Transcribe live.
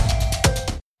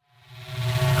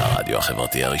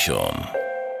החברתי הראשון.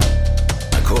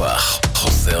 הכוח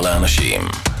חוזר לאנשים.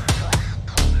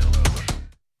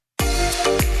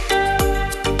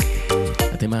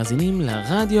 אתם מאזינים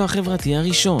לרדיו החברתי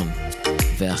הראשון.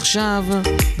 ועכשיו,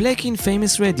 Black in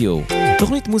Famous Radio,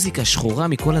 תוכנית מוזיקה שחורה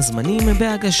מכל הזמנים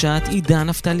בהגשת עידן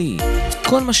נפתלי.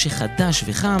 כל מה שחדש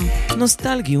וחם,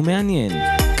 נוסטלגי ומעניין.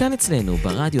 כאן אצלנו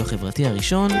ברדיו החברתי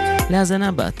הראשון,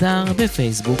 להאזנה באתר,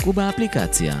 בפייסבוק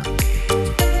ובאפליקציה.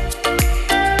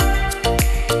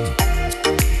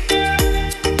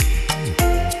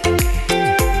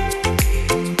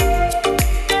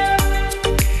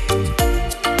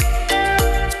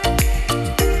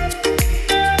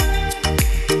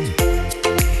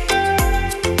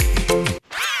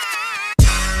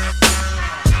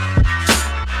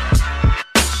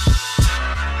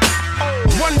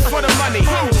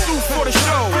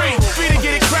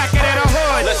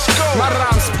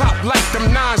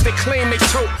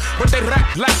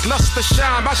 Luster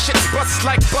shine, my shit's bust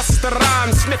like Buster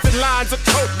Rhymes, sniffing lines of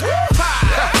coke.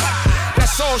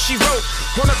 That's all she wrote.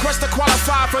 On a quest to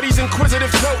qualify for these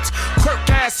inquisitive quotes. Quirk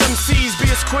ass MCs be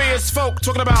as queer as folk.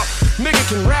 Talking about nigga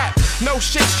can rap, no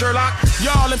shit Sherlock.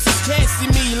 Y'all MCs can't see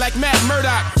me like Matt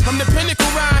Murdock. I'm the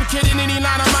pinnacle rhyme kid in any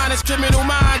line of mine is criminal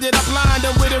minded. I blind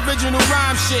them with original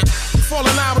rhyme shit. Fall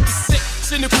in line with the sick.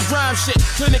 Cynical grime shit,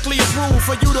 clinically approved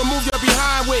for you to move your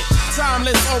behind with.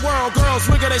 Timeless or world girls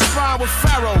wiggle they spine with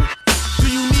Pharaoh. Do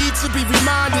you need to be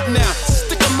reminded now?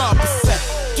 Stick 'em up a set,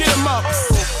 get 'em up a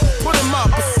set, put 'em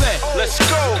up a set. Let's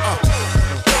go.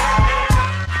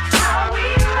 How we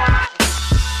rock,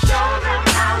 show them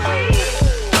how we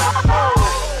roll.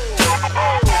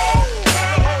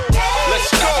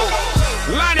 Let's go.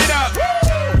 Line it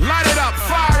up,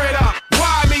 fire it up,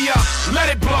 wire me up, let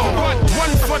it blow.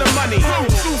 One for the money,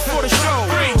 two for the show,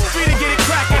 three to get it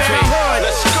crackin' in the hood.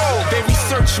 Let's go. They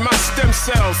research my stem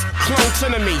cells, clone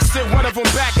to me, sent one of them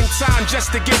back in time just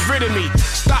to get rid of me.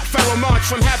 Stop Pharaoh March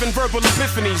from having verbal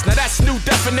epiphanies. Now that's new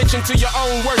definition to your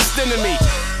own worst enemy.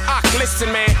 Listen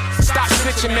man, stop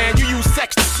snitching man. You use sex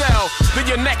to sell, then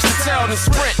you're next to tell and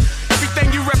sprint. Everything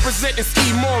you represent is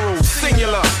immoral,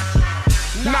 singular,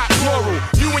 not plural.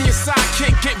 You and your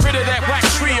sidekick get rid of that whack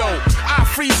trio. I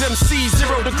freeze MC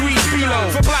 0 degrees below.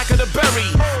 For blacker the berry,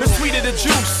 the sweeter the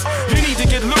juice. You need to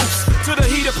get loose to the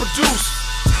heat to produce.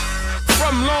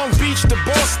 From Long Beach to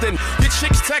Boston, your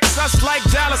chicks text us like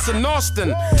Dallas and Austin.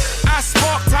 I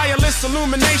spark tireless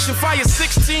illumination, fire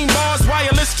 16 bars,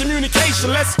 wireless communication.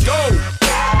 Let's go.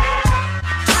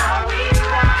 How we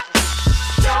rock,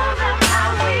 show them how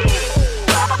we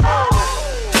roll.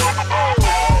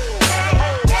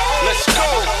 Let's go.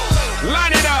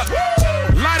 Line it up,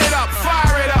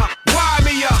 fire it up, wire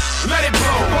me up, let it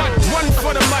blow. One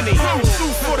for the money,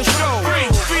 two for the show,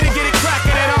 three to get it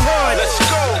crackin' in the hood. Let's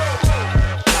go.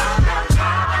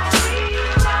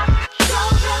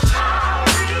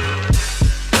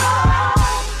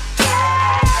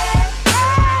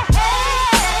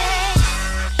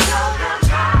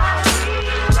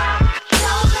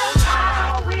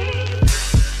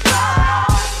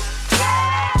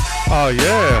 Oh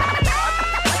yeah.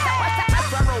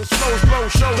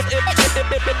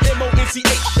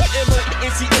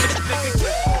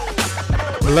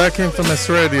 Black Infamous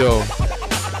Radio,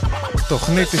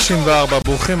 תוכנית 94,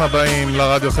 ברוכים הבאים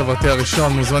לרדיו החברתי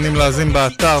הראשון, מוזמנים להאזין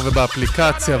באתר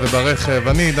ובאפליקציה וברכב.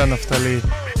 אני עידן נפתלי,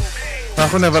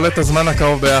 אנחנו נבלה את הזמן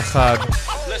הקרוב ביחד,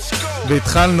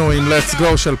 והתחלנו עם Let's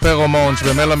Go של פרומונץ'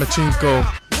 ומלה מצ'ינקו,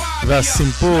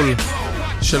 והסימפול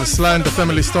של סליי אנד דה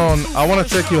פמילי סטון, I want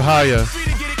to take you higher.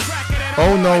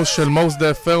 Oh no של מוס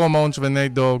דף, פרומונץ'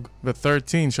 ונייט דוג,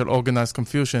 ו-13 של Organized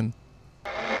Confusion.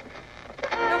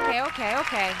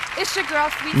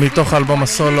 מתוך אלבום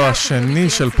הסולו השני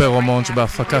של פרומונץ'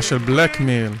 בהפקה של בלק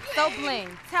מיל.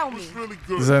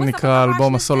 זה נקרא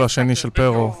אלבום הסולו השני של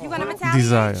פרו,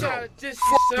 Desire.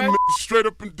 Straight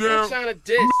up and down,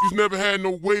 niggas never had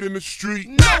no weight in the street.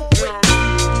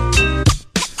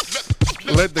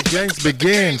 Let the gangs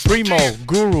begin, Primo,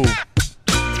 Guru,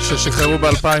 ששחררו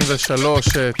ב-2003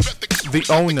 את The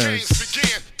Owners,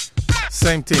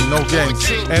 Same Team, No Gangs,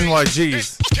 NYGs,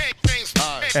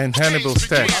 and Hannibal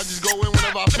Stack. I just go in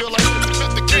whenever I feel like it.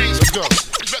 Let the gangs go.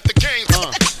 Let the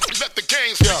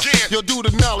gangs begin. Yo, do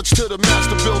the knowledge to the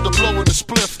master builder, blowing the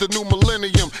spliff, the new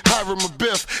millennium, Hiram a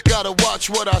Biff. Gotta watch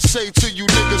what I say to you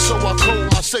niggas, so I code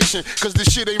my station, cause this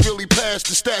shit ain't really past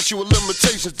the statute of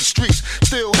limitations. The streets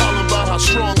still hollering about how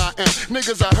strong I am.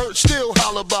 Niggas I hurt still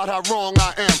holler about how wrong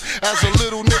I am. As a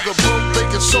little nigga broke,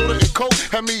 baking soda and coke,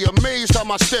 had me amazed how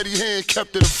my steady hand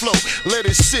kept it afloat. Let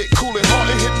it sit, cool it hard,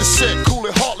 and hit the set, cool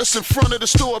it heartless in front of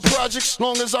the store projects.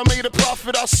 Long as I made a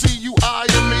profit, I see you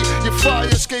eyeing me. You your fire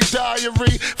escape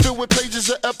diary filled with pages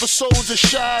of episodes of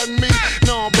Shy and Me.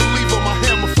 Non-believer, my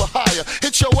hammer for hire.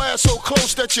 Hit your ass so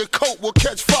close that your coat will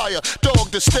catch fire.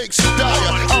 Dog, the stakes are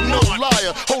dire. I'm no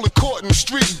liar. Holding court in the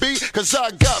street beat, cause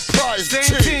I got prize.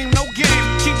 Same team, no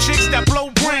game. Keep chicks that blow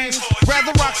brains.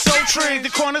 Rather rock Soul Train. The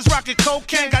corners rockin'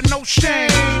 cocaine, got no shame.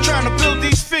 Trying to build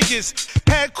these figures.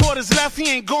 Headquarters left, he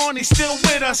ain't gone, he's still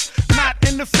with us. Not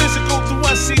in the physical,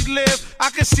 through us he live. I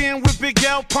can see him with Big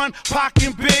L Pun,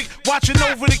 Pocket Big, watching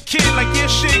over the kid like yeah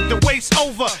shit, the wait's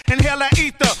over. Inhale that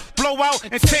ether, blow out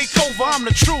and take over. I'm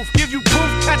the truth, give you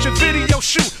proof at your video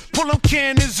shoot. Pull them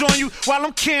cannons on you while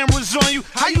them cameras on you.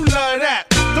 How you love that?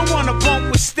 Don't wanna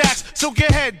bump with stacks, so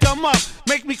get head dumb up.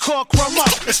 Make me call crumb up.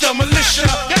 It's the militia.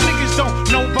 Y'all niggas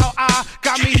don't know about I.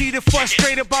 Got me heated,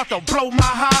 frustrated, about to blow my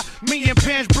high. Me and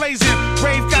pants blazing,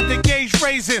 Rave got the gauge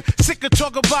raising. Sick of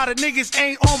talk about it, niggas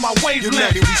ain't on my wavelength.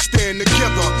 United, we stand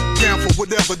together, down for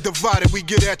whatever. Divided, we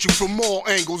get at you from all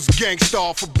angles.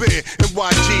 Gangstar forbid,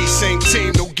 NYG, same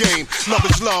team, no game. Love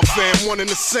is love, fam, one and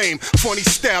the same. Funny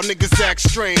style, niggas act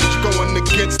strange, going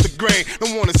against the grain.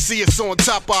 Don't wanna see us on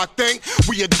top, I think.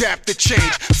 We adapt to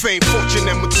change. Fame, fortune,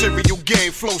 and material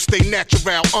gain. Flow stay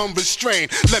natural,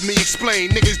 unrestrained. Let me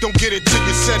explain, niggas don't get it till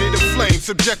you set it aflame.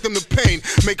 Subject them to pain,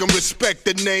 make them respect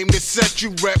the name that set you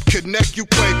rep. Connect, you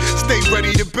claim, stay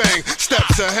ready to bang.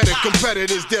 Steps ahead of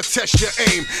competitors, they'll test your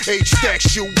aim. Age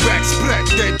stacks you back, splat,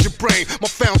 dead your brain. My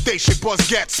foundation, buzz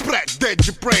gat, splat, dead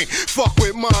your brain. Fuck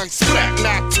with mine, splat,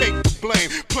 not take the blame.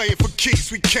 Playing for keeps,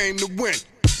 we came to win.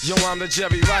 Yo, I'm the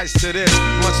Jerry Rice to this,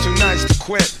 much too nice to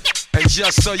quit. And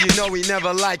just so you know, we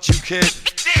never liked you, kid,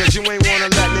 cause you ain't wanna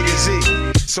let niggas eat.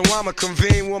 So I'ma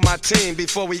convene with my team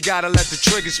before we gotta let the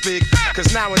trigger speak.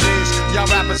 Cause nowadays, y'all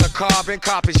rappers are carbon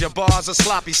copies. Your bars are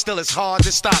sloppy, still it's hard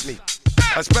to stop me.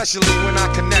 Especially when I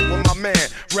connect with my man,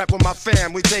 rep with my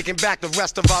fam, we taking back the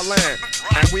rest of our land.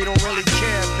 And we don't really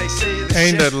care if they say the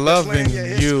Ain't shit, That Loving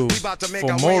You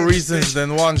for more reasons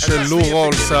than one של לו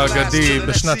רולס האגדי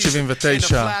בשנת 79.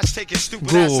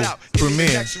 גורו,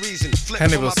 פרמיר,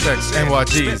 Hannibal Sex,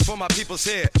 NYG's.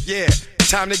 Yeah,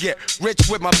 time to get rich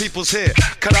with my people's here.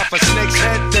 Cut off a snake's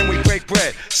head, then we break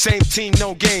bread. Same team,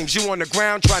 no games, you on the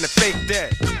ground trying to fake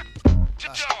dead.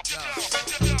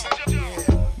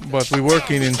 But we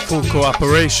working in full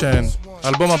cooperation.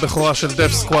 אלבום הבכורה של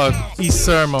דף סקוואד, אי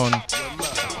סרמון,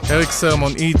 אריק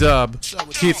סרמון, אי דאב,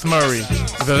 קית' מרי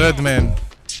ורדמן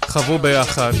חברו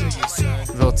ביחד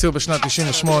והוציאו בשנת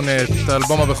 98 את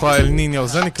האלבום הבכורה אל ניניו,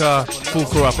 זה נקרא Full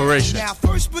Cooperation. Now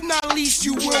first but not least,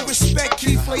 you will respect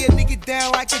me. Play a nigga down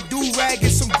like a do-rag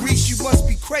and some grease. You must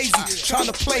be crazy trying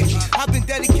to play me. I've been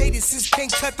dedicated since King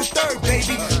Tut the Third,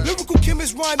 baby. Lyrical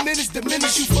chemists rhyme minutes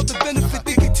diminish you for the benefit.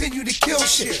 They continue to kill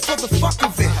shit for the fuck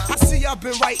of it. I see y'all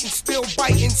been writing, still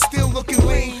biting, still looking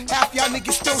lame. Half y'all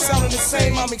niggas still sounding the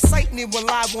same. I'm exciting it when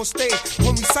live on stage,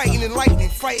 when reciting and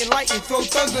lightning, frighten lightning, throw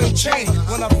thunder and chain.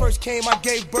 When I first came, I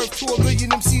gave birth to 1 million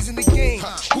MCs in the game,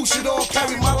 who should all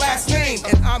carry my last name.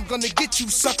 And I'm gonna get you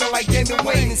sucker like Damon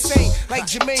Wayne, insane like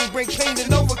Jermaine, bring pain to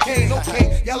Novocaine. Okay,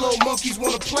 y'all little monkeys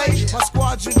wanna play. My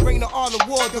squadron bring the art of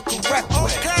war the correct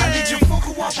way. I need your full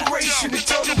cooperation and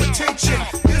total attention.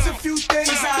 There's a few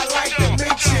things I like to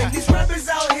mention. These rappers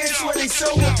out here swear they so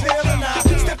appealing. I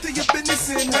step to your business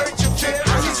and hurt your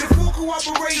feelings. I need your full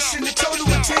cooperation and total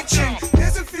attention.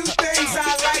 There's a few things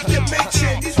I like to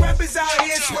mention. These rappers out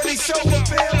here swear they so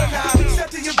appealing. I step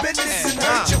to your business and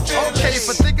hurt your feelings. Okay,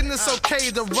 for thinking it's okay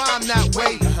to rhyme that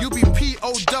way, you be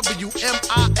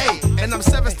POWMIA, and I'm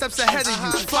 7 steps ahead of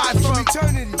you, fly from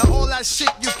eternity. And all that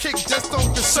shit you kick just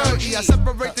don't concern me. I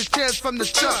separate the chairs from the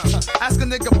chunks. Ask a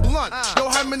nigga blunt, yo,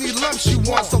 how many lumps you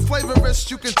want? So flavorous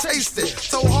you can taste it.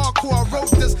 So hardcore I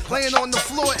wrote this, laying on the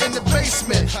floor in the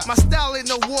basement. My style ain't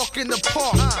no walk in the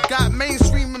park. Got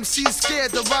mainstream MCs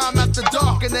scared to rhyme after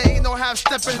dark, and there ain't no half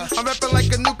stepping. I'm rapping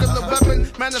like a nuclear weapon,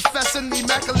 manifesting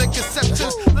immaculate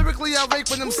conceptions. Lyrically I rape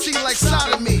when MC like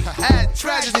sodomy. Add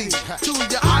tragedy to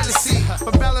your odyssey.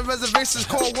 For ballot reservations,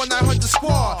 call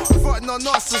 1-900-SQUAD. Frontin' on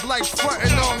us is like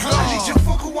frontin' on God. I need your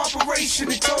full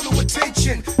cooperation and total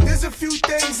attention. There's a few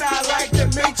things I like to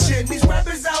mention. These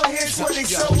rappers out here swear they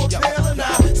so appealing.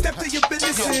 I step to your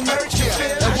business and hurt your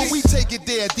feelings. And when we take it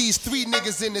there, these 3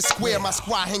 niggas in the square, my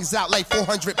squad hangs out like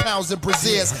 400 pounds in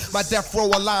brassieres. My death row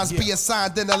lines be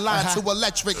assigned in a line to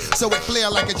electric, so it flare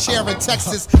like a chair in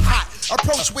Texas. Hot,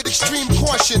 approach with extreme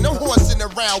caution. No horsing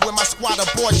around with my squad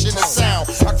abortion and sound.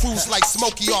 I cruise like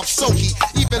Smokey off Soaky.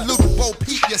 Even Little Bo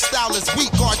Peep, your style is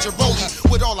weak, guard your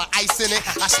rollie with all the ice in it.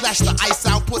 I slash the ice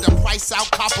out, put a price out,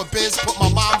 copper bins, put my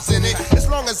mom's in it. As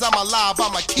long as I'm alive,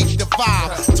 I'ma keep the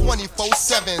vibe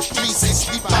 24/7,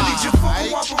 365. I need your full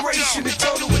cooperation and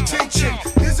total attention.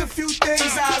 There's a few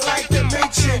things I like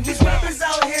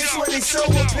so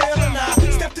appealing. I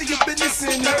step to your business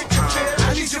and hurt your feelings.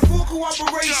 I need your full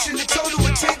cooperation and total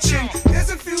attention.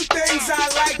 There's a few things I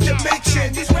like to mention.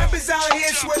 These rappers out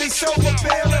here swear they so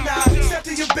appealing. I step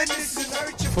to your business and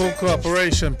hurt your Full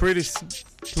cooperation, pretty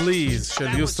please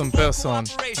של יוסטון פרסון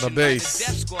בבייס.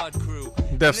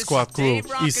 Death Squad Crew,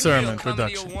 East Sermon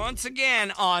Production. Once again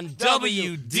on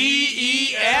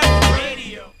WDEF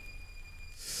Radio.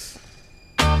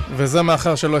 וזה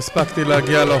מאחר שלא הספקתי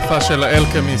להגיע להופעה של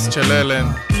האלכמיסט של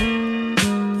אלן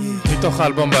מתוך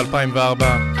האלבום ב-2004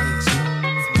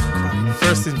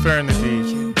 First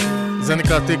Infernity. זה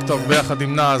נקרא טיק טוק ביחד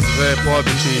עם נאז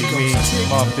ופרודיג'י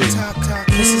ממואב דיק.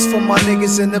 This is for my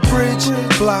niggas in the bridge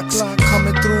blocks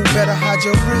coming through, better hide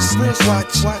your wrist.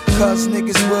 Watch, cause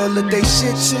niggas will let they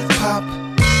shit pop.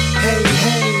 Hey,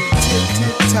 hey, tick,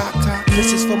 tick, tock, tock. This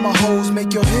is for my hoes,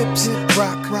 make your hips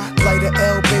rock. Light a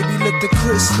L, baby, let the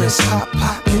crisp hop,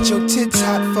 hop. Get your tits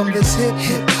hot from this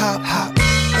hip hop, hop.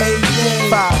 Hey, hey.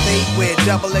 5'8" with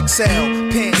double XL,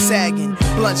 pants sagging,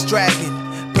 blunts dragging.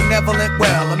 Benevolent,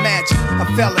 well, imagine a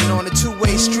felon on a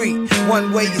two-way street.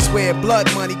 One way is where blood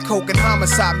money, coke, and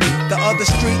homicide meet. The other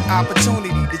street,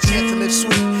 opportunity, the chance to live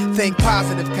sweet. Think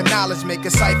positive, can knowledge make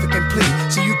a cipher complete.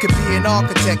 So you can be an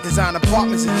architect, design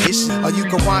apartments and ish. Or you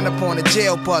can wind up on a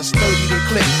jail bus, 30 to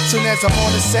clip. Soon as I'm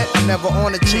on the set, I'm never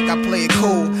on a chick, I play it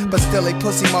cool. But still, they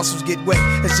pussy muscles get wet,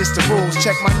 it's just the rules.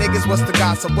 Check my niggas, what's the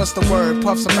gossip, what's the word?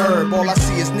 Puff some herb, all I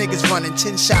see is niggas running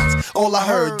 10 shots. All I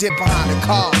heard, dip behind the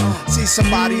car. See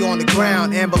somebody on the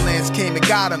ground, ambulance came and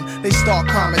got him. They start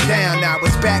calming down, now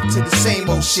it's back to the same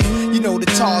old shit. You know the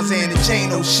Tarzan and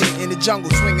Jane old shit in the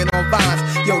jungle swinging on vines.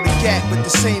 Yo, the gat with the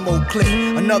same old clip.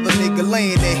 Another nigga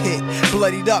laying there hit,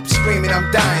 bloodied up, screaming I'm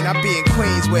dying. I be in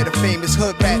Queens where the famous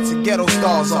hood rats and ghetto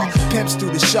stars are. Pimps do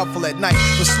the shuffle at night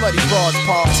with slutty broads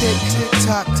park. Tick, tick,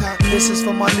 tock, tock. This is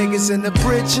for my niggas in the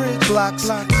bridge blocks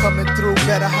coming through,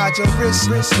 better hide your wrist.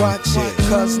 Watch it,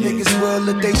 cause niggas will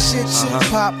let they shit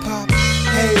pop, pop.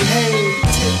 Hey, hey,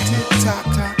 tick, tick, tock,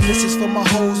 tock. This is for my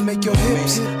hoes, make your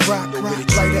hips rock. Light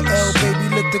a L,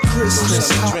 baby, let the crisp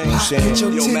hop, hop. Get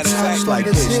your tits hot from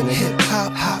this hip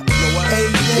hop, hop. Hey,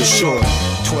 hey. Sure,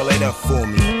 twirl it up for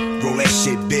me. Roll that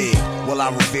shit big while I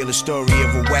reveal the story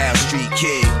of a wild street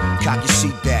kid. Cock your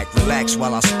seat back, relax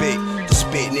while I spit. The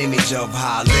spitting image of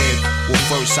how I live. Well,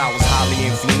 first I was highly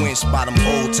influenced by them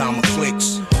old timer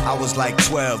clicks. I was like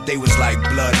 12, they was like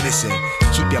blood, listen.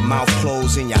 Keep your mouth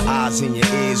closed and your eyes and your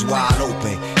ears wide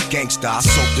open. Gangsta, I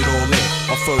soaked it all in.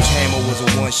 My first hammer was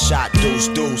a one-shot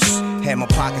deuce. Had my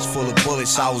pockets full of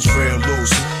bullets, I was real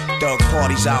loose. Thug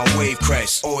parties out on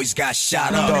Wavecrest, always got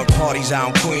shot up. Thug parties out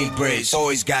on Queensbridge,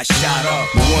 always got shot up.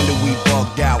 No wonder we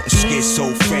bugged out and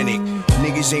schizophrenic.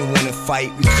 Niggas ain't wanna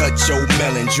fight, we cut your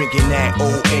melon. Drinking that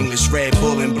old English, Red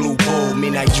Bull and Blue Bull.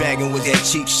 Midnight Dragon was that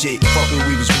cheap shit. Fucking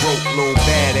we was broke, little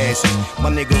badasses.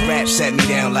 My nigga Rap sat me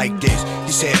down like this.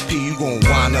 He said, P, you gon'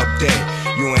 wind up dead.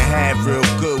 You ain't have real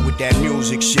good with that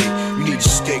music shit. You need to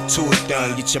stick to it,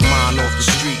 done. Get your mind off the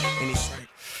street.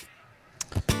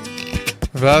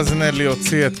 ואז נלי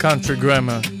הוציא את קאנטרי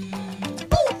גרמר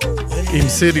עם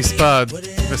סידי ספאד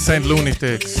וסיינט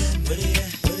לוניטקס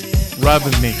Ride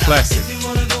With Me, classic.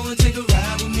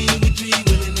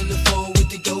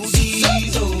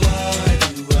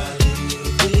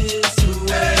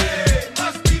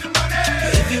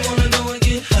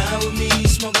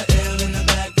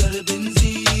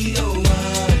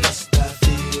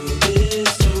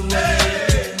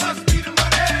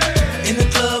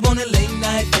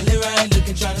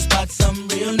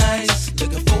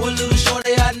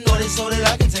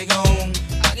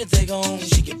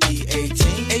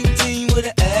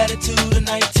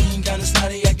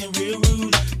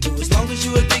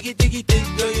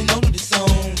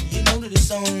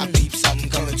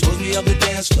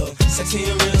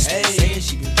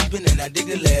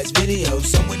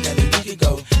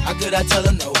 I tell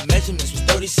her no, measurements was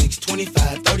 36,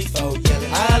 25, 34,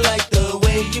 yelling. I like the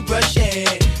way you brush your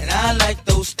hair, and I like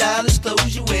those stylish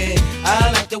clothes you wear.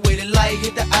 I like the way the light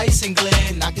hit the ice and glare,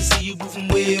 and I can see you moving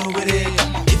way over there.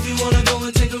 If you wanna go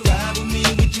and take a ride with me,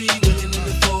 we three willing in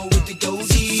the four with the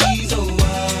goldies. Oh,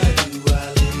 why do I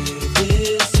live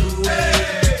this way?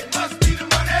 Must be the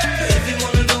money. If you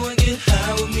wanna go and get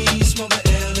high with me, smoke a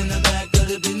L in the back of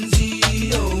the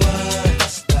Benzie. Oh, why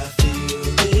must I feel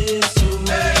this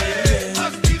way?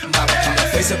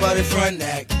 Face about it front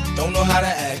act, don't know how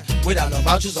to act. Without no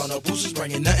vouchers or no boosters,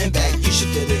 bringing nothing back. You should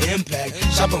feel the impact.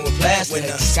 Shopping with plastic. When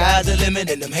the sky's the limit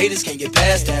and them haters can't get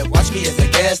past that. Watch me as I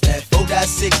gas that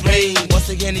 4.6 rain. Once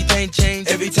again, anything change.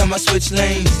 Every time I switch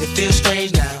lanes, it feels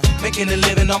strange now. Making a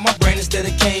living on my brain instead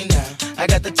of cane now. I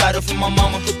got the title from my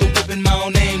mama, put the whip in my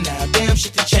own name now. Damn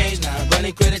shit to change now.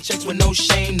 Running credit checks with no no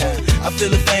shame now. I feel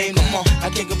the fame, come on, I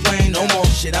can't complain no more.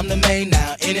 Shit, I'm the main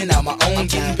now, in and out my own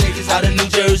game. Pages out of New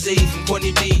Jersey from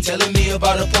Courtney B, telling me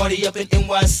about a party up in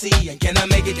NYC. And can I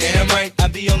make it damn right? I'll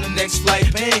be on the next flight,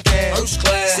 paying cash, first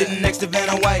class, sitting next to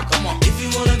Vanna White. Come on, if you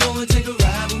wanna go and take a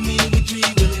ride with me, we three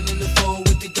willing in the four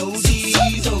with the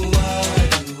dozies. Oh, why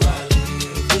do I live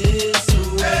this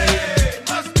way?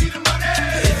 Must be the money.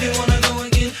 If you wanna go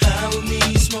and get high with me,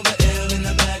 smoke a L in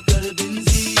the back of the Benz.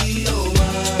 Oh,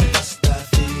 why must I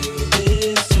feel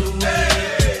this way?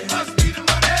 Must be the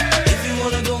money. If you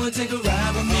wanna go and take a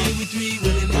ride with me, we three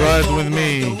willing in the Ride with me,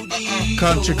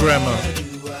 Country Grammar,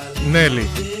 Nelly.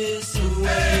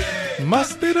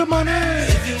 Must be the money.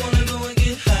 If you wanna go and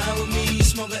get high with me,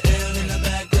 smoke a L in the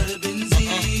back of the Benz.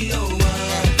 Oh,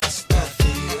 why must I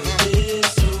feel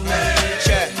this way?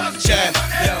 Check,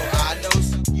 yo, I know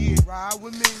some, yeah, ride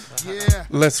with me, yeah.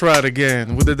 Let's ride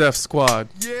again with the Def Squad.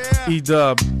 Yeah.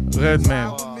 E-Dub, Redman,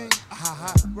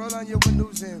 Roll on your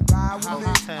windows and ride with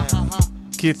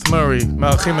me. Keith Murray,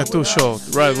 מארחים את Too Short,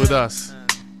 Ride With Us,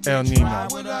 El Nino.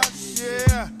 Ride with us,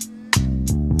 yeah.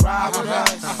 Ride with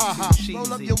us.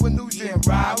 Roll up your windows and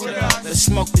ride with us. Let's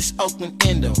smoke this Oakland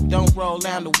Endo. Don't roll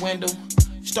down the window.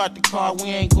 Start the car, we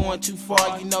ain't going too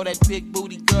far. You know that big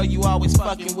booty girl you always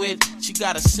fucking with. She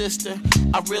got a sister.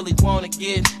 I really wanna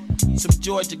get some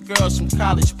Georgia girls from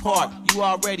College Park. You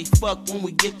already fucked when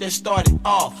we get that started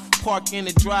off. Park in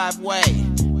the driveway.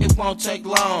 It won't take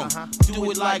long. Do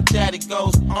it like that, it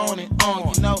goes on and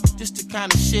on. You know, just the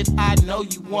kind of shit I know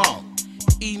you want.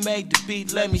 E made the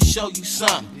beat, let me show you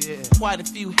something. Quite a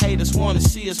few haters wanna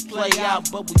see us play out,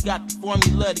 but we got the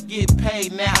formula to get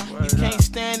paid now. You can't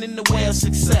stand in the way of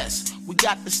success. We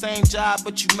got the same job,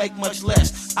 but you make much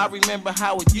less. I remember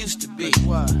how it used to be.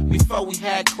 Before we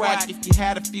had crack, if you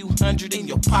had a few hundred in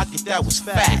your pocket, that was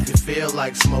fat. If you feel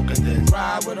like smoking, then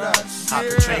ride with us. Hop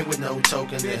the train with no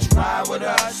token, then ride with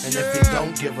us. And if you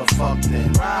don't give a fuck,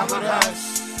 then ride with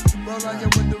us. Roll on your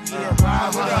windows, yeah,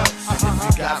 ride with us. And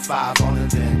if you got 5 on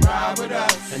it, then ride with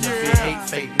us. And if you hate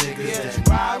fake niggas, then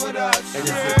ride with us. And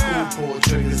if you cool pull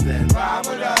triggers, then ride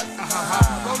with us.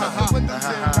 Roll up your windows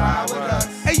and ride with us.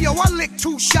 Hey yo, I lick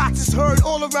 2 shots, it's heard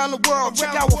all around the world.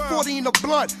 Check out what 40 in the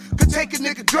blunt could take a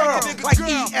nigga girl. Like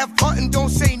E.F. Hunting, don't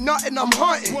say nothing, I'm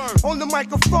hunting. On the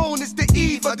microphone, it's the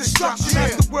eve of destruction.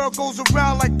 As the world goes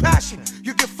around like passion,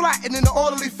 you get flattened in an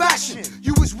orderly fashion.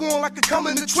 You was worn like a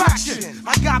coming attraction.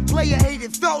 I got player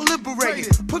hated, felt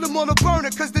liberated. Put him on a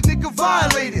burner cause the nigga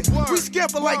violated. We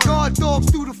scamper like guard dogs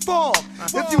through the fog.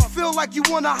 If you feel like you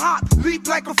wanna hop, leap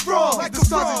like a frog. The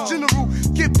Sergeant General,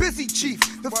 get busy, chief.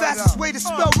 The fastest way to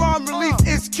spell rhyme relief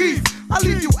is Keith. I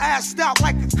leave you assed out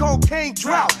like a cocaine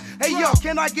drought. Hey yo,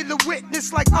 can I get a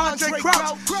witness like Andre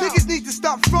Crouch? Niggas need to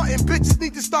stop fronting, bitches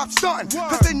need to stop stunting.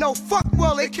 Cause they know fuck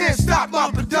well they can't stop my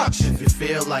production. If you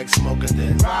feel like smoking,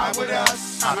 then ride with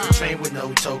us. Hop the train with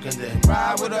no token, then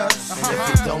ride with us. And if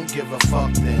you don't give a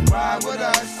fuck, then ride with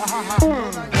us.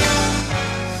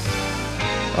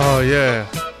 Oh yeah.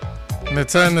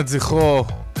 נציין את זכרו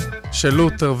של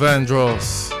לותר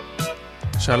ונדרוס,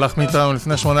 שהלך מאיתנו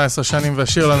לפני 18 שנים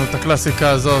והשאיר לנו את הקלאסיקה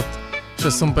הזאת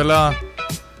שסומפלה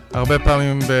הרבה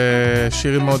פעמים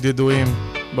בשירים מאוד ידועים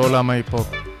בעולם ההיפ-הופ.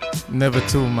 Never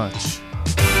too much.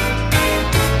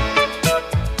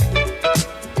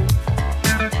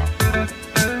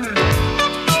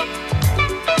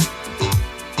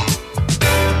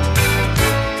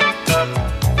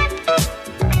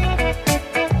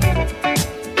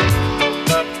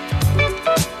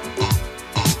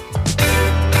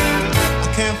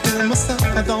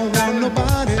 I don't want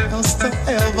nobody else to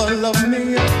ever love me.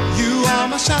 You are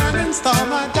my shining star,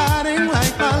 my guiding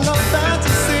light, my love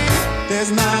fantasy.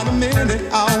 There's not a minute,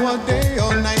 hour, day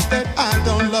or night that I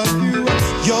don't love you.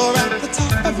 You're at the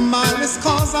top of my list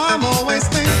cause I'm always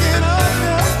thinking of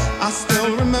you. I still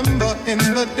remember in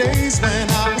the days when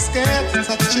I was scared to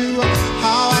touch you,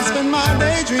 how I spent my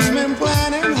day dreaming,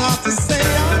 planning how to say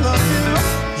I love you.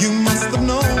 You must have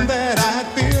known that I had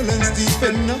feelings deep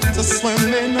enough to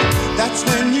swim in. That's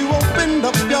when you opened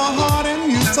up your heart and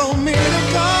you told me to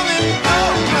come and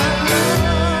oh my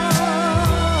love.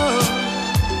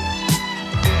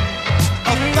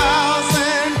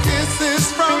 1,000 kisses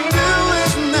from you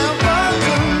is never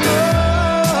too much.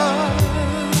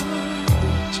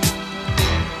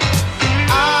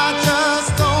 I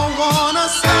just don't wanna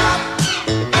stop.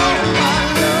 Oh my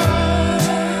love.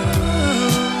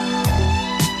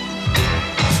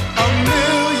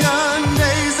 1,000,000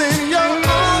 days in your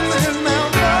arms is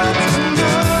never too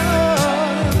much.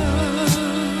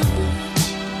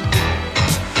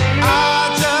 I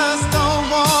just don't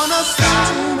wanna stop.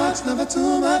 Too much, never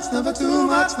too much, never too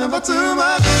much, never too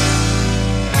much.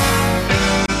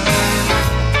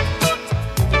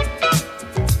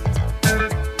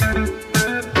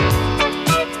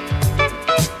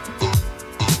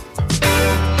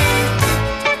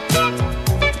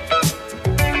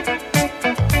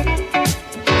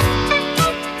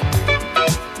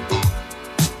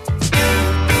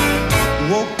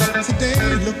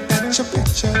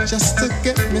 picture just to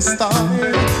get me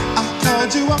started. I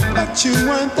called you up, but you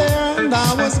weren't there, and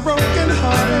I was broken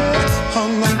hearted.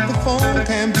 Hung up the phone,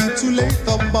 can't be too late.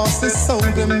 The boss is so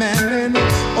demanding.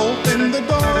 Open the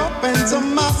door up, and to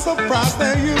my surprise,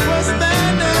 there you were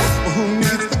standing. Who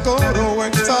needs to go to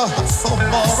work to hustle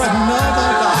for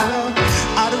another dollar?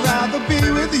 I'd rather be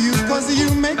with you, 'cause you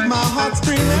make my heart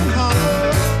scream and holler.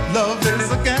 Love is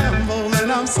a gamble,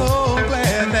 and I'm so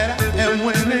glad that I am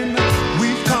winning.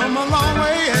 We've come a long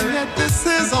way, and yet this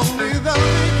is only the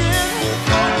beginning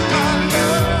of my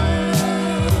love.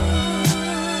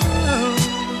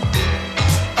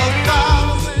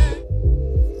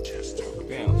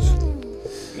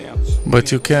 But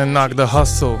you can't knock the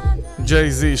hustle.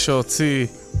 Jay-Z שהוציא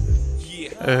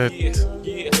את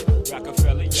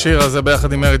השיר הזה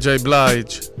ביחד עם מרי ג'יי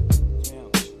בלייג'.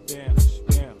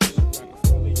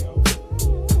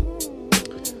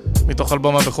 מתוך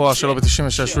אלבום הבכורה שלו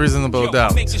ב-96, Reasonable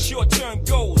Doubt.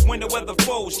 When the weather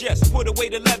falls, just put away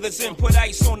the leathers and put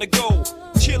ice on the gold.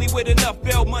 Chilly with enough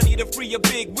bail money to free a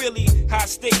big Willie. High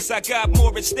stakes, I got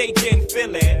more at stake than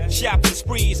Philly. Shopping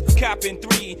sprees, copping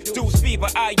 3 Deuce fever,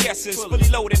 yeses, fully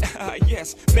loaded, yes.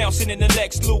 Bouncing in the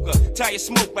Lex Luger, tire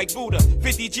smoke like Buddha.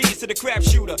 50 G's to the crap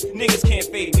shooter, niggas can't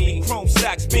fade me. Chrome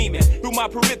socks beaming, through my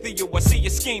peripheral, I see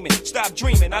you scheming. Stop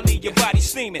dreaming, I leave your body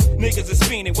steaming. Niggas are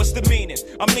fiending, what's the meaning?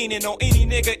 I'm leaning on any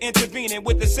nigga intervening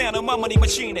with the sound of my money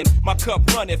machining. My cup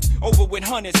runneth over with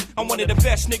hundreds. I'm one of the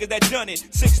best niggas that done it.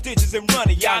 6 digits and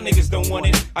running, y'all niggas don't want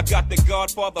it. I got the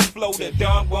Godfather flow, the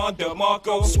Don Juan, the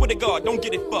Marco. Swear to God, don't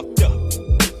get it fucked up.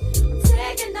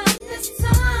 Taking up this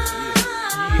time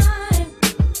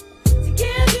to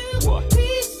give you a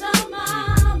piece of my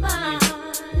mind.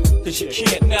 'Cause you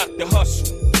can't knock the hustle.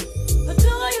 But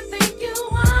do you think you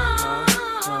are?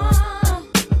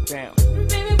 Damn.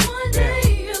 Baby, one day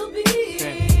you'll be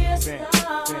a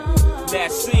star.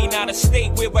 That scene out of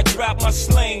state where I drop my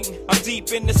sling. I'm deep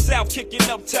in the south, kicking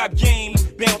up top game.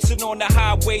 Bouncing on the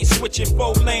highway, switching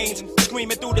 4 lanes.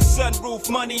 Screaming through the sunroof,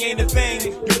 money ain't a thing.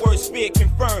 Your words fear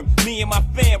confirmed. Me and my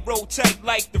fam roll tight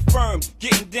like the firm.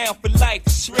 Getting down for life,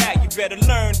 right? You better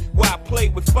learn. Why I play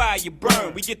with fire, you burn.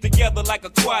 We get together like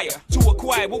a choir to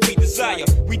acquire what we desire.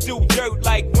 We do dirt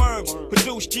like worms,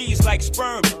 produce G's like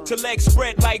sperm. To legs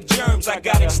spread like germs. I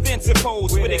got extensive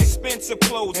hoes with expensive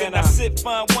clothes, and I sip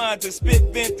fine wines and spit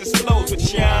vintage flows, but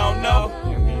y'all don't know.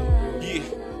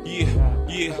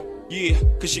 Yeah,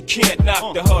 'cause you can't knock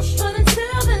the hustle. But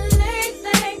until then, they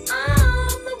think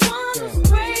I'm the one who's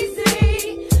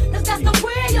crazy. 'Cause that's the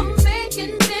way you're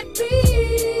making me feel.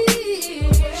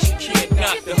 You can't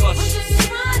knock the hustle. I'm just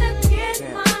trying to get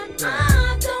mine. I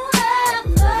don't have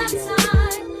the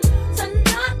time to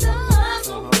knock the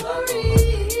hustle for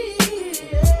real.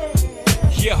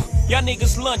 Yeah, y'all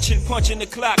niggas lunching, punching the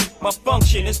clock. My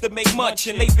function is to make munch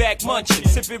and lay back munching.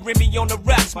 Sipping Remy on the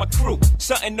rocks, my crew.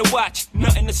 Something to watch,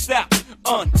 nothing to stop.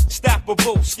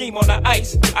 Unstoppable, scheme on the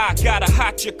ice. I gotta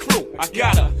hot your crew. I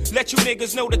gotta let you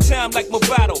niggas know the time like my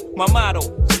bottle. My motto,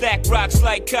 stack rocks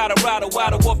like Colorado.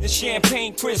 Waddle off the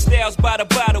champagne, crystals by the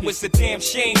bottle. It's a damn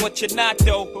shame what you're not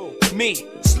though. Me,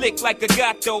 slick like a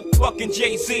gato, fucking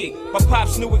Jay-Z. My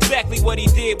pops knew exactly what he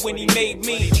did when he made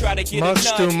me. Try to get Much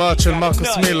too much של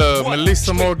מרקוס מילר,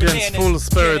 מליסה מורגנס, Fool's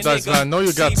Paradise, ו I know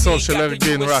you got soul של אריק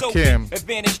בין רקים.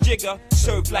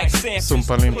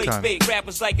 סומפלים כאן.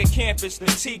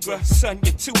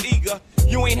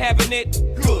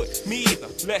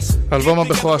 אלבום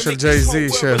הבכורה של ג'יי-זי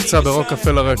שיצא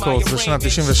ברוקפלר רקורדס בשנת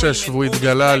 96, והוא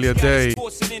התגלה על ידי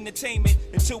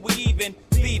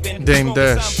דיים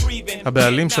דש,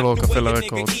 הבעלים של רוקפלר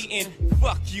רקורדס,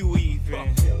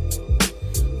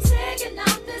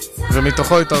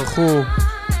 ומתוכו התארחו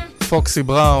פוקסי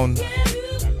בראון,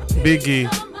 ביגי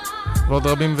ועוד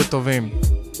רבים וטובים.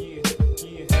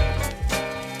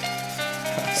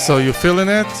 So you feeling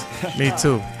it? Me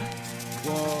too.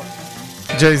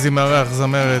 ג'יי-זי מארח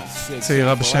זמרת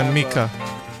צעירה בשם מיקה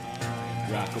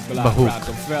בהוק.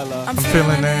 I'm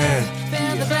feeling it.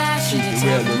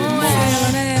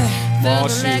 Feel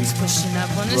the legs pushing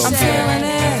up on the ceiling.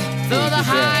 Feel the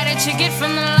high that you get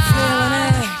from the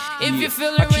line. If you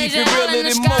feel it, raise your hand in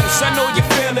the sky. I know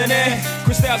you're feeling it.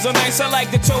 Crystals are nice, I like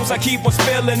the toes, I keep on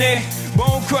spilling it.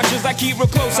 Bone crushers, I keep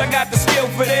real close, I got the skill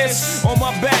for this. On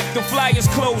my back, the flyers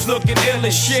closed, looking ill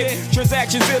as shit.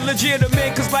 Transactions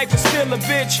illegitimate, cause life is still a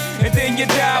bitch. And then you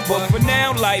die, but for now,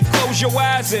 life, close your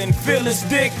eyes and feel his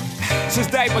dick. Since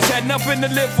diapers had nothing to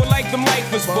live for like them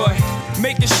lifers, but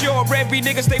making sure every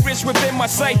nigga stay rich within my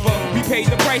cipher. We paid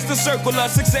the price to circle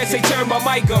of success, they turn my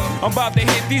mic up. I'm about to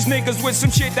hit these niggas with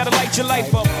some shit that'll light your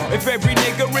life up. If every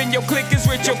nigga in your clique is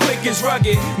rich, your clique is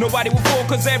rugged. Nobody will fall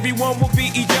cause everyone will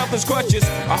be each other's crutches.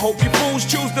 I hope you fools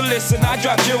choose to listen, I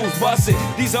drop jewels, bust it.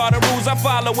 These are the rules I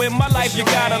follow in my life, you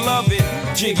gotta love it.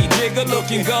 Jiggy jigger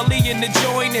looking gully in the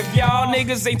joint. If y'all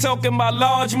niggas ain't talking about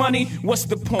large money, what's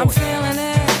the point? I'm feeling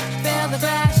it, feel the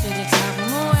bash, feel the top of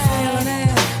my way.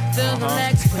 Feel the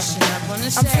legs pushing up on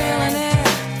the stage. I'm feeling it,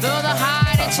 feel the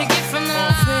high that you get from the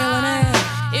line.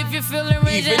 If you feel it,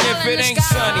 even if it ain't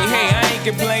sunny, hey, I ain't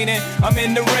complaining. I'm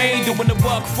in the rain doing the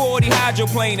 $140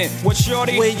 hydroplaning. What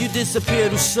shorty? Where you disappear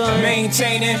to sun?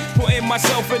 Maintaining, putting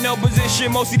myself in no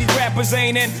position most of these rappers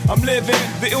ain't in. I'm living,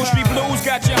 the Ill Street Blues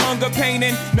got your hunger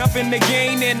painting. Nothing to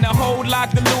gain and a whole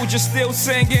lot to lose, you're still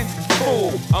singing.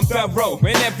 Ooh, I'm thorough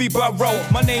in every borough.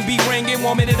 My name be ringing,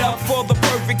 warming it up for the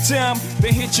perfect time.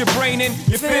 Then hit your brain and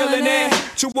you're feeling it.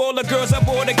 To all the girls, I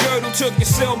bought a girl who took and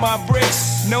sell my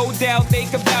bricks. No doubt they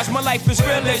could vouch, my life is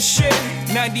real as shit.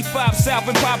 95 South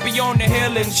and Poppy on the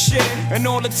hill and shit. And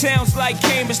all the towns like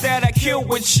Cambridge that I kill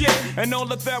with shit. And all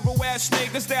the thorough ass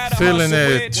niggas that I Feeling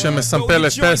It, שמסמפל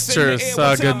את פסטרס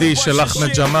האגדי של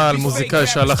אחמד ג'מאל, מוזיקאי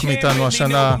שהלך מאיתנו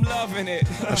השנה.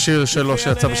 השיר שלו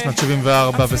שיצא בשנת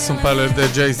 74 וסומפל על ידי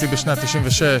ג'יי-זי בשנת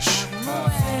 96.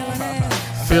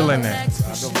 Feeling It.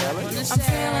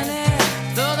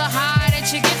 Feel the high that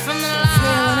you get from the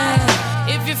line.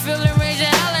 If you feel it, raise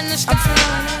your hell in the sky.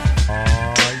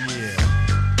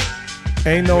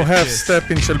 Ain't No Half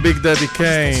Stepping של ביג דדי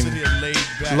קיין.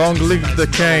 Long Live the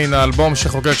Cane, האלבום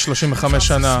שחוגג 35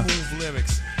 שנה.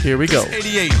 Here we go.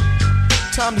 88.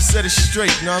 Time to set it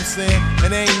straight, you know what I'm saying?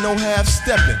 And ain't no half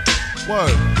stepping.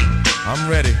 Word. I'm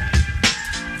ready.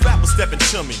 Rappers stepping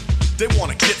to me. They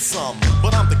wanna get some,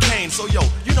 but I'm the Kane, so yo,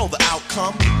 you know the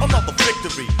outcome. Another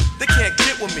victory, they can't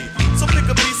get with me. So pick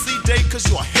a BC date, cause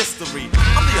you're history.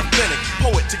 I'm the authentic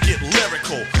poet to get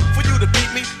lyrical. For you to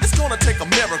beat me, it's gonna take a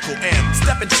miracle. And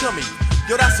stepping to me,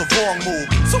 yo, that's a wrong move.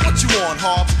 So what you on,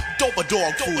 Hobbs? Dope or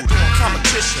dog food?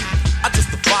 Competition, I just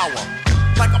devour.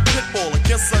 Like a pit bull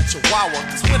against a chihuahua.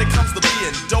 Cause when it comes to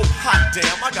being dope, hot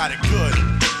damn, I got it good.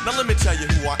 Now let me tell you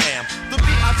who I am. The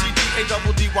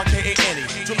B-I-G-D-A-D-D-Y-K-A-N-E.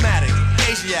 Dramatic,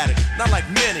 Asiatic, not like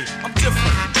many. I'm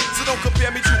different, so don't compare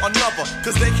me to another.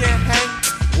 Cause they can't hang,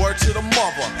 word to the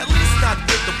mother. At least not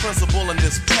with the principal in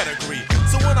this pedigree.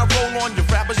 So when I roll on your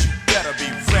rappers, you better be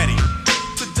ready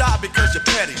to die because you're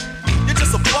petty. You're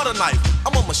just a butter knife,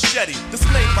 I'm a machete. This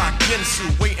made by Ginsu,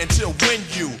 wait until when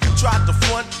you try to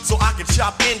front so I can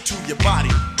chop into your body.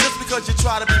 Just because you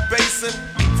try to be basing,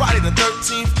 Friday the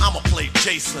 13th, I'ma play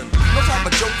Jason. No type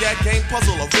of joke, gag, game,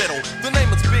 puzzle, or riddle. The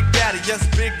name is Big Daddy, yes,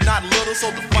 big, not little,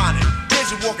 so define it. Here's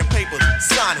your walking papers,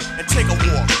 sign it, and take a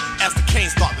walk as the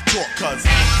Canes start to talk, cause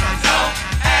ain't no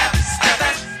half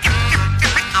stepping.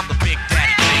 I'm the Big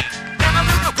Daddy King.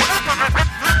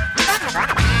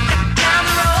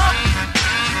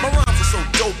 My rhymes are so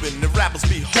doping, the rappers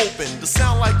be hoping to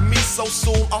sound like me so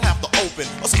soon I'll have to open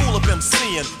a school of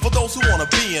MCing for those who wanna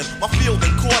be in my field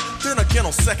in court. Then again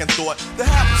on second thought, the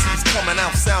half-seas coming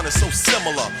out sounding so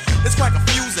similar. It's quite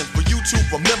confusing for you to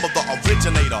remember the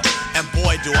originator. And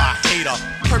boy do I hate a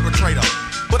perpetrator,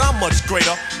 but I'm much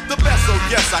greater. The best, so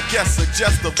yes, I guess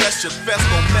suggest the rest should fest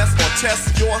or mess or test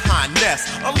your highness.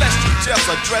 Unless you just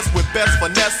address with best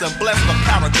finesse and bless the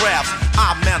paragraphs I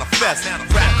manifest.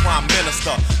 Rap prime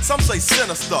minister, some say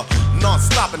sinister.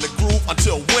 Non-stop in the groove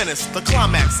until when it's the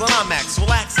climax.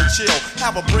 Relax and chill.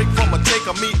 Have a break from a take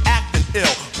of me acting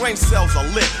ill. Brain cells are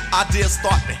lit, ideas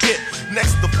start to hit.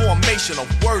 Next the formation of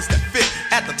words that fit.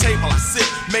 At the table I sit,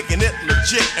 making it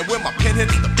legit. And when my pen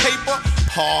hits the paper,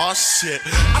 oh shit,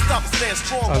 I stop and stand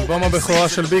strong. אלבום הבכורה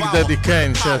של ביג דדי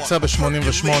קיין שיצא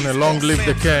ב-88, Long Live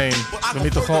the Cane,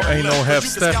 ומתוכו Ain't No Half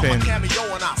Stepping.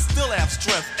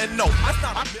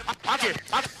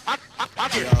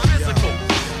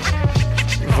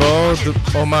 ועוד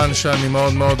אומן שאני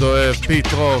מאוד מאוד אוהב,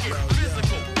 פיט רוק,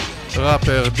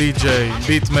 ראפר, די-ג'יי,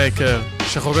 ביטמייקר,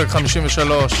 שחוגג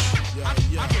 53.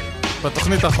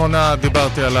 בתוכנית האחרונה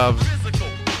דיברתי עליו,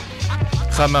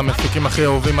 אחד מהמפיקים הכי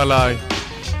אהובים עליי,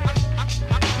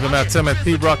 ומעצמת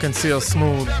P-Rock and CL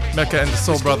Smooth, Mecca and the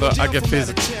Soul Brother, I Get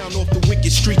Physics. Off the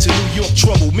wicked streets of New York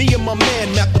trouble. Me and my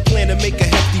man mapped the plan to make a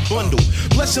hefty bundle.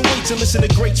 Blessing weights and listen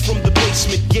to greats from the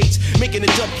basement gates, making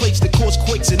it dub plates that cause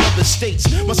quakes in other states.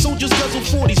 My soldiers guzzle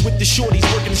 40s with the shorties,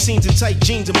 working the scenes in tight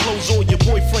jeans and blows all your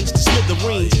boyfriends to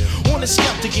smithereens. On a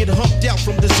scout to get humped out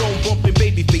from the zone, bumping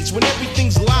baby face. When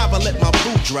everything's live, I let my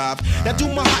boo drive. Now do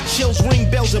my hot shells ring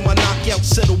bells and my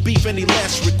knockouts settle beef. Any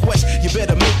last request, you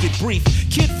better make it brief.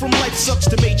 Kid from Life Sucks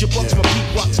to Major Bucks, my beat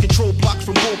rocks, control blocks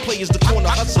from role players to corner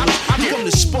hustlers. We come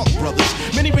to Spark Brothers.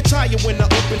 Many retire when I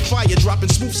open fire, dropping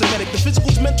smooth Semitic. The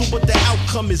physical's mental, but the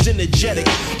outcome is energetic.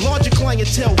 Larger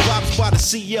clientele vibes by the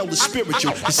CL, the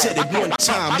spiritual. They said it one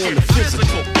time on the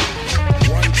physical.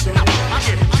 One, two. I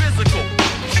get physical.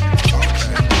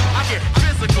 I get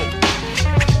physical.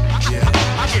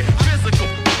 Yeah. I get physical.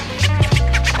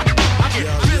 I get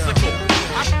physical.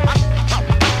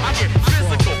 I get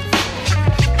physical.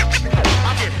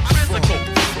 I get physical.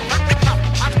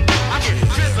 I get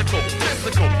physical.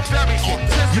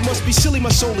 You must be silly, my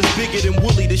soul is bigger than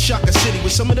Willie to shock a city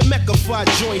with some of the Mecca-fied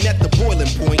joint at the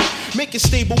boiling point. Making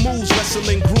stable moves,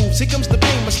 wrestling grooves. Here comes the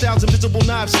pain, my style's invisible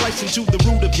knives slicing to the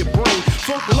root of your brain.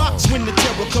 Funk locks when the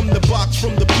terror come the box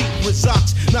from the beat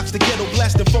resorts. Knocks the ghetto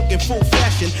blasting funk in full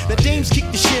fashion. The dames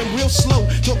kick the sham real slow,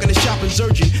 talking to shopping's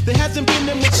urgent. There hasn't been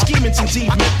that much scheming since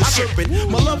Eve met the serpent.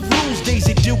 My love rules,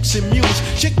 Daisy Dukes and Mules.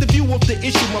 Check the view of the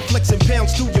issue, my flexing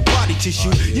pounds through your body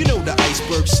tissue. You know the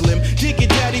iceberg slim. Dig it,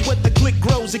 daddy, what the click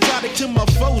grows. Exotic to my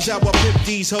foes, how I pimp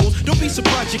these hoes. Don't be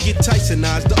surprised you get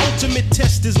Tysonized. The ultimate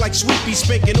test is like Sweepy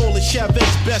spanking all of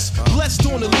Chavez best. Blessed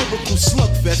on a lyrical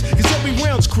slugfest, cause every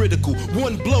round's critical.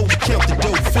 One blow to count the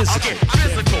dough physical.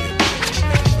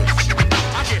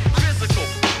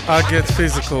 I get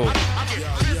physical.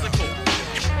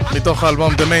 מתוך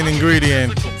האלבום The Main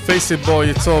Ingredient, Face It Boy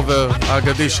It's Over,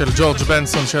 האגדי של ג'ורג'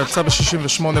 בנסון שיצא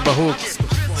ב-68 בהוק,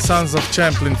 Sons of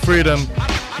Champlin Freedom,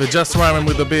 ו-Just Rhymin'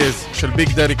 with the Biz של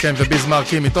ביג דדי קיין וביז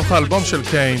מרקי מתוך האלבום של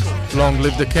קיין, Long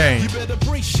Live the Kane. You better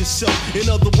brace yourself. In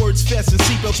other words, fasten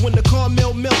seatbelts when the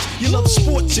caramel melts. You love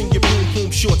sports in your boom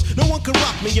boom shorts. No one can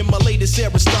rock me in my latest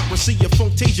aristocracy of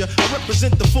Funktasia. I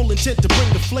represent the full intent to bring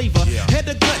the flavor. Head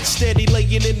of gut steady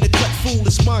laying in the cut. Fool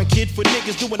is mine, kid, for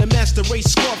niggas doing a master race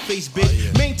Scarface bit.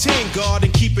 Maintain guard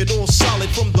and keep it all solid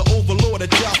from the overlord of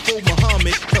Jafo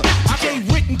Muhammad. TK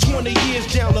written 20 years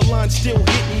down the line, still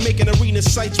hitting, making arena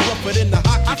sights rougher than the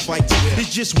hockey fights.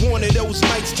 It's just one of those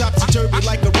nights, topsy-turvy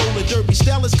like a roller derby.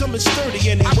 Style is coming sturdy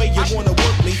any way you wanna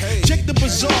work me. Check the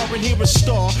bazaar and hear a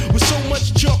star. With so much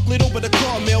chocolate over the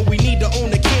caramel, we need to own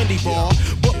a candy bar.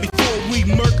 But before we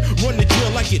murk, run the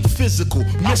drill, I get physical,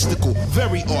 mystical,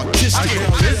 very artistic. I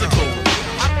get physical.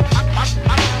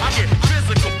 I get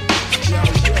physical.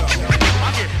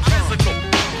 I get physical.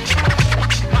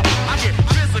 I get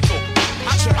physical.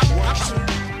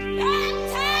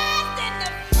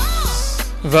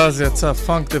 ואז יצא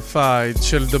Funkified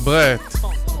של The Brat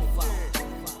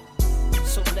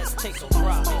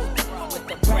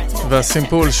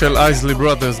והסימפול של Isley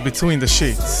Brothers Between the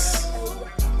Sheets.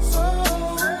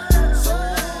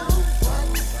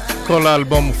 כל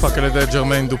האלבום מופק על ידי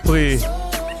ג'רמיין דופרי,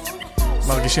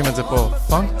 מרגישים את זה פה.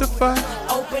 Funkified.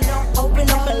 Open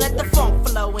up and let the funk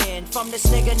flow in from this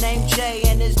nigga named Jay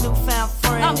and his newfound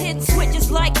friend. I'm hitting switches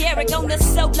like Eric on the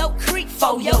solo creek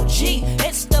for yo G.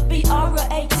 It's the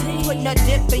B-R-A-T. Putting a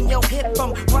dip in your hip from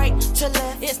right to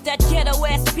left. It's that ghetto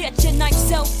ass bitch and I'm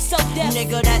so deaf.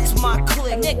 Nigga, that's my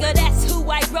clique. Nigga, that's who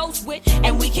I rose with.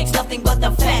 And we kicks nothing but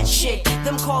the fat shit.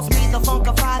 Them calls me the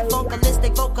funkified,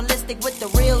 funkalistic, vocalistic with the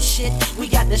real shit. We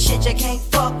got the shit you can't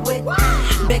fuck with.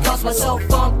 Because we're so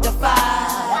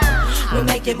funkified. We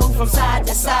make it move from side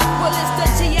to side. Well, it's the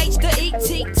G-H, the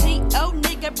E-T-T-O,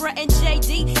 nigga, Brett and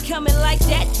J.D. coming like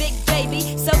that, big baby.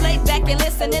 So lay back and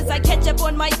listen as I catch up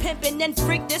on my pimpin' and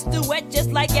freak this duet just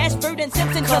like Ashford and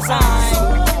Simpson. Cause I'm...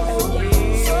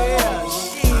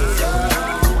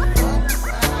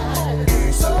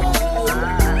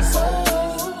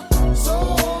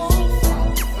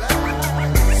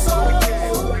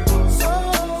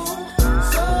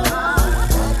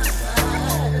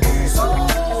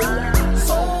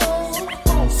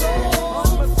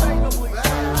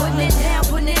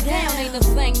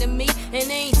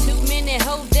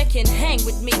 Can hang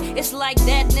with me, it's like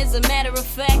that, and as a matter of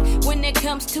fact, when it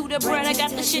comes to the bread, I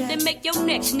got the shit that make your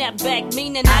neck snap back.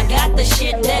 Meaning I got the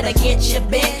shit that'll get you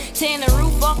bent. Tearing the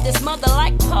roof off this mother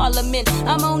like Parliament.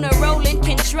 I'm on a rolling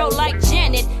control like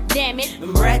Janet. damn it.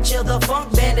 Ratchet the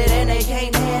funk bandit and they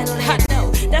can't handle it. I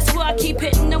know, that's why I keep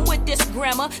hitting them with this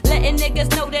grammar, letting niggas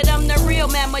know that I'm the real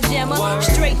mamma jamma.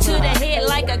 Straight to the head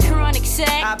like a chronic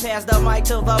sack. I pass the mic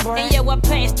to the brain, and yo, I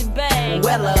pass the bag.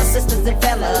 Well, sisters and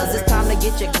fellas, it's time to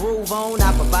get your groove on.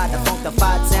 I provide the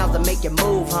funkified sounds to make you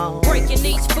move home. Breaking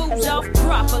these fools off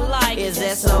proper like is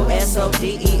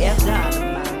SOSODEF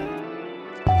dynamite.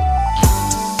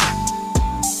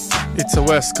 It's a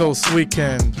West Coast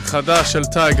Weekend, חדש של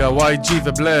טייגה, YG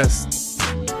ובלסט,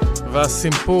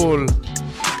 והסימפול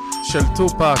של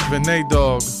טופק ונייט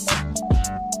דוג.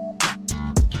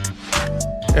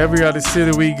 Every other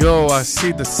city we go, I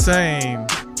see the same.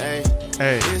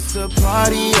 Hey. It's a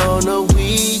party on the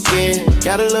weekend.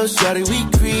 Got a little shawty, we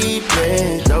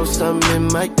creepin'. Know something in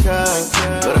my cup,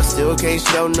 but I still can't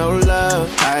show no love.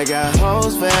 I got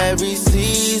hoes for every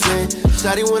season.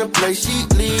 Shawty wanna play, she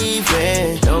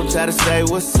leaving. Don't try to say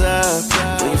what's up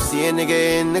when you see a nigga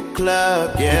in the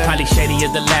club, yeah. You probably shady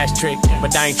as the last trick,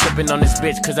 but I ain't tripping on this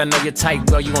bitch, cause I know you're tight,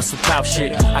 girl, you want some clout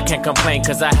shit. I can't complain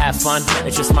cause I have fun.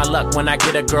 It's just my luck when I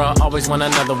get a girl, always want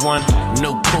another one.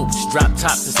 New poops, drop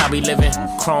tops, that's how we living.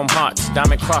 Chrome hearts,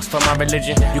 diamond cross for my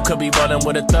religion. You could be rolling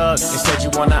with a thug. Instead you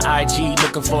on the IG,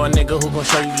 looking for a nigga who gon'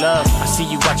 show you love. I see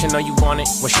you watching, know you want it.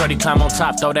 When shorty climb on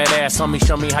top, throw that ass on me,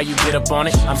 show me how you get up on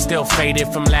it. I'm still faded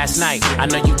from last night. I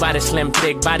know you got a slim,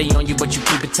 thick body on you, but you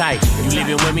keep it tight. You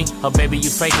leaving with me? Oh baby, you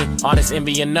faking. All this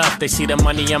envy enough, they see the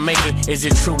money I'm making. Is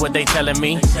it true what they telling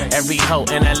me? Every hoe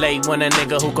in LA want a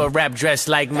nigga who could rap dressed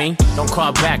like me. Don't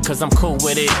call back cause I'm cool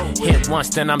with it. Hit once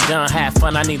then I'm done, have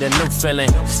fun, I need a new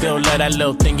feeling. Still love that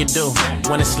little thing you do.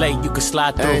 When it's late you can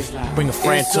slide through. Bring a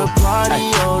friend too. It's a party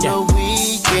on the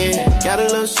weekend. Got a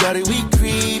little shawty, we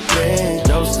creepin'.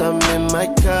 Know something in my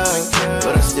cup,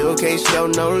 but I still can't show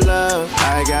no love.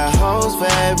 I got hoes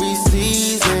for every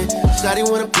season. Shawty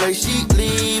wanna play, she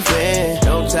leaving.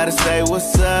 Don't try to say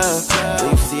what's up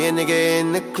when you see a nigga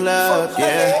in the club,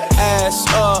 yeah. Ass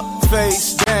up,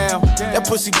 face down. That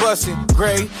pussy bustin',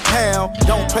 gray hound.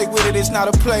 Don't play with it, it's not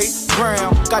a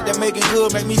playground. Got that making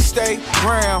good, make me stay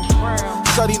brown.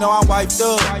 Shawty know I'm wiped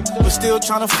up, but still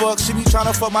tryna fuck. She be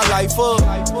tryna fuck my life up.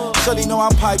 Shawty know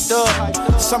I'm piped up.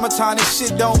 Summertime, this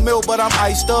shit don't melt, but I'm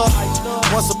iced up.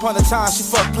 Once upon a time, she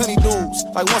fucked plenty dudes.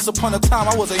 Like once upon a time,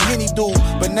 I was a Henny dude.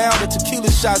 But now the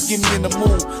tequila shots get me in the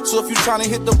mood. So if you tryna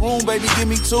hit the room, baby, give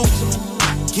me two.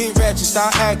 Get ratchet,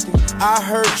 start acting. I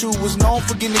heard you was known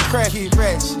for getting crack. Get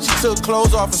ratchet. She took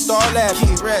clothes off and started laughing.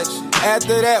 Get ratchet.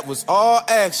 After that was all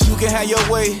action. You can have your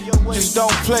way, just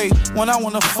don't play. When I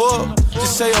wanna fuck,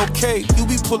 just say okay. You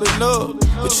be pulling up,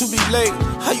 but you be late.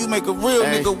 How you make a real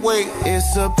nigga wait?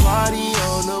 It's a party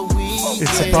on the weekend.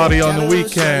 It's a party on the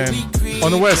weekend.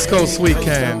 On the West Coast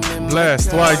weekend. Blast,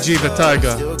 YG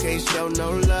וטייגה.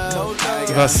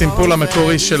 והסימפול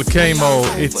המקורי של קיימו,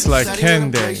 It's like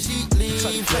candy.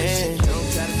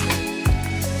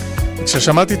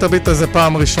 כששמעתי את הביט הזה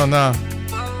פעם ראשונה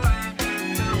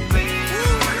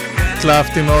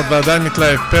התלהבתי מאוד ועדיין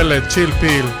מתלהב. פלד, צ'יל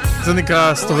פיל, זה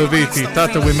נקרא סתובבי איתי,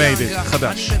 טאטה we made it,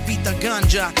 חדש.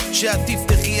 שעדיף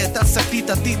תחי את השקית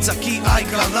תצעקי איי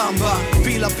קרמבה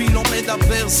פילה פילו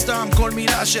מדבר סתם כל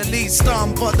מילה שלי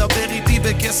סתם דבר איתי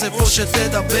בכסף או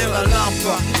שתדבר על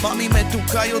למפה ממי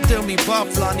מתוקה יותר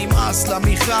מבפלה נמאס לה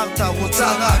מחרטה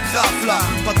רוצה רק חפלה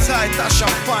פצע את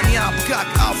השמפניה פקק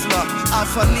אפלה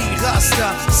אף אני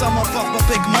רסטה שמה פח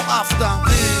בפה כמו אפתה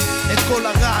את כל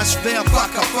הרעש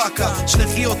והפקה פקה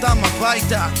שלחי אותם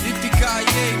הביתה ליפטיקה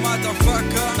יאי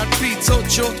מדפקה נקפיץ עוד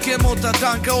שוט כמו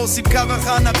טנקה עושים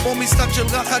קרחנה כמו משחק של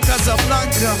רחה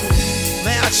קזבלנקה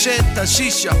מעשת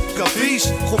השישה כביש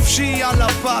חופשי על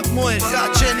הפאק כמו אחד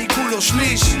שני כולו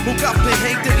שליש מוקף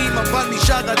בהייטרים אבל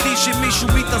נשאר אדיש אם מישהו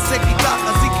מתעסק איתך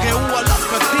אז יקראו עליו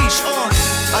קדיש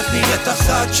את נראית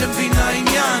אחת שמבינה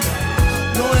עניין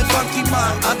לא הבנתי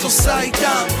מה את עושה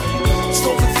איתם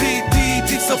סתובבי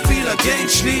איתי תצטרפי לגיים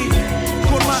שלי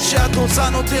כל מה שאת רוצה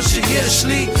נותר שיש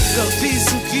לי כרטיס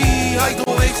זוגי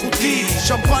היידרו איכותי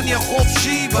שמפניה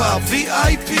חופשי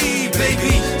ב-VIP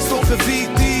בייבי סתובבי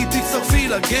איתי תצטרפי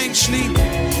לגיים שלי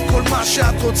כל מה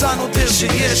שאת רוצה נותר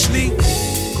שיש לי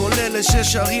כל אלה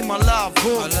ששרים על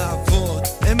לעבוד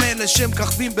הם אלה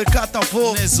שמככבים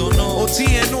בכתבות אותי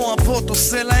אין אוהבות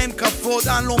עושה להם כבוד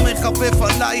אני לא מחפף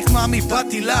עלייך מאמי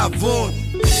באתי לעבוד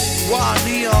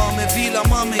וואניה מביא לה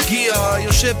מה מגיע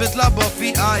יושבת לה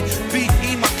ב-VIP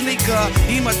עם הקליקה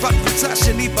אם את בקבוצה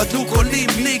שלי בדוק עולים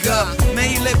ליגה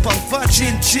מיילה פרפת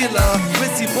צ'ינצ'ילה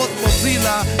וסיבות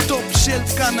מובילה טופ של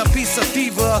קנאביס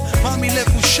סטיבה מאמי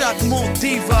לבושה כמו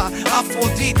דיבה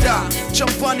אפרודיטה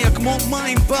צ'מפניה כמו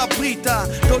מים בבריטה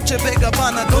דולצ'ה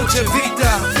וגוואנה דולצ'ה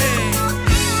ויטה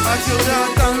את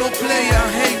יודעת אני לא פלייר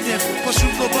הייטר,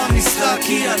 פשוט לא במשחק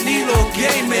כי אני לא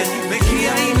גיימר,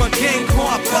 מגיע עם הגיים כמו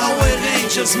הפאוור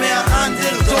ריינג'רס,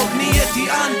 מהאנדרדוג נהייתי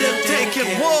אנדרטייקר.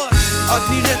 את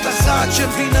נראית אחת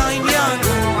שמבינה עניין,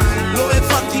 לא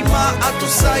הבנתי מה את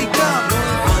עושה איתם,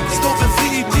 סתובבי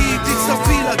איתי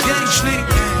תצטרפי לגיים שלי,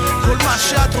 כל מה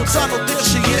שאת רוצה נותר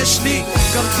שיש לי,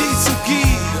 כרטיס זוגי,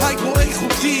 הייקו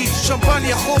איכותי,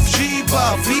 שמפניה חופשי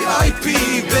ב-VIP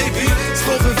בייבי,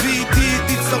 סתובבי איתי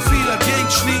תצטרפי לגיים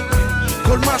שלי,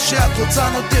 כל מה שאת רוצה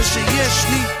נותר שיש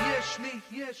לי.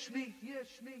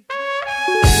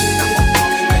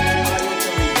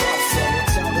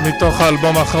 מתוך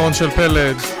האלבום האחרון של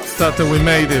פלד, Started We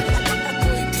Made It.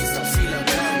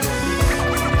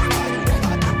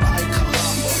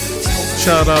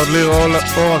 Shout out ליר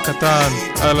אור הקטן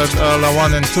על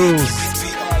ה-1 and 2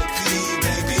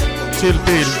 צ'יל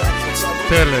פיל,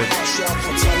 פלד.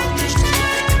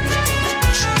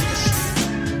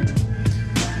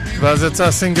 ואז יצא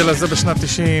הסינגל הזה בשנת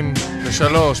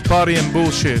 93, Party and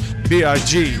Bullshit,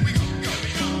 B.I.G.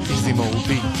 Easy Mo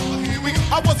B.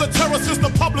 I was a terror since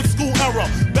the public school era.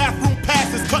 Bathroom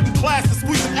passes, cutting classes,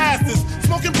 squeezing asses.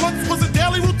 Smoking blunts was a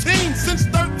daily routine since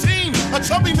 13. A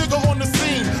chubby nigga on the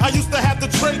scene. I used to have the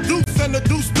tray deuce and the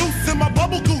deuce in my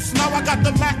bubble goose. Now I got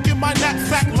the Mac in my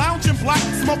knapsack, lounging black,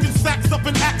 smoking sacks up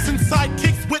in accent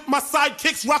sidekicks with my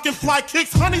sidekicks, rocking fly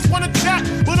kicks. Honeys wanna chat,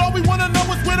 but all we wanna know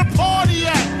is where the party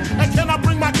at. And can I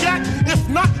bring my gat? If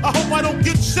not, I hope I don't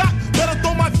get shot. Better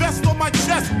throw my vest on my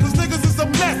chest, cause niggas is a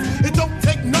mess. It don't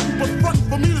take nothing but front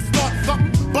for me to start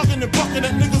something. Bugging and bucking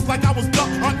at niggas like I was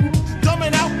duck hunting.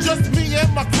 Dumbing out just me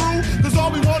and my crew, cause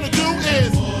all we wanna do is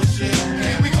bullshit,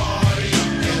 and we party,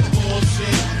 and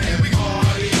bullshit, and we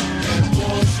party, and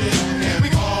bullshit, and we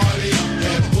party,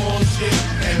 and bullshit,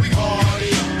 and we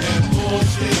party, and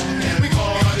bullshit, and we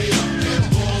party, and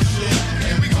bullshit,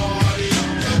 and we party,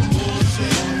 and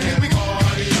bullshit, and we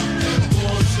party, and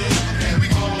bullshit, and we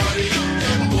party,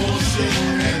 and bullshit,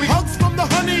 and we hugs from the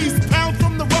honeys, pounds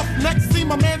from the roughnecks. See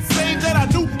my man say that I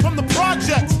knew from the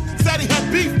projects. Said he had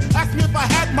beef, asked me if I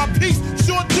had my piece.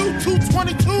 Sure do,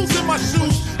 222s in my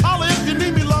shoes. Holla if you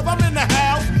need me, love, I'm in the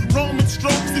house. Roman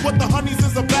stroke, see what the honeys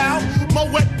is about.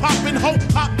 Moet poppin', hope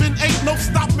poppin', ain't no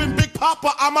stopping. Big Papa,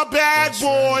 I'm a bad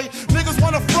boy. Niggas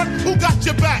wanna front, who got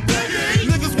your back?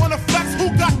 Niggas wanna flex, who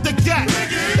got the gap?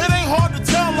 It ain't hard to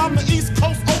tell, I'm the East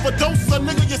Coast overdoser.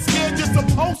 Nigga, you're scared, you're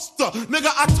supposed to.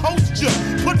 Nigga, I toast you.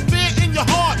 Put fear in your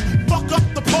heart. Fuck up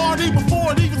the party before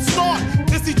it even start.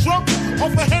 Is he drunk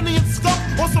off a Henny and skunk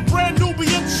or some brand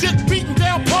Nubian shit beating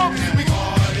down punk? We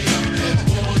party and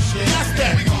bullshit. That's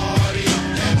that. We party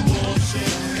and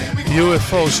bullshit.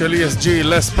 UFO של ESG,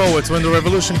 Less Poets, When the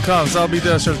Revolution Comes, I'll be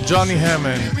there של ג'וני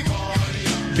המון,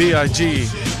 B.I.G.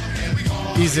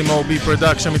 Easy Mo B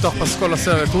Production, מתוך פסקול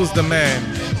הסרט Who's the Man?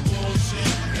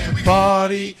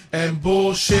 Party and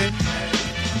Bullshit.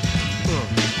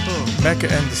 Mecca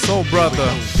and the Soul Brother,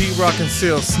 Pete Rock and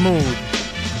Seal, Smooth.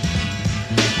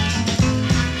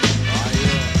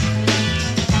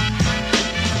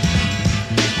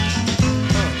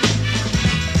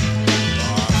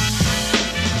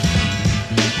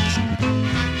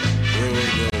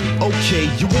 Okay,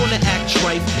 you wanna act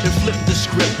trite and flip the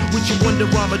script with your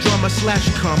Wonderama drama slash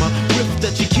comma riff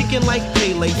that you're kicking like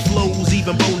Pele flows.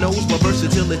 Even Bo knows my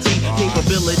versatility,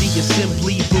 capability is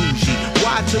simply bougie.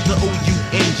 Y to the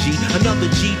O-U-N-G, another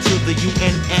G to the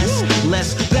U-N-S. Less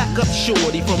back up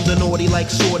shorty from the naughty like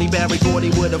Sorty. Barry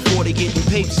Gordy with a 40 getting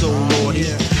paid so naughty.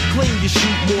 Claim you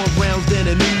shoot more rounds than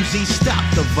an Uzi. Stop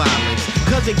the violence,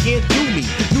 cause it can't do me.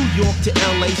 New York to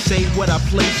LA, say what I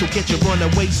play, so get your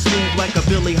runaway smooth like a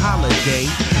Billie Holiday.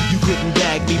 You couldn't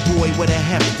bag me, boy, with a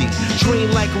hefty. Train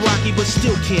like Rocky, but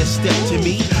still can't step to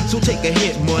me. So take a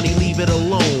hit, money, leave it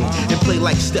alone. And play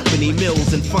like Stephanie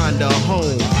Mills and find a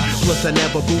home. Plus I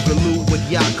never boogaloo with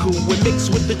Yaku and mix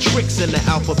with the tricks in the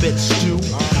alphabet stew.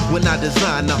 When I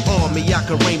design the army, I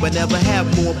can reign, but never have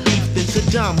more beef than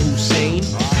Saddam Hussein.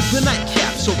 The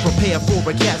nightcap, so prepare for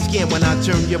a cat scan when I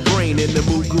turn your brain into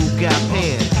Mugu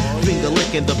Gapan. Finger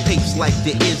licking the papes like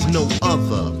there is no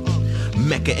other.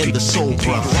 Mecca and the Soul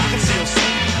Brother.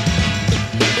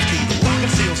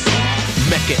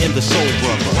 Mecca and the Soul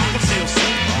Brother.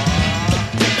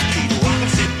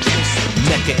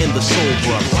 Mecca and the Soul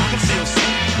Brother.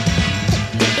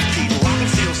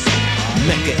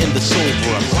 Mecca and the Soul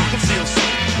Brother.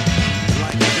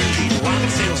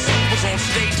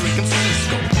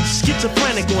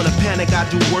 Schizophrenic on a panic, I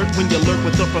do work when you lurk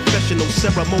with a professional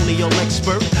ceremonial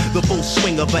expert. The full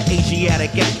swing of an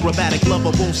Asiatic acrobatic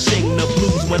lover won't sing the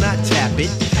blues when I tap it.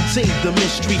 Save the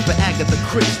mystery for Agatha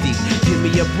Christie. Give me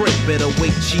a break, better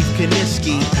wait, Chief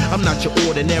Kaniski. I'm not your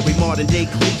ordinary modern day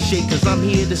cliche, cause I'm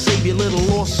here to save your little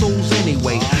lost souls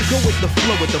anyway. Go with the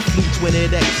flow with the flutes when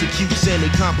it executes. Any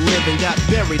comp living got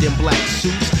buried in black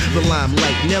suits. The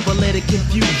limelight, never let it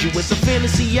confuse you. It's a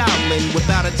fantasy island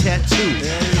without a tattoo.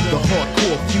 The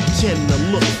hardcore few tend to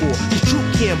look for. The truth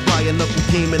can't buy a knuckle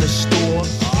game in a store.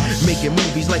 Making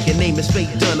movies like your name is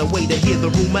Fate Dunaway to hear the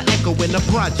rumor echo in the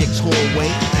project's hallway.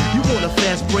 You want a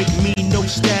fast break, me no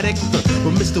static,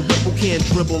 but Mr. Whipple can't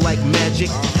dribble like magic.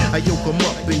 I yoke him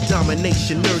up in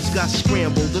domination, nerds got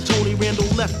scrambled. The Tony Randall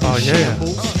left in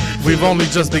shambles. We've only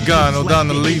just begun.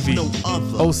 O'Donnell Levy,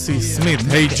 O.C. Smith,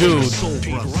 Hey Jude,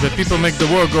 The People Make the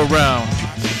World Go Round,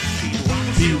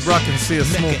 P-Rock and See a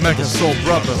Smooth Mac and Soul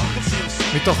Brother,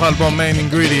 מתוך האלבום Main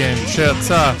Ingredient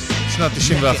שיצא שנת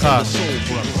 91.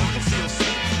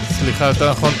 סליחה,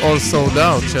 יותר נכון All Sold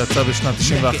Out שיצא בשנת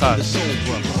 91.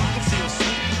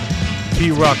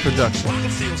 P-Rock Production.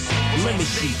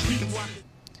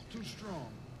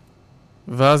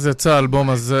 ואז יצא האלבום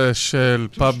הזה של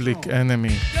Public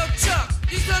Enemy,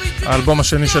 האלבום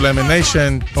השני של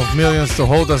Emanation of Millions to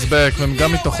Hold Us Back,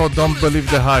 וגם מתוכו Don't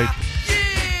Believe the Hype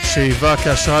שהיווה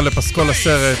כהשראה לפסקול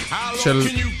הסרט של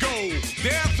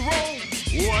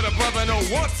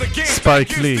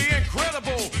ספייק לי.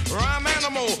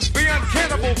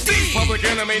 Public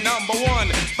enemy number one.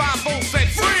 5-4 said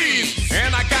freeze,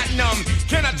 and I got numb.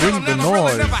 Can I tell them that I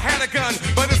really never had a gun?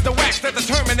 But it's the wax that the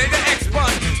Terminator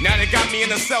X-Bun. Now they got me in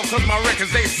the cell cause my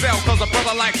records they sell. Cause a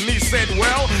brother like me said,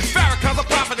 well, Farrakhan's a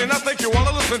prophet and I think you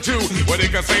wanna listen to what he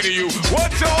can say to you.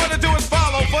 What you ought to do is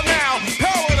follow for now.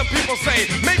 Power the people say,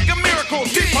 make a miracle.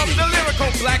 Keep up the lyrical.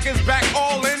 Black is back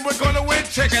all in, we're gonna win.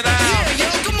 Check it out. Yeah, yo,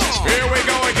 come on. Here we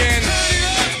go again.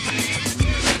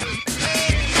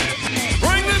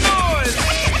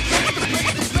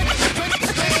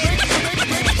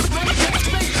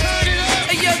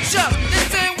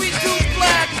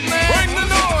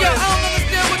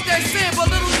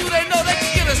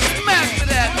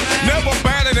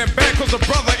 The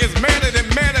brother is mad at him,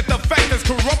 mad at the fact that's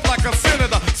corrupt like a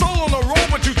senator. Soul on the road,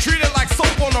 but you treat it like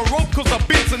soap on a rope, cause the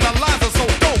beats and the lines are so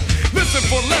dope. Listen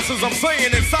for lessons I'm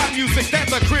saying inside music that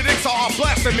the critics are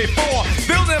blasting me for.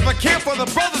 They'll never care for the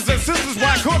brothers and sisters,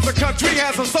 why cause the country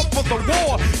has us up for the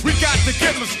war. We got to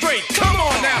get them straight, come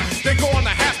on now, they're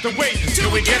gonna have to wait till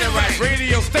we get it right.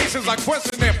 Radio stations are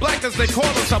questioning their blackness, they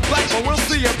call us a black, but we'll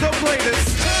see if they'll play this.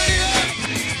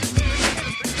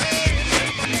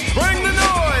 Bring the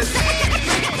noise!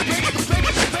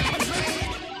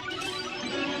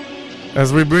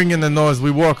 As we bring in the noise,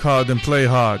 we work hard and play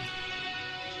hard.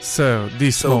 So,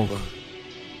 D-Smoke.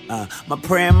 My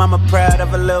praying mama proud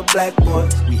of a little black boy.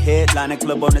 We headline a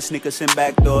club on the sneakers and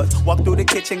back doors. Walk through the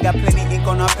kitchen, got plenty ink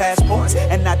on our passports.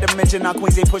 And not to mention our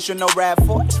queens ain't pushing no rap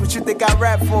for us. What you think I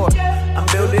rap for? I'm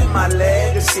building my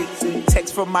legacy.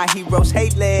 Text from my heroes,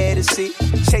 hate legacy.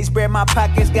 Chase bread, my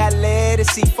pockets got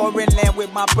legacy. Foreign land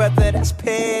with my brother, that's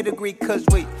pedigree. Cause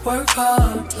we work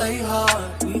hard, play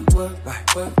hard. We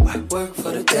work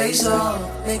for the days off.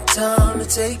 Make time to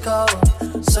take off.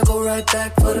 Circle right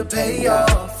back for the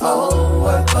payoff. Oh,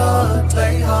 work hard,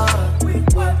 play hard. We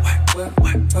work,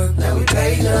 now we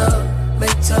paid up.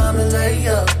 Make time to lay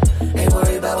up. Ain't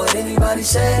worried about what anybody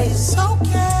says. It's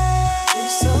okay,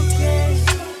 it's okay.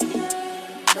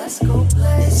 Let's go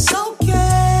play. It's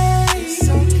okay, it's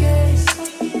okay.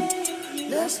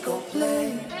 Let's go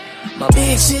play. My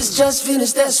big sis just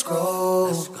finished that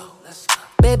scroll.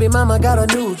 Baby mama got a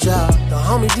new job. The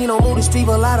homie Dino move these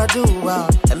people out of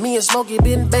do-wop. And me and Smokey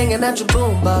been banging at your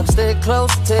boombox. Stay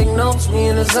close, take notes, we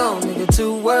in the zone. Nigga,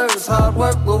 2 words, hard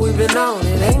work, what we been on.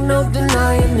 It ain't no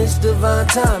denying this divine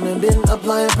timing. Been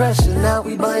applying pressure, now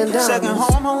we buying diamonds. Second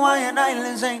home, Hawaiian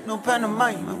Islands, ain't no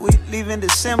Panamanian. We leave in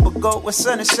December, go where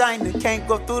sun is shining. Can't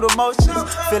go through the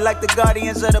motions. Feel like the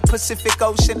guardians of the Pacific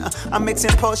Ocean. I'm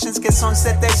mixing potions que son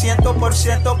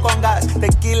 700% con gas.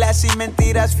 Tequilas y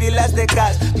mentiras, filas de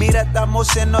gas. Mira,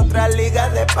 estamos en otra liga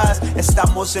de paz.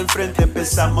 Estamos enfrente,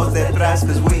 empezamos detrás.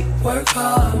 Cause we work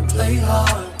hard, play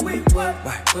hard. We work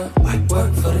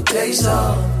for the days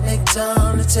off. Make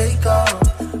time to take off.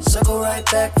 Circle right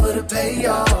back for the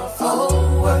payoff.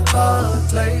 Oh, work hard,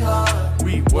 play hard.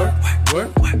 We work.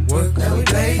 Now we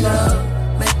paid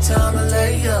up. Make time to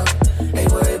lay up.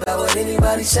 Ain't worried about what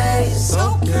anybody says. It's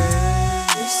okay,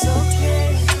 it's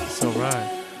okay. It's alright.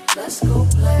 Let's go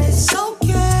play. It's okay.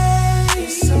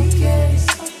 It's okay.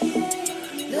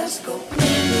 Let's go play.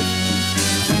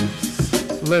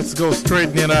 Let's go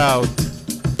straighten it out.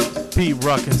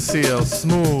 P-Rock and Seal,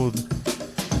 Smooth,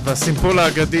 והסימפול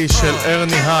האגדי של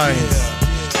ארני היינס.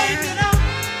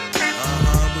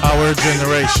 Our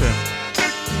Generation.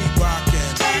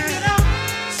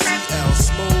 CL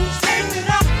Smooth. And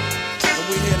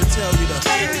we're here to tell you that.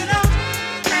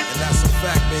 And that's a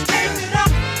fact, baby. Now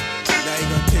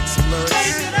you're gonna kick some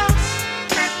lyrics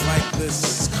like this.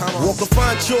 Walk a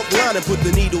fine chalk line and put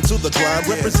the needle to the grind.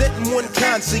 Representing one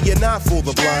kind, see an eye for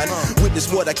the blind.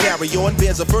 Witness what I carry on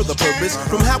bears a further purpose.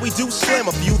 From how we do slam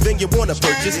a few, then you wanna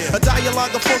purchase a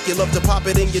dialogue of funk. You love to pop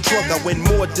it in your trunk. I win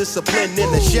more discipline than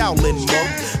a Shaolin monk.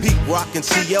 Pete Rock and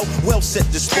CL, well set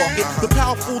to spark it. The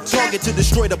powerful target to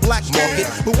destroy the black market.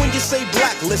 But when you say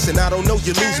black, listen, I don't know,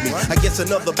 you lose me. I guess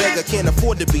another beggar can't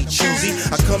afford to be choosy.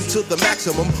 I come to the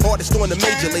maximum, artist on the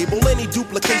major label. Any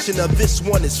duplication of this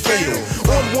one is fatal.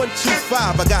 On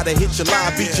 125, I gotta hit your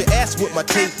live, beat your ass with my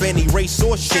tape, any race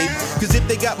or shape. Cause if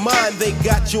they got mine, they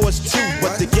got yours too.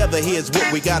 But together, here's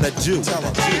what we gotta do.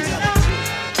 Yeah.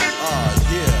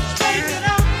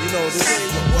 You know, this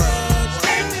is the word.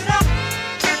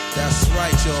 That's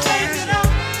right, y'all.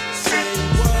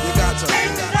 You got to.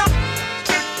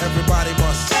 Everybody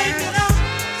must say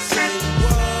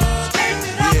what.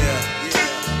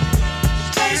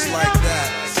 Yeah. It's like that.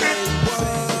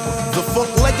 The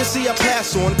funk legacy I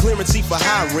pass on, clearancy for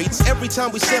high rates. Every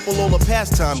time we sample all the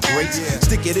pastime greats,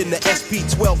 stick it in the SP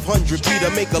 1200 P to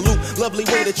make a loop. Lovely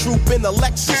way to troop in the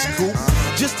Lexus coupe.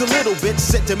 Just a little bit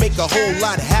set to make a whole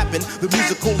lot happen. The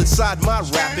musical inside my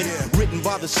rapping, written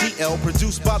by the CL,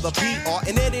 produced by the PR,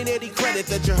 and any credit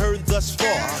that you heard thus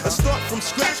far. A start from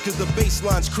scratch cause the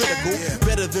bassline's critical,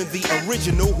 better than the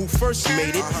original who first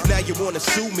made it. Now you wanna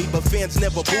sue me, but fans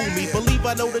never boo me. Believe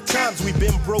I know the times we've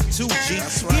been broke too, G.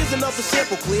 Here's another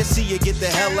sample clear, see you get the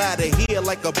hell out of here.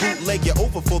 Like a bootleg, you're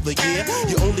over for the year.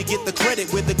 You only get the credit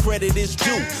where the credit is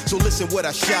due. So listen, what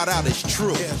I shout out is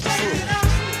true.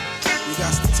 You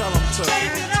got to tell them to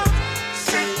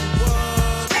say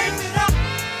what.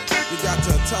 You got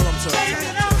to tell them to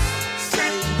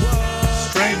say what.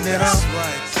 Straighten it out.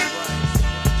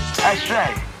 That's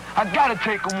right. I gotta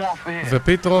take them off of here.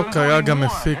 ופיט רוק היה גם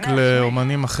מפיק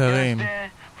לאומנים אחרים.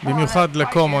 במיוחד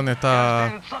לקומון את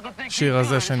השיר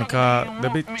הזה שנקרא The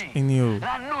Beat in You.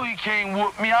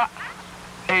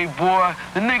 Hey boy,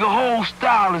 the nigga whole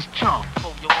style is chump.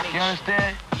 You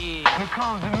understand? When it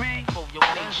comes to me,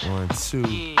 1,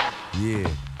 2, yeah.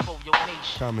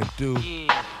 Coming through,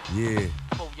 yeah.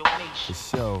 For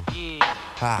sure,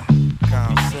 ha.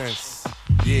 Common sense,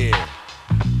 yeah.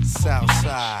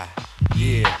 Southside,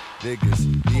 yeah. Niggas,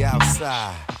 the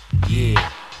outside, yeah.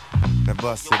 Now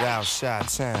bust it out, shot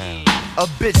time. A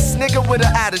bitch nigga with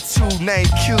an attitude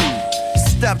named Q.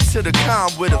 Step to the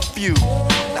calm with a few.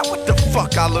 Now what the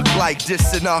fuck I look like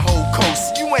dissing a whole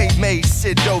coast? You ain't made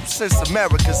shit dope since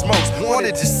America's most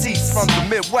wanted deceased from the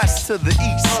Midwest to the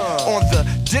East. On the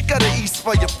dick of the East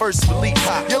for your first release.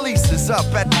 Your lease is up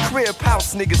at the crib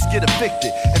house, niggas get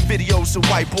evicted. And videos of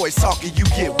white boys talking, you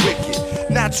get wicked.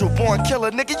 Natural born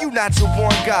killer, nigga, you natural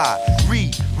born God.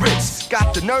 Read, rich,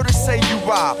 got the nerve to say you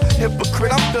rob.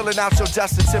 Hypocrite, I'm filling out your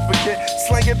death certificate.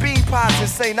 Slanging bean pies and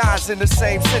St. Ives in the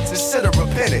same sentence. Should've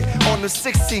repented. On the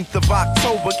 16th of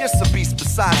October, get some beast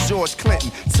besides George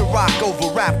Clinton. To rock over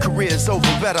rap careers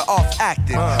over better off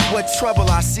acting. What trouble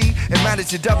I see and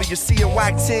manage your WC and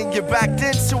whack 10, you're backed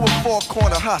into a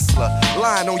four-corner hustler.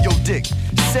 Lying on your dick.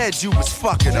 Said you was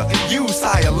fucking her. Use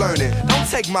higher learning. Don't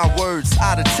take my words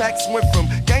out of text. Went from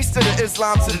gangster to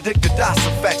Islam to the Dick Das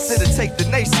effects. It'll take the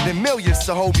nation and millions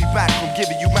to hold me back from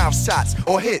giving you mouth shots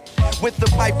or hit with the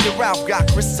pipe that Ralph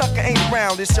got. Chris Sucker ain't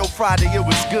around. This show Friday, it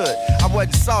was good. I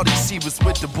wasn't salty, she was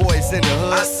with the boys in the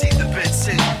hood. I see the bitch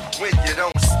in you when you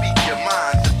don't speak your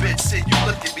mind. The bitch in you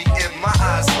look at me in my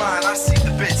eyes line. I see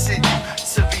the bitch in you.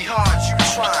 To be hard, you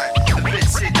trying. The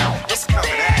bitch in you, it's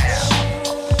coming at you.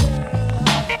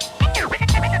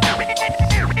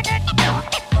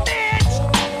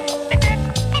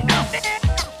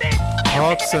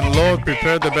 Hawks and Lord,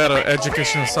 prepare the better.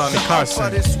 Educational Sonny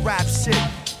Carson. This rap shit,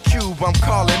 Cube, I'm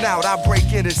calling out. I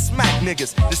break in and smack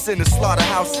niggas. This in the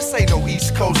slaughterhouse. This ain't no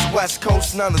East Coast, West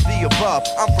Coast, none of the above.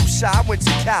 I'm from Chi, I went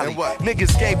to Cali.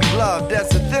 Niggas gave me love. There's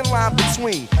a thin line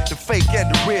between the fake and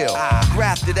the real.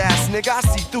 Grafted ass nigga, I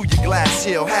see through your glass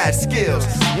shield. Had skills.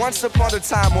 Once upon a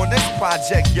time on this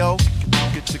project, yo.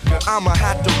 I'ma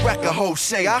have to wreck a hoe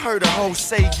say. I heard a hoe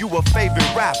say you a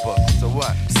favorite rapper. So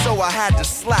what? So I had to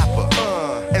slap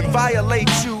her and violate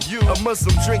you. A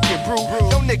Muslim drinking brew.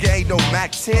 No nigga ain't no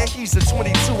Mac 10. He's a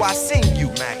 22. I seen you.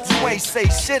 You ain't say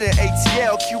shit in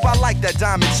ATL. Cube, I like that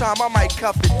diamond charm. I might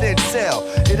cuff it then sell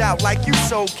it out like you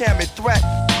sold Cam and Threat.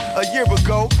 A year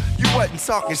ago, you wasn't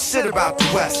talking shit about the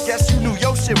West. Guess you knew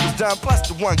your shit was done, plus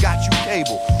the one got you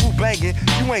cable. Who banging?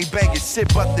 You ain't banging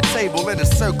shit but the table in a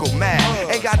circle, mad.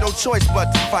 Ain't got no choice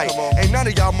but to fight. Ain't none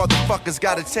of y'all motherfuckers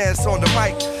got a chance on the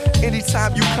mic.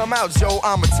 Anytime you come out, Joe,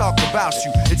 I'ma talk about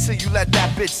you until you let that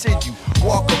bitch in you.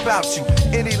 Walk about you.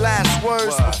 Any last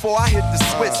words before I hit the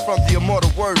switch from the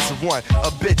immortal words of one?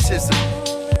 A bitch is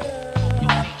a...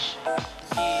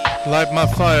 Light My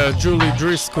Fire, Julie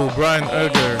Driscoll, Brian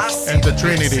Erger, and the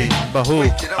Trinity,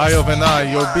 Bahook, Ayov and I,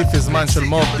 Your Beef is Man של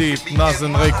Mob Deep, Naz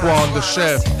and Raekwon, The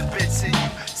Chef,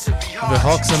 The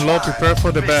Hawks and Low, Prepare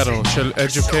for the Battle, של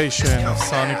Education,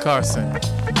 Sonny Carson.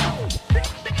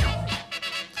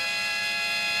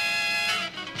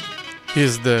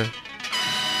 Here's the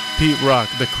Pete Rock,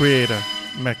 the creator,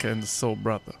 Mecca and the Soul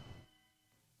Brother.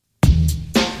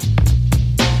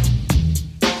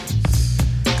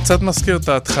 קצת מזכיר את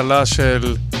ההתחלה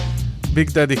של ביג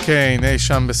דדי קיין אי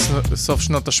שם בסוף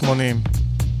שנות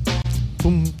ה-80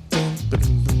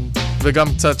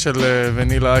 וגם קצת של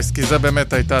ונילה אייס, כי זה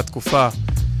באמת הייתה התקופה.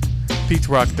 Pete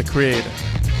Rock, the creator.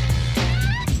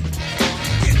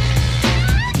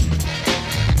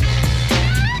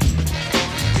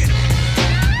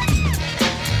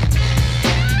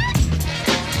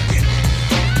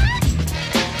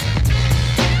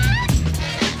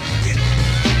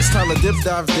 Dip,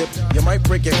 dive, dip. You might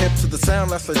break your hip to the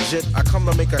sound that's legit. I come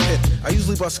to make a hit. I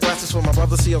usually bust scratches for my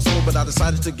brother CL Smooth, but I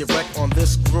decided to get wrecked on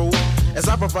this groove. As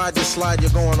I provide this slide,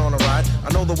 you're going on a ride. I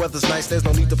know the weather's nice, there's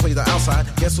no need to play the outside.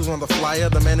 Guess who's on the flyer?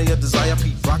 The man of your desire.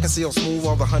 Pete Rock and CL Smooth,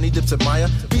 all the honey dips admire.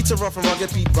 Beats are rough and rugged,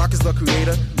 Pete Rock is the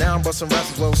creator. Now I'm busting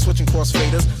raps as well, switching cross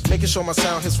faders. Making sure my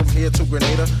sound hits from here to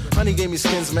Grenada. Honey gave me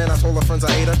skins, man, I told her friends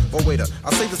I ate her. Oh waiter,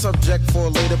 I'll save the subject for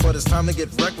later, but it's time to get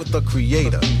wrecked with the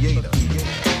creator.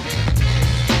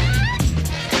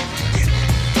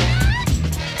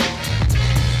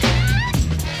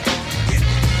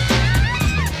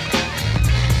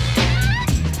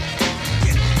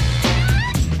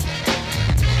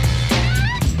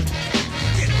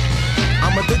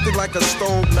 Like a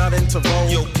stove, not into roll.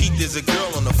 Yo, Pete, there's a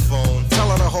girl on the phone.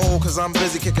 Telling her hold, cause I'm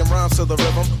busy kicking rhymes to the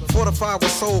rhythm. Fortified with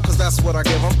soul, cause that's what I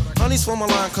give them. Honey swim a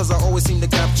line, cause I always seem to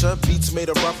capture. Beats made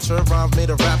a rupture, rhymes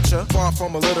made a rapture. Far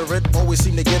from illiterate, always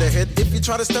seem to get a hit. If you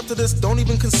try to step to this, don't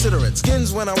even consider it.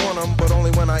 Skins when I want them, but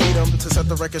only when I eat them. To set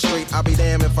the record straight, I'll be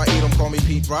damned if I eat them. Call me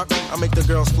Pete Rock, I make the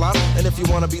girls flop. And if you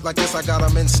want a beat like this, I got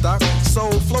them in stock. So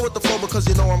flow with the flow, because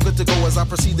you know I'm good to go as I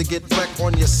proceed to get wrecked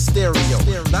on your stereo.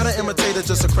 Not an imitator,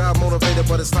 just a crowd motivator,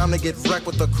 but it's time to get wrecked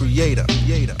with the creator.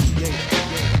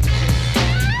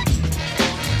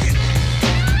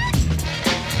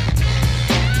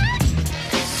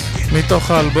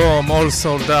 מתוך האלבום All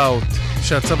Sold Out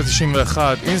שיצא ב-91,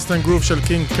 Instant Groove של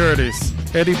קינג קרטיס,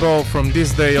 Eddie Bo From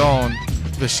This Day On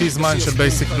ו-She's Mine של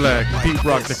Basic Black, Pete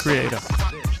Rock the Creator.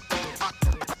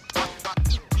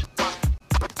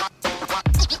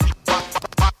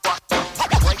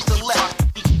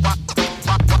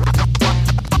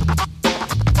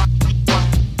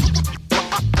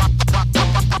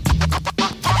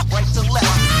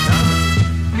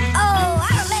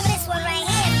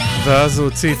 ואז הוא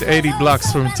הוציא את 80 Blocks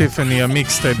from Tiffany,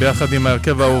 המיקסטייפ, ביחד עם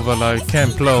ההרכב האהוב עליי,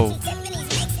 Camp Low,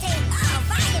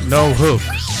 No Hook.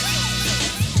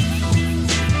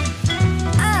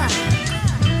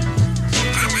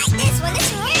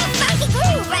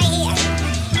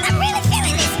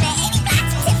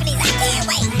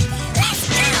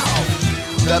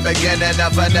 The beginning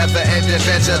of a never-ending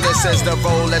adventure. This is the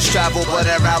road, let's travel, but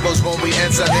it ravels when we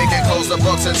enter. They can close the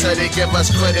books until they give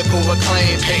us critical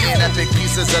acclaim. Painting epic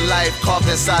pieces of life carved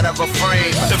inside of a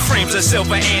frame. The frames are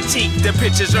silver antique, the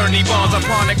pictures Ernie Bonds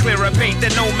upon a clearer paint.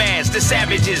 The nomads, the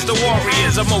savages, the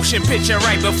warriors. A motion picture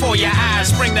right before your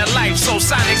eyes, bring to life. So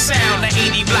sonic sound, the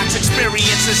 80 Blocks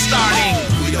experience is starting.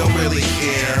 We don't really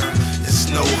care.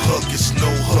 It's no hook, it's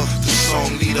no hook. The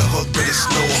song need a hook, but it's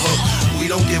no hook. We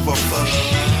don't give a fuck.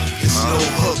 It's no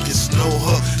hook, it's no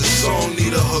hook. The song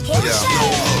need a hook, but it's no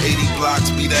hook. 80 Blocks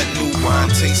be that new wine,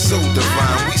 taste so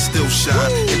divine. We still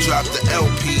shine and drop the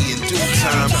LP in due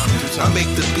time. I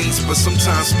make the beats, but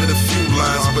sometimes spit a few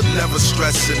lines, but never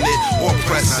stressing it or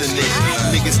pressing it.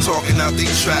 Niggas talking out they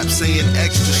trap, saying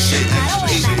extra shit.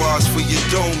 8 bars for your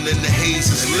dome, and the haze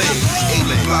is lit.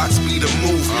 80 Blocks be the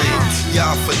movement.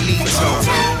 Y'all finito,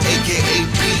 aka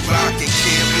Pete Rock and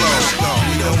Camp Low.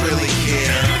 We don't really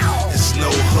care. It's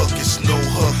no hook, it's no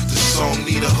hook. The song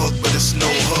need a hook, but it's no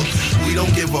hook. We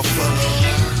don't give a fuck.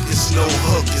 It's no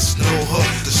hook, it's no hook.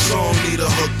 The song need a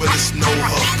hook, but it's no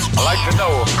hook. I like to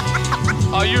know,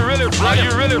 are you really ready?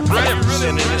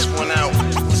 Sending this one out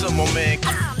to my man.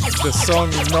 The song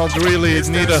not really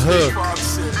need a hook.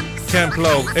 Camp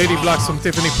Low, 80 Blocks from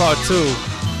Tiffany Part 2.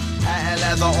 Hat and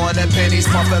leather on the pennies,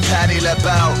 pumping Patty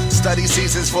LaBelle. Study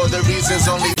seasons for the reasons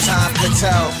only time can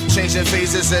tell. Changing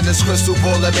phases in this crystal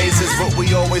ball of mazes, but we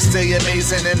always stay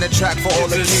amazing in the track for all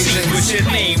occasions. With your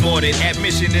name on it,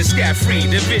 admission is scot-free.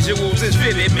 The visuals is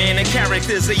vivid, man, the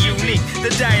characters are unique.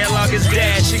 The dialogue is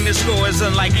dashing, the score is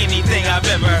unlike anything I've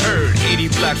ever heard. 80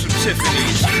 Blocks from Tiffany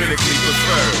is critically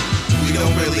preferred. We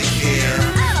don't really care.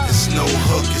 It's no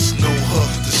hook, it's no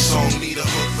hook. The song need a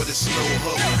hook, but it's no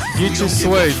hook. גיצ'י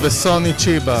סווייד וסוני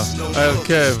צ'יבה,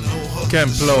 ההרכב,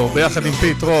 קמפ לואו, ביחד עם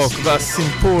פיט רוק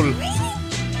והסימפול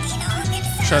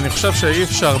שאני חושב שאי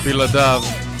אפשר בלעדיו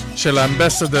של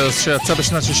האמבסדרס שיצא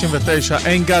בשנת 69,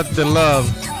 Ain't Got the Love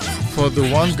for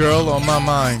the One Girl on My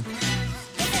Mind.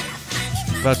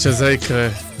 ועד שזה יקרה,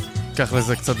 ייקח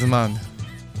לזה קצת זמן.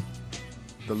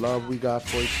 The love we got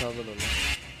for each other.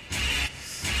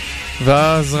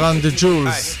 ואז Run the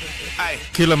Jewels,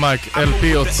 קילה מייק, LP,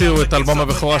 הוציאו את אלבום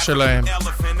הבכורה שלהם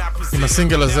עם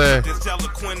הסינגל הזה,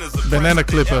 בננה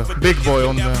קליפר, ביג בוי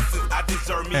on the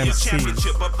MC.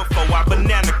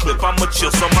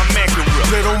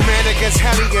 Little man against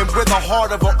hellion with a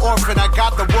heart of an orphan. I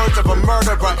got the words of a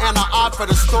murderer and an eye for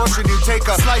distortion. You take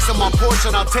a slice of my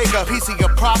portion, I'll take a piece of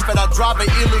your profit. I drive an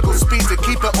illegal speed to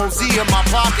keep an OZ in my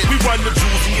pocket. We run the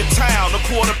jewels in your town, a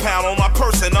quarter pound on my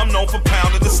person. I'm known for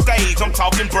pounding the stage, I'm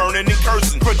talking burning and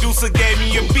cursing. Producer gave me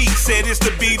a beat, said it's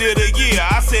the beat of the year.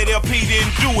 I said LP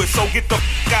didn't do it, so get the f***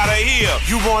 out of here.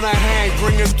 You wanna hang,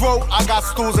 bring your throat, I got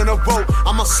stools in a rope.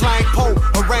 I'm a slang pope,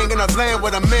 haranguing a land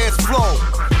with a man's flow.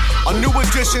 A new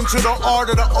addition to the art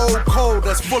of the old code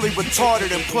that's fully retarded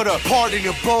and put a part in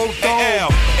your bold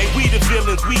dome. Hey, we the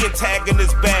villains, we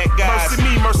antagonists, bad guys. Mercy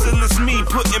me, merciless me,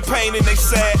 putting pain in they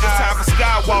sad eyes. It's time for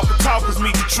Skywalker, talkers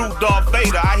meet the true Darth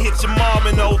Vader. I hit your mom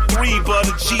in 03, but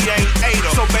a G ain't ate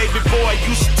her. So baby boy,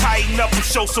 you should tighten up and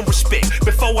show some respect.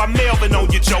 Before I Melvin on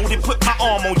you, Joe, then put my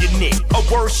arm on your neck. Or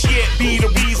worse yet, be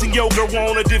the reason your girl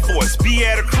want a divorce. Be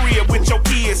at a crib with your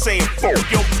kids saying, fork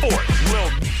your fork.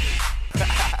 Well,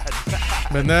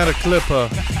 בננה קליפר,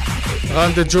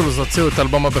 Run the Jewels הוציאו את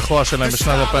אלבום הבכורה שלהם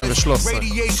בשנת 2013.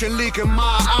 Radiation leak in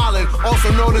my island,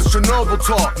 also known as Chernobyl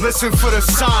talk. Listen for the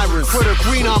sirens, for the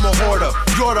green I'm a hoarder.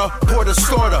 You're the porter,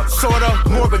 sorta,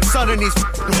 morbid suddenlies,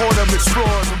 hoarder,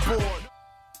 explorers aboard.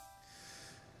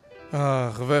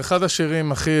 ואחד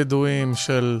השירים הכי ידועים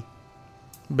של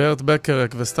ברט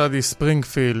בקרק וסטאדי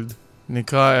ספרינגפילד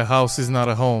נקרא A House is Not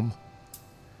a Home.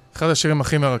 אחד השירים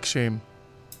הכי מרגשים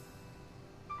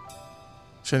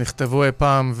שנכתבו אי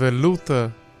פעם, ולותר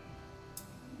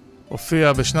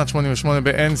הופיע בשנת 88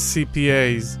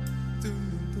 ב-NCPA's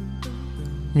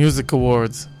Music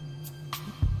Awards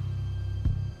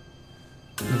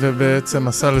ובעצם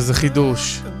עשה לזה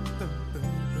חידוש.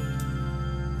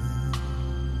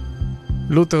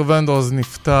 לותר ונדרוז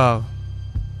נפטר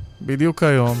בדיוק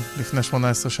היום לפני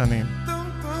 18 שנים,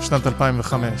 שנת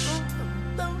 2005.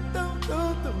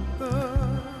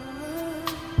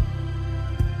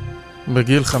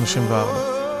 בגיל 54.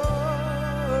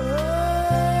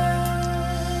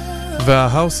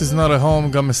 וה-House is not a home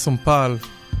גם מסומפל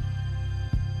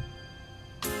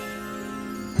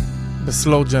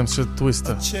בסלואו ג'אמס של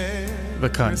טוויסטר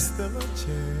וקאניה.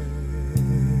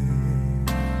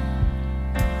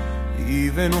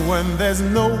 Even when there's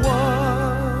no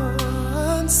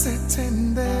one sitting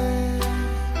there,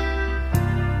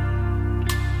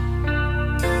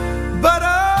 but a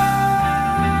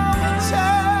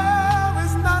chair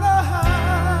is not a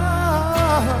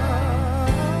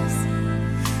house,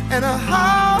 and a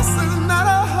house is not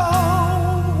a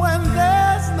home when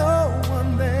there's no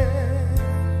one there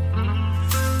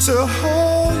to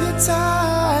hold you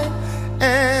tight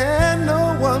and no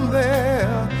one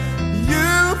there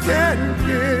you can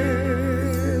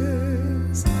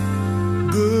kiss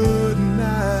good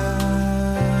night.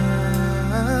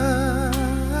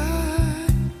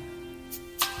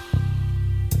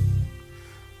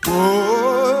 Oh,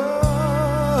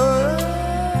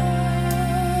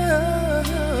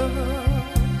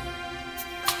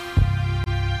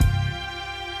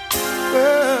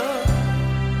 well,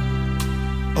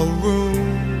 a room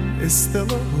is still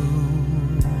a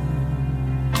room,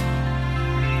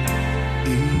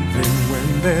 even when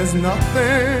there's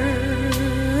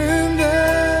nothing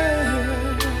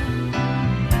there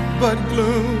but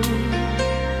gloom.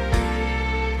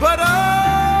 But a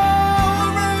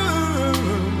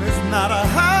room is not a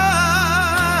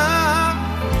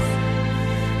house,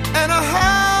 and a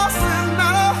house is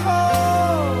not a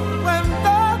home when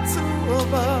the two of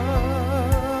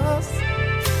us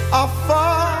are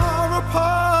far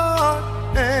apart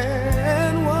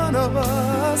and one of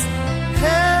us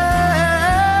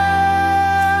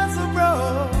has a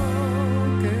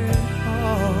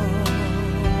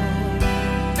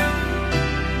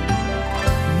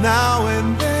Now and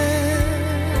then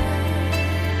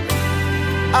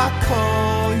I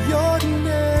call your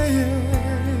name,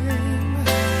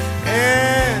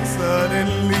 and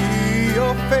suddenly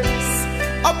your face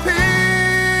appears,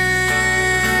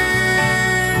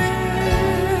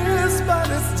 but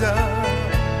it's just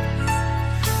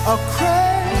a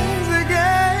crazy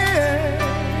game.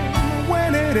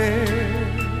 When it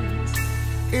ends,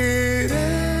 it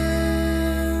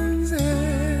ends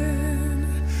in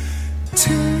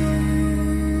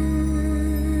tears.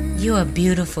 You are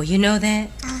beautiful, you know that?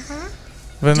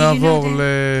 ונעבור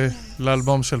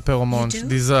לאלבום של פרומון,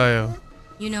 Desire.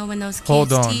 You know when those Hold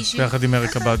kids on, tease you? ביחד עם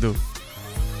אריקה בדו.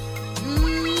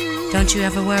 Don't you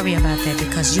ever worry about that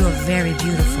because you are very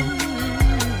beautiful.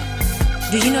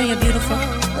 Do you know you're beautiful?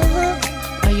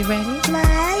 Are you ready?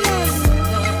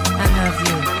 I love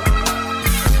you.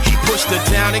 He pushed her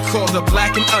down and called her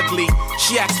black and ugly.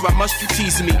 She asked, why must you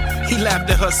tease me? He laughed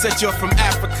at her, said, you're from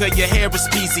Africa, your hair is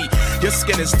peasy. Your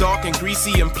skin is dark and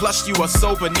greasy, and plus you are so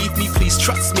beneath me. Please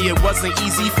trust me, it wasn't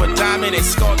easy for Diamond and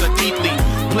scarred her deeply.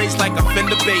 Plays like a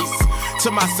Fender bass. To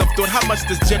myself, thought, how much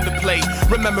does gender play?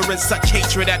 Remembering such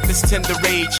hatred at this tender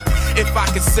age. If I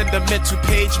could send a mental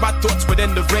page, my thoughts would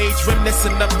end the rage.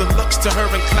 Reminiscent of the looks to her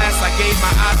in class, I gave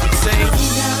my eyes would say,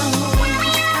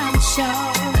 I'm sure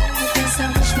there's so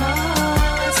much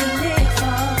more to live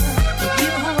for. If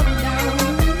you hold on,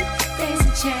 there's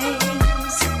a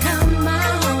chance. Come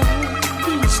on,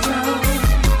 be strong.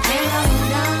 And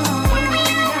hold on,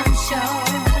 I'm sure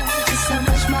there's so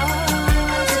much more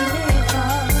to live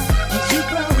for. As you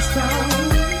grow strong,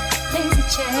 there's a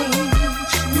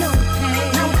change. No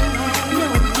pain, no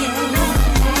gain.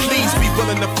 please be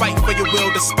willing to fight for your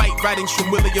will despite writings from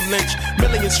William Lynch.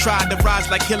 Millions tried to rise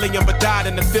like helium but died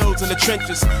in the fields and the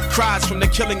trenches. Cries from the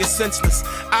killing is senseless.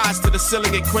 Eyes to the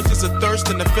ceiling, it quenches a thirst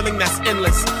and a feeling that's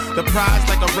endless. The prize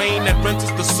like a rain that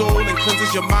renters the soul and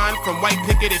cleanses your mind from white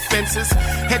picket fences.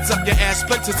 Heads up your ass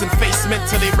splinters and face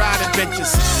mentally ride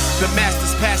adventures. The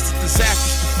masters past is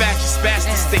disastrous, the fascist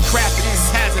bastards. They crafted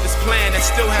this hazardous plan that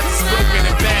still has us broken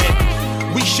and battered.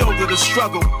 We shoulder the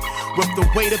struggle with the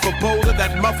weight of a boulder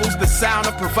that muffles the sound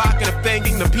of provocative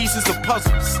banging the pieces of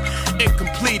puzzles.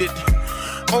 Incompleted,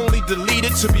 only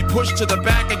deleted to be pushed to the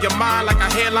back of your mind like a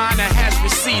hairline that has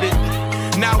receded.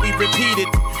 Now we repeated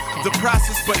the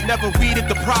process but never weeded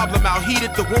the problem out,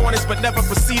 heeded the warnings but never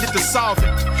proceeded to solve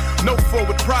it. No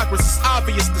forward progress, it's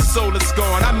obvious the soul is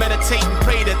gone. I meditate and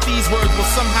pray that these words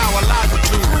will somehow allow you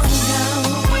to. Oh no,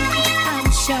 I'm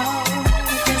sure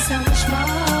there's so much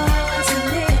more to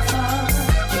live for.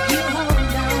 If you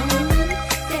hold on,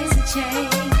 there's a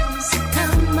chance.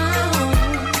 Come on,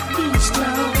 be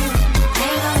strong.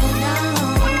 And hold on,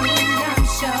 I'm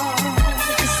sure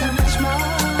there's so much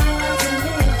more to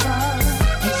live for.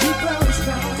 As you grow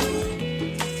strong.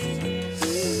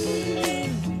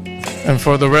 And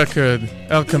for the record,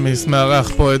 Alchemist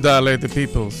מארח פה את Lady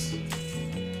Peoples.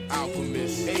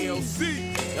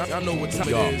 Y'all know what time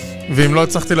it is. ואם לא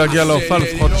הצלחתי להגיע להופעה,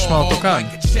 לפחות נשמע אותו כאן.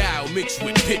 Mixed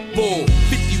with pit bull.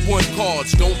 51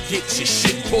 cards, don't get your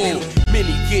shit pulled.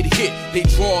 Many get hit, they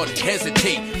draw and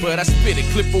hesitate. But I spit a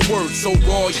clip of words so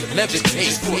raw you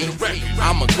levitate.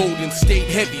 I'm a Golden State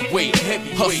heavyweight.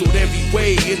 Hustled every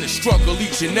way in the struggle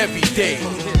each and every day.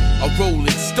 A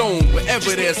rolling stone,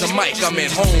 wherever there's a mic, I'm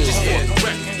at home.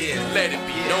 Let it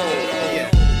be known.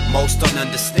 Most don't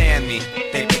understand me,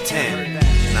 they pretend.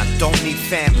 And I don't need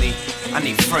family, I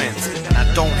need friends. And I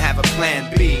don't have a plan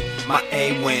B, my A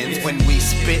wins. When we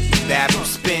spit, babble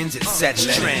spins, it sets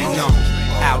trends.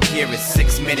 Out here it's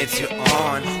 6 minutes, you're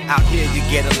on. Out here you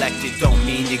get elected, don't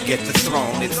mean you get the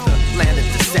throne. It's the land of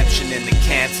deception and the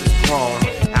cancer's grown.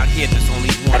 Out here there's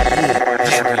only one rule,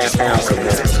 champions won't.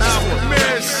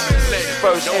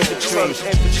 First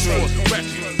infantry.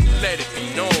 Let it be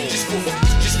known. Just for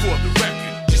the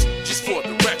record. Just for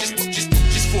the record.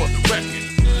 Just for the record.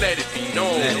 Let it be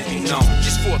known. Let it be known.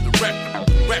 Just for the record.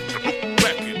 Record.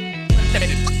 Let it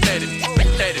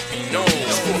be known.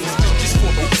 Just for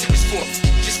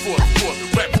the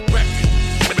record.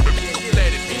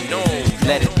 Let it be known.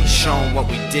 Let it be shown what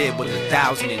we did with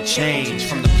 1,000 and change.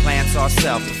 From the plants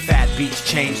ourselves, the fat beats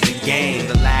changed the game.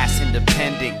 The last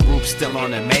independent group still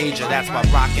on a major. That's why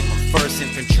rocking the first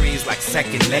infantry is like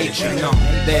second nature. No,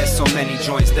 there's so many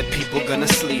joints that people gonna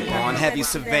sleep on. Heavy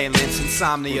surveillance,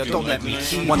 insomnia, don't let me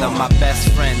keep. One of my best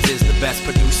friends is the best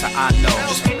producer I know.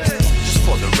 Just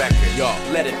for the record, yo,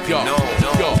 let it be known.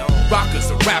 Yo,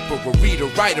 Rockers, a rapper, a reader,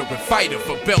 writer, and fighter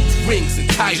for belts, rings, and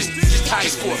titles.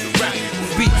 For the rap.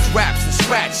 Beats, raps, and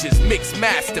scratches, mix,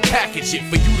 master, package it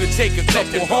for you to take a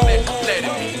couple home.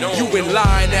 You in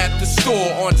line at the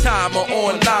store, on time or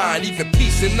online, even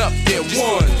piecing up their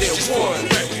one.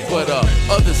 But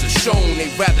others are shown they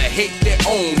rather hate their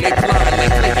own. They blind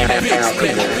like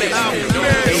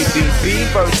ABB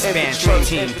first expansion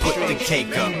team put the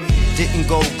cake up. Didn't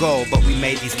go gold, but we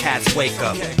made these cats wake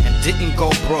up. And didn't go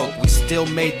broke, we still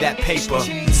made that paper.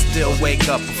 And still wake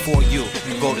up before you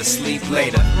go to sleep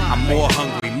later. I'm more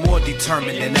hungry, more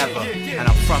determined than ever. And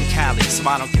I'm from Cali, so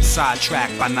I don't get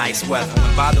sidetracked by nice weather.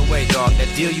 And by the way, dog, that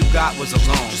deal you got was a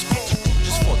loan.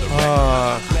 Just for the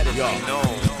record, let it be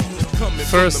known.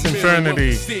 First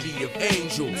Infinity. City of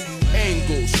angels,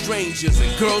 angles, strangers,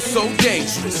 and girls so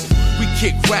dangerous. We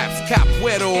kick raps,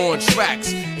 capoeira on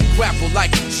tracks, and grapple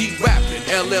like G-Rap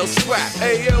and LL Scrap.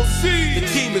 ALC, the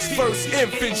team is First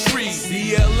Infantry.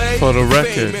 CLA, for the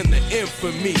record, fame and the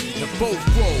infamy, they're both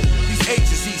grown. These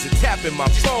agencies are tapping my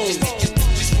phone.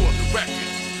 Just for the record,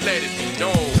 let it be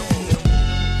known.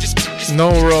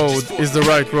 No Road is the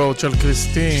Right Road של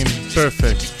קריסטין,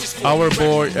 Perfect. Our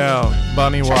Boy L,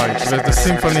 בני ווייט, ואת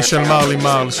הסימפוני של מרלי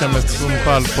מרל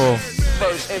שמצומחל פה.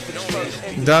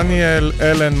 דניאל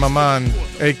אלן ממן,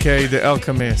 a.k.a. The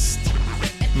Alchemist,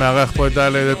 מארח פה את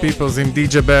דיילי The Peoples עם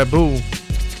DJ Babu.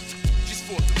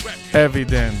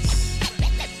 Evidence.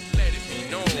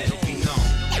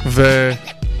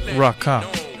 ורקה.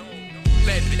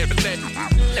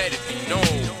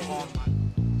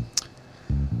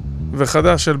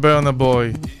 וחדש של ברנה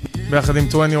בוי ביחד עם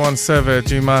 21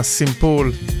 Savage עם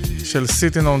הסימפול של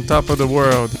Sitting on Top of the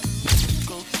World,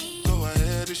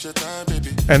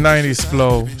 a 90s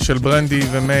flow של ברנדי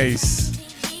ומייס,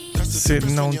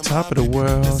 Sitting on Top of the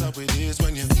World.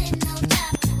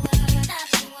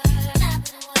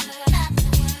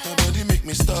 Nobody make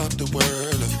me stop the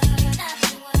world.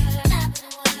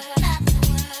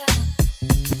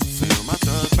 Feel my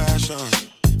third passion.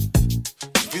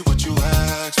 Be what you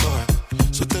ask for.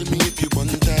 So tell me if you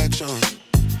want action.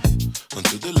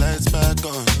 Until the lights back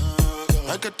on.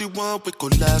 I got the one we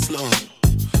could last long.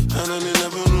 And I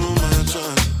never know my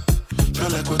son. Feel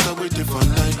like what I waited for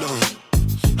night long.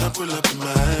 I pull up in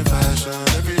my fashion.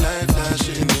 Every life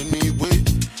flashing anyway.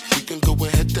 We can go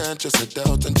ahead and just head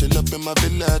out and chill up in my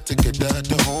villa to get out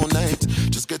the whole night.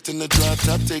 Just get in the drop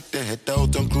top, take the head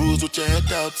out and cruise with your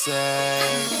head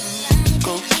outside.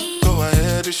 Go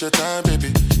ahead, it's your time, baby.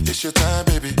 It's your time,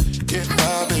 baby. Get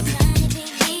wild, baby.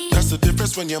 That's the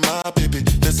difference when you're my baby.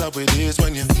 That's how it is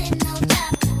when you.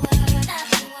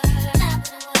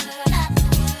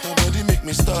 Nobody make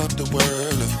me stop the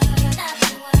world.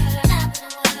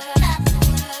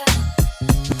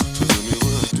 So tell me,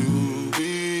 what do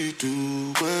we do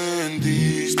when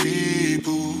these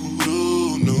people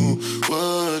don't know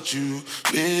what you've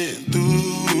been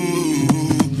through?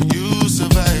 You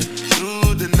survive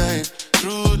through the night,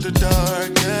 through the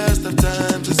darkest of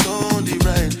times. It's only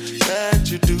right that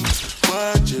you do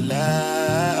what you like.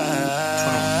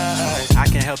 I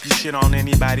can help you shit on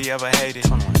anybody ever hated.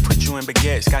 Put you in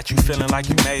baguettes, got you feeling like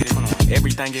you made it.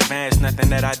 Everything advanced, nothing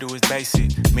that I do is basic.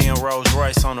 Me and Rolls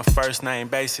Royce on a first name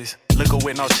basis. Liquor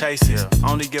with no chases.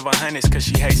 Only give her hundreds cause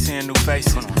she hates seeing new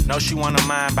faces. Know she wanna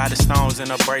mind by the stones in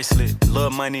her bracelet.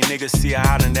 Little money niggas see her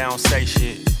out and they don't say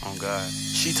shit. Oh God.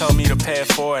 She told me to pay it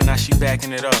forward, now she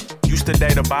backing it up. Used to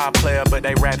date a ball player, but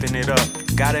they wrapping it up.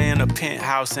 Got her in a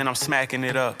penthouse and I'm smacking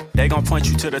it up. They gon' point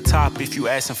you to the top if you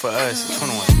asking for us.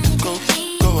 21.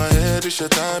 Go ahead, it's your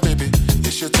time, baby.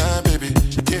 It's your time, baby.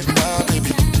 Get wild,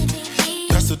 baby.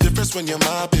 That's the difference when you're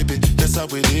my baby. That's how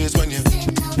it is when you're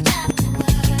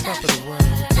top of the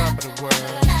world, top of the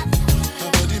world.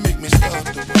 Nobody make me stop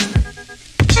the world.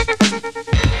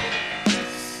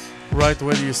 Right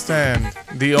Where You Stand,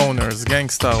 The Owners,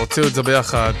 גנגסטאר, הוציאו את זה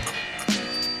ביחד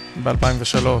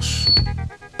ב-2003.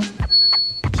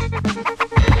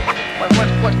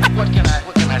 What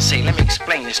can I say? Let me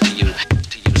explain this to you.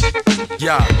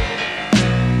 Yeah.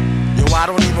 Yo, I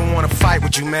don't even want to fight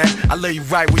with you, man. I lay you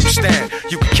right where you stand.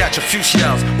 You can catch a few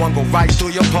shells, one go right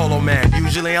through your polo, man.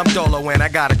 Usually I'm dolo and I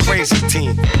got a crazy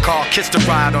team. Call Kiss to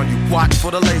ride on you, watch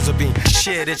for the laser beam.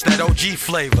 Shit, it's that OG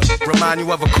flavor. Remind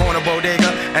you of a corner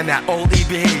bodega and that old E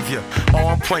behavior.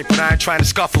 On point, but I ain't trying to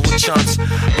scuffle with chumps.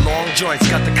 Long joints,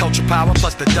 got the culture power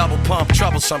plus the double pump.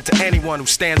 Troublesome to anyone who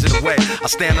stands in the way. I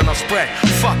stand on a spread.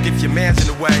 Fuck if your man's in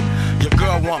the way. Your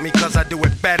girl want me cause I do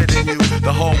it better than you.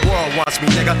 The whole world wants me,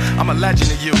 nigga. I'm a legend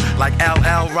to you. Like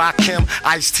LL, Rakim,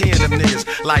 Ice-T and them niggas.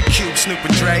 Like Cube, Snoop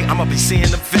and Dre, I'ma be seeing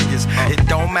them figures. It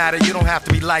don't matter, you don't have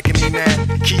to be liking me,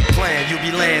 man. Keep playing, you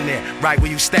be laying there, right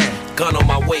where you stand. Gun on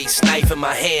my waist, knife in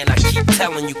my hand. I keep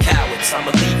telling you cowards,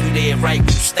 I'ma leave you there right where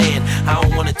you stand. I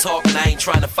don't wanna talk and I ain't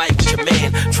trying to fight with your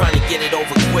man. Trying to get it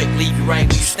over quick, leave you right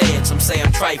where you stand. Some say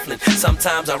I'm trifling,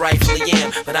 sometimes I rightfully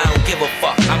am, but I don't give a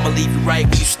fuck, I'ma leave you right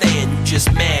where you stand. You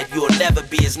just mad, you'll never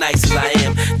be as nice as I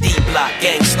am. D-Block,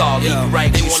 Gangstar, leave you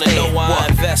right where you stand. They wanna know why I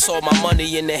invest all my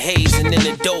money in the haze and in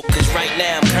the dope. Cause right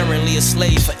now I'm currently a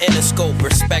slave for Interscope.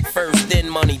 Respect first, then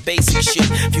money, basic shit.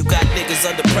 If you got niggas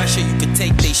under pressure, you can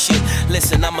take they shit.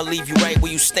 Listen, I'ma leave you right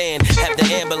where you stand. Have the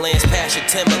ambulance pass your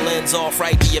Timberlands off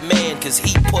right to your man. Cause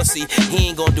he pussy, he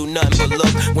ain't gonna do nothing but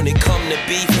look. When it come to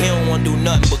beef, he don't wanna do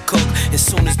nothing but cook. As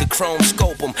soon as the chrome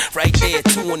scope him, right there,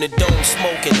 two in the dome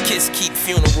smoking. Kiss keep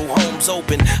funeral homes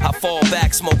open. I fall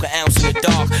back, smoke an ounce in the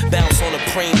dark. Bounce on a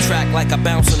preem track like I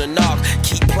bounce on a knock.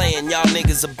 Keep playing, y'all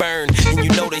niggas are burned. And you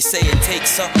know they say it takes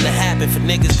something to happen for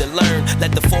niggas to learn.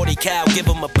 Let the 40 cal give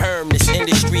them a perm. This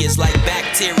industry is like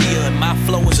bacteria and my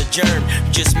flow is a germ.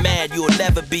 Just mad, you'll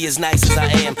never be as nice as I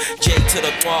am. J to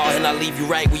the wall and I leave you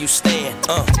right where you stand.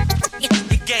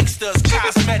 The gangsters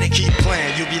cosmetic. Keep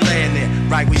playing, you be laying there,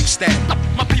 right where you stand.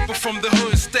 My people from the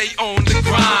hood stay on the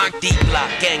grind. D-Block,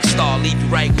 Gangstar, leave you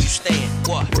right where you stand.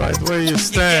 What? Right where you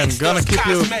stand. Gonna keep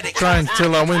you crying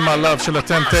till I win my love. Shilla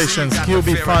Temptations,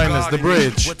 QB Finest, The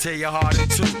Bridge.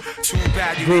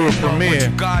 Guru Premier,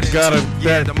 got a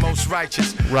dead. The most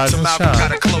righteous. Rise and Malcolm got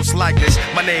shine. a close likeness.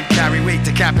 My name carry weight,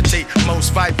 decapitate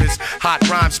most vipers. Hot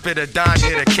rhyme spitter, Don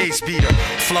hitter, case beater.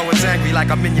 Flow is angry like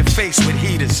I'm in your face with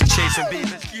heaters. Chasing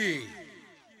beavers.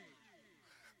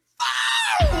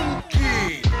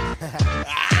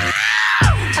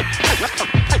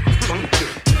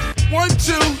 One,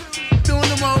 two, doing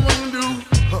the one I'm gonna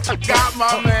do. Got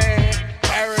my man,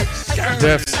 Eric.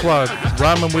 Def Squad,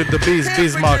 rhyming with the Bees,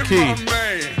 Bees Marquee.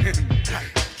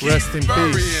 Rest in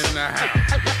peace.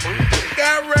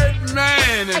 Got Red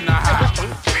Man in the house.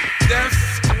 Def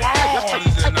Squad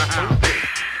is in the house.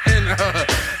 And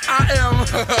I am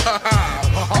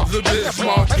the Biz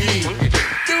Marquee.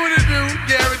 Doing it, do,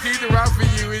 guaranteed to rock for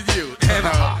you and you. And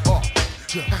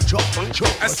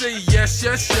I say yes,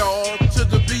 yes, y'all, to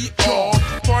the beat all.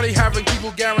 Party having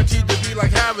people guaranteed to be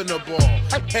like having a ball.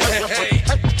 Hey, hey,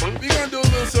 hey. We gonna do a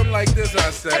little something like this,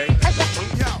 I say.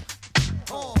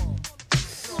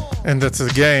 And that's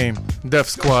the game. Def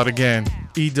Squad again.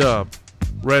 E-Dub,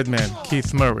 Redman,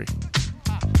 Keith Murray.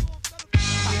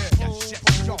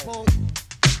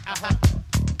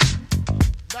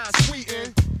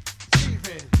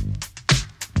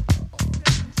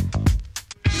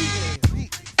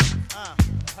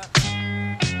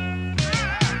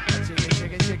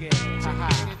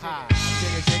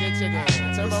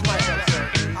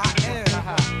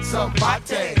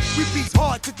 Somebody. We beats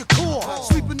hard to the core,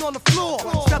 sleeping on the floor.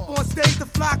 Step on stage, the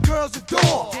fly girls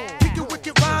adore. Kick a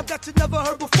wicked rhyme that you never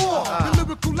heard before. The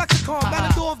lyrical lexicon,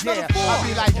 matador of metaphor. I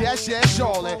be like, yes, yes,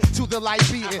 y'allin', to the light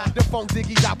beating. The funk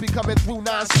diggy dot be coming through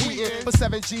non-sweetin'. For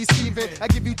 7G Steven, I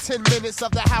give you 10 minutes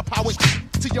of the high power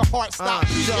to your heart stop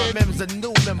beating. John Mims, a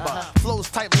new member, flows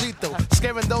type lethal.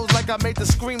 Scaring those like I made the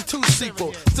Scream 2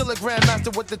 sequel. Still a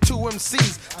grandmaster with the 2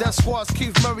 MCs. That squad's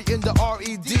Keith Murray in the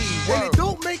R.E.D. And it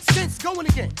don't make sense going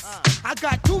against. I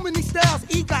got too many styles,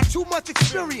 E got too much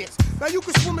experience. Now you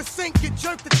can swim and sink, get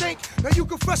jerked to think. Now you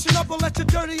can freshen up and let your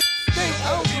dirty think.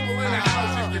 All people in the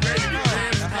house, if you're ready to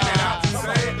dance, get out and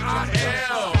say, I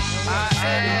am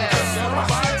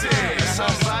somebody.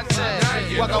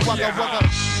 Wugga, wugga, wugga.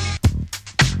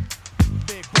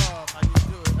 Big Bob, how you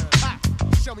do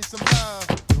it? Show me some love.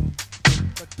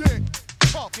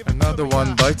 Another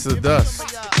one bites the dust.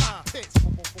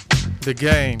 The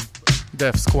game,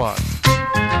 Def Squad.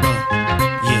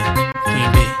 Yeah,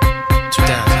 Queen B,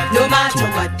 2000. No matter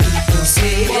what people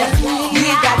say, we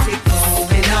got it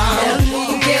going on.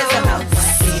 Who cares about what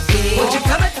they think? Won't you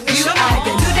come at the show? I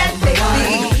can do that,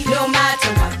 baby. No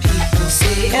matter what people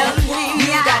say, we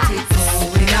got it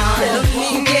going on.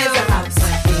 Who cares about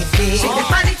what they think? Shake the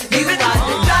body to you are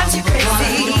the drives you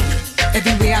crazy.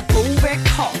 Everywhere I go, work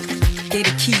hard. Gave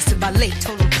the keys to my late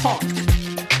total park.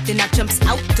 Then I jumps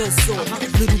out the door,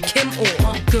 Little Kim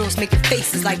or girls making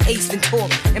faces like Ace Ventura.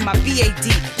 And my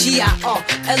B-A-D-G-I-R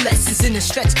L-S is in the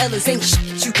stretch, Ellis ain't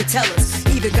shit you could tell us.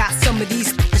 Even got some of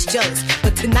these jealous,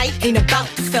 but tonight ain't about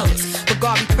the fellas.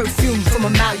 Bulgari perfume from a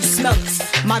mile, you smell us.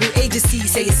 Model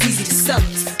agencies say it's easy to sell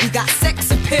us. We got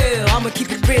sex appeal, I'ma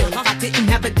keep it real. If I didn't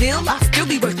have a deal, I'd still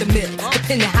be worth a mill.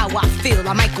 Depending how I feel,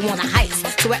 I might go on a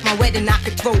heist. So at my wedding I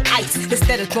could throw ice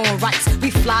instead of throwing rice. We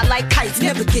fly like kites,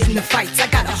 never get in the fights. I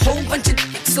got a whole bunch of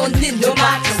dicks on Nintendo. No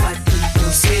matter what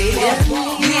people say, we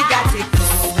got it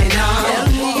going on.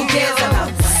 Who cares about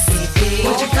what they think?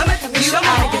 Won't you come and you I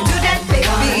can do that,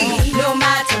 baby. No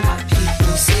matter what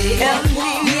people say,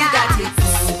 we got it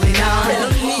going on.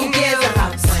 Who cares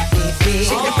about what they think?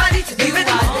 Shake your body to be with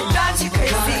me, drives you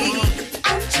crazy.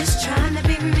 I'm just trying to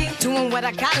be me, doing what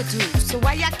I gotta do. So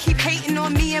why y'all keep hating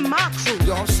on me and my crew?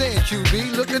 Yo, I'm saying, QB,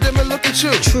 look at them and look at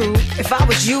you. True, if I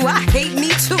was you, I hate me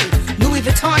too. Louis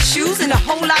Vuitton shoes and a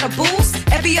whole lot of booze.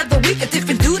 Every other week a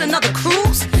different dude, another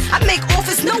cruise. I make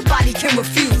offers nobody can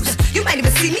refuse. You might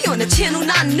even see me on the Channel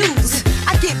 9 News.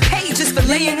 I get paid just for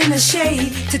laying in the shade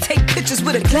to take pictures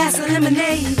with a glass of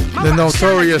lemonade. The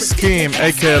Notorious Scheme,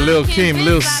 aka Lil Kim,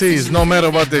 Lil C's, no matter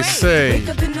what they say. Wake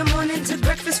up in the morning to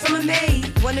breakfast from a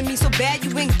maid. Wanted me so bad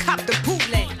you ain't copped the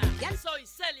bootleg. Soy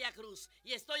Celia Cruz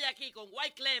y estoy aquí con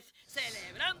Wyclef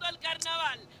celebrando el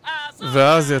carnaval.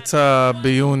 ואז יצא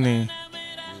ביוני,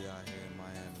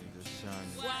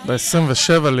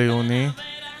 ב-27 ליוני,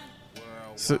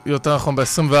 יותר נכון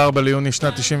ב-24 ליוני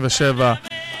שנת 97,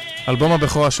 אלבום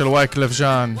הבכורה של וייקלף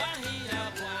ז'אן,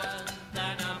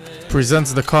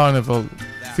 Presents the Carnival,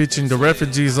 featuring the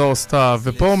Refugees All Star,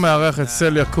 ופה הוא מארח את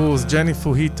סליה קרוז, ג'ני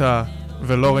פוהיטה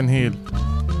ולורן היל,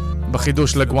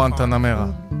 בחידוש לגואנטנמרה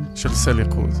של סליה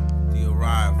קרוז.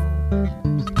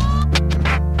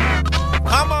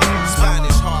 Come on,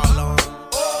 Spanish Harlem.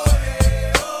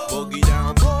 Boogie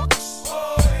down Bronx.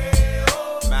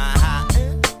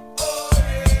 Manhattan.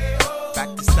 Back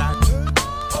to Staten.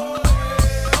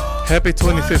 Happy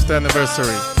 25th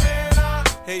anniversary.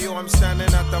 Hey yo, I'm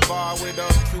standing at the bar with a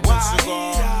Cuban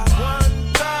cigar.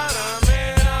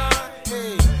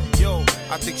 Hey, yo,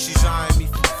 I think she's eyeing me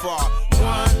from far.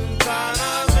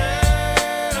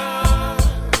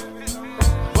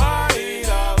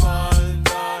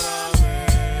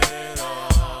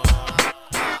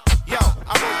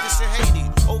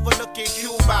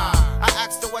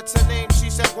 What's her name? She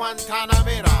said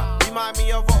Guantanamera. Remind me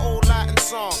of an old Latin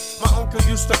song my uncle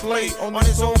used to play on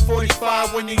his old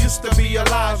 45 when he used to be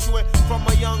alive. She went from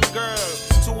a young girl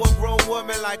to a grown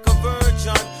woman like a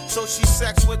virgin. So she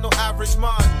sex with no average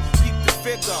man. Keep the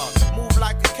figure, move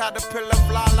like a caterpillar,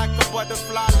 fly like a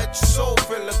butterfly, let your soul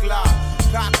fill a glide.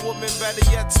 Pack woman, better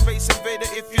yet, Space Invader.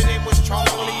 If your name was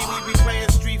Charlie, we be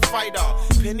playing Street Fighter.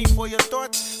 Penny for your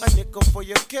thoughts, a nickel for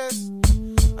your kiss.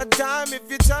 A dime if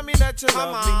you tell me that you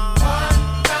love me.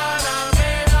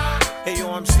 Hey yo,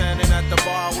 I'm standing at the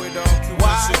bar with a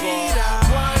Cuban cigar.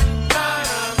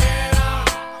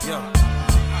 Yo,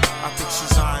 I think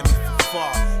she's eyeing me from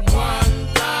far.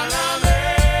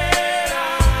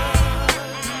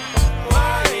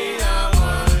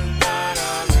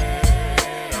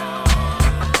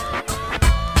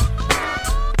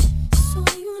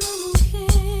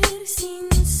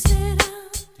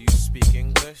 Do you speak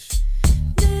English?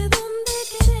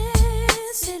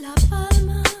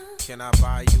 Can I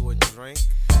buy you a drink?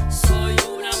 Soy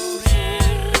una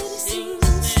mujer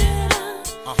sincera.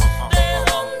 ¿De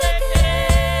dónde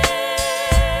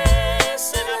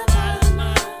crece la palma?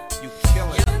 You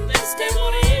killing y antes de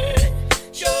morir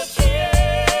yo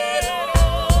quiero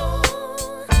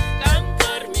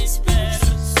cantar mis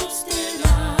versos del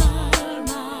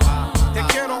alma. Te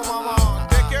quiero, mama.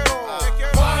 Te quiero.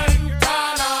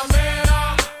 Guantanamera.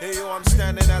 Hey yo, I'm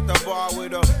standing at the bar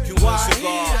with a Cuban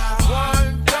cigar.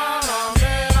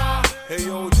 Hey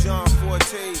yo, John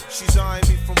Forte, she's eyeing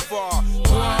me from far.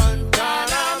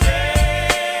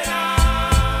 Guantanamera,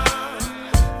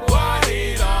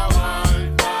 Guajira,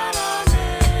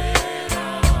 Guantanamera.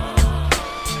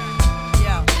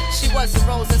 Yo, she was a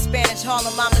rose in Spanish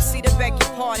Harlem, Mama see the beg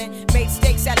your pardon. Made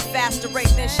steaks at a faster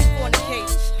rate than she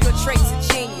fornicates. Pure traits of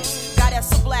genius. Got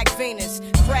us a black Venus.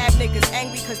 Crab niggas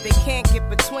angry cause they can't get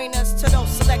between us. To those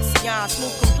selections,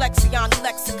 smooth complexion, the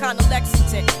lexicon of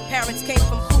Lexington. Parents came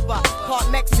from Cuba, part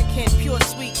Mexican, pure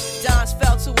sweet. Dons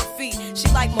fell to her feet. She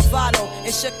like Movado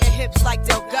and shook her hips like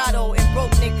Delgado and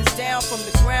broke niggas down from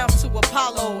the ground to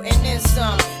Apollo and then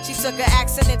some. She took her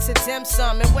accent into dim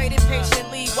sum and waited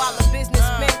patiently while the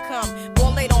businessmen come.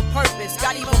 Born late on purpose,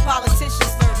 got even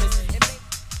politicians nervous.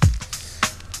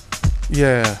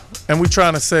 Yeah, and we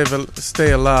trying to stay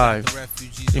alive.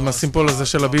 עם הסימפול הזה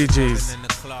של הבי ג'יז.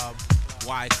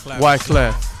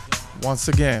 Wyclef. Once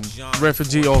again,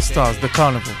 Refugee All Stars, The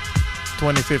Carnival,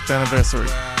 25th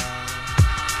anniversary.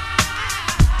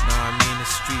 Nah, I mean the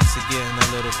streets are getting a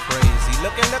little crazy.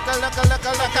 Look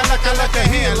a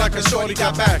hand like a shorty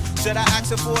got back. Should I ask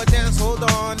her for a dance? Hold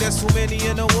on, there's too many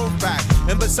in the wolf pack.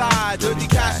 And besides, dirty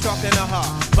cash talking to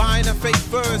her, buying her fake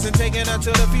furs and taking her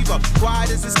to the fever. Quiet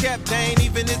as it's kept, they ain't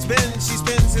even it's been. She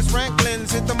spends his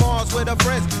Franklins, hit the malls with her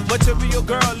friends. Material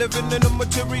girl living in a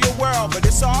material world, but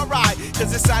it's alright,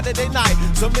 cause it's Saturday night.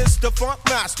 So Mr. Funk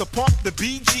Master, pump the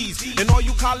BGs. And all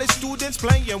you college students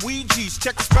playing Ouija's,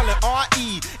 check the spelling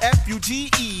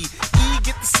R-E-F-U-G-E.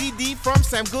 Get the CD from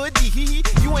Sam Goody.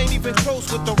 You ain't even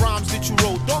close with the rhymes that you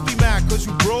wrote. Don't be mad cause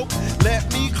you broke.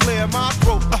 Let me clear my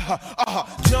throat.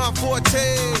 John Forte,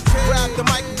 grab the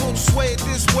mic and don't sway it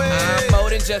this way. I'm more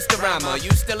than just a rhymer.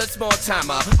 You still a small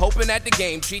timer. Hoping at the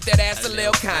game, treat that ass a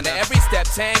little kinda. Every step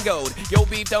tangoed. Yo,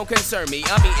 beef don't concern me.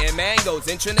 I'm eating mangoes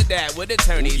in Trinidad with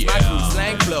attorneys. My crew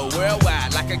slang flow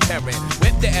worldwide like a current.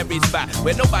 Whip to every spot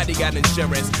where nobody got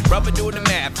insurance. Brother, do the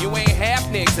math. You ain't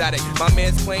half exotic. My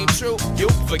man's claim true. You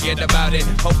forget about it.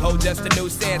 Ho, just a new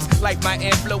sense. Like my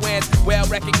influence. Well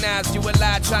recognized, you a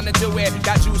lie trying to do it.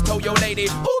 Got juice, told your lady.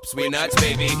 Oops, we nuts,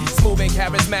 baby. Smooth and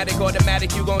charismatic,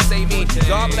 automatic, you gon' save me.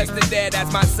 God bless the dead as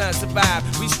my son survive.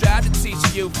 We strive to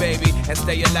teach you, baby, and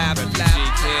stay alive.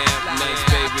 Nice,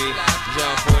 baby.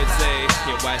 John Forte,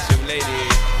 watch your lady.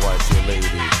 Watch your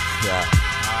lady. Yeah.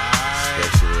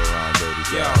 Especially around dirty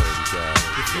guys.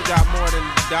 If you got more than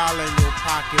 $1 in your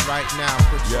pocket right now,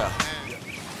 put your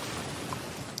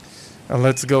And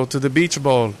let's go to the beach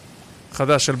ball.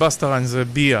 חדש של בסטרן זה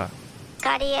ביה.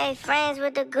 Cartier friends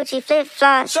with the Gucci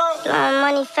flip-flops. Blowing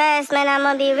money fast, man,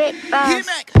 I'ma be Rick Ross.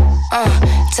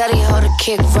 Tell the hoe to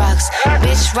kick rocks.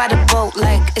 Bitch, ride a boat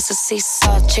like it's a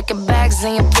seesaw. Chicken bags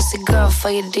in your pussy, girl, for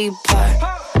your deep part.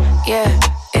 Yeah.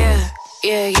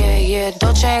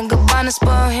 Dolce and Gabbana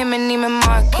spoil him and Neiman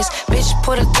Marcus. Bitch,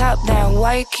 put her top down,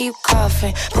 why you keep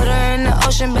coughing? Put her in the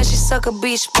ocean, bet she suck a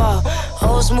beach ball.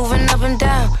 Hoes moving up and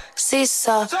down,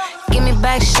 seesaw. Give me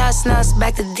back shots, now it's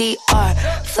back to DR.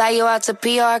 Fly you out to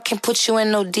PR, can't put you in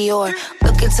no Dior.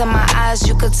 Look into my eyes,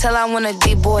 you could tell I want a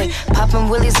D-boy. Popping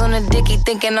willies on the dicky,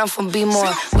 thinking I'm from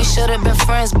B-more. We should've been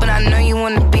friends, but I know you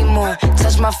wanna be more.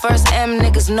 Touch my first M,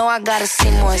 niggas know I gotta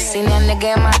see more. Seen that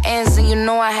nigga in my ends, and you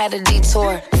know I had a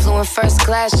detour. Flew in first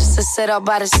class just to sit out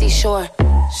by the seashore.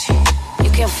 You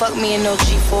can't fuck me in no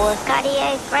G4.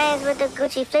 Cartier friends with the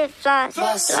Gucci flip-flops.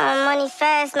 Blowing money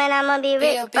fast, man, I'ma be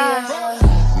Rick Ross.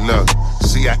 Look,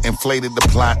 see, I inflated the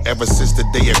plot ever since the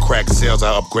day of crack sales.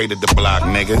 I upgraded the block,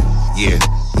 nigga. Yeah.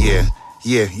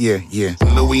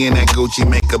 Louis and that Gucci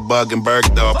make a bug and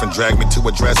Bergdorf and drag me to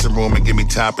a dressing room and give me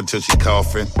top until she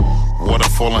coughing.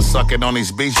 Waterfall and sucking on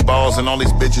these beach balls and all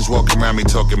these bitches walking around me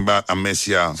talking about I miss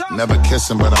y'all. Never kiss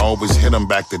them, but I always hit them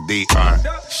back to DR.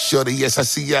 Shorty, yes, I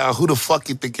see y'all. Who the fuck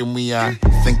you thinking we are?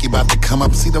 Think you about to come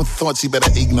up? See them thoughts you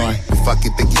better ignore. Fuck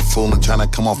you think you fooling, trying to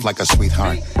come off like a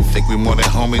sweetheart. Think we more than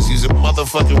homies, use a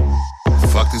motherfucker.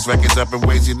 Fuck these records up in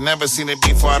ways you've never seen it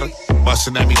before.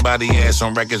 Busting everybody ass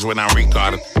on records when I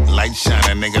record it. Light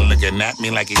shining, nigga looking at me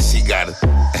like he got it.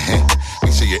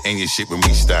 Make sure you're in your shit when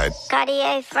we start.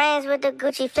 Cartier friends with the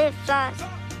Gucci flip-flops.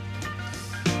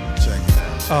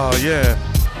 Oh yeah,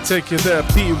 take you there,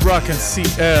 P-Rock and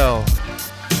CL.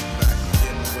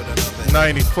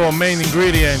 94 main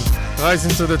ingredient,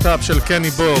 Rising to the Top של קני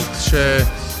בורק,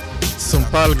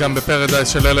 שסומפל גם בפרדייז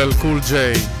של LL Cool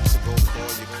J.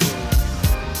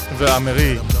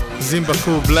 ואמרי,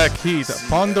 זימבקו, Black Heat,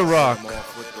 Upon the Rock,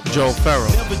 Joe Farrell.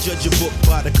 Never judge a book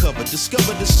by the cover.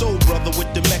 Discover the soul brother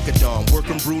with the mechadon.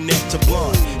 Working brunette to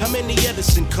blonde. How many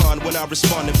Edison Con when I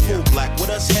respond in full black?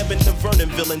 With us having the Vernon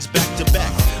villains back to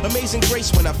back. Amazing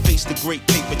grace when I face the great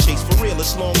paper chase. For real,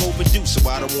 it's long overdue, so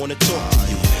I don't wanna talk to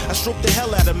you. I stroked the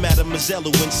hell out of Mademoiselle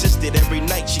who insisted every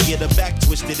night she get her back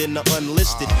twisted in the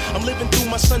unlisted. I'm living through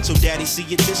my son, so daddy see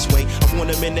it this way. I want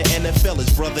him in the NFL,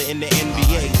 his brother in the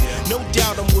NBA. No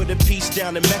doubt I'm with a piece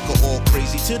down in Mecca, all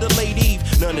crazy to the late Eve.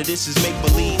 None of this is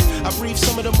make-believe. I breathe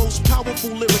some of the most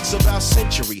powerful lyrics of our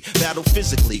century. Battle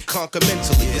physically, conquer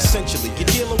mentally. Essentially,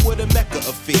 you're dealing with a Mecca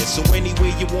affair. So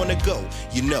anywhere you wanna go,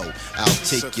 you know, I'll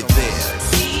take you there.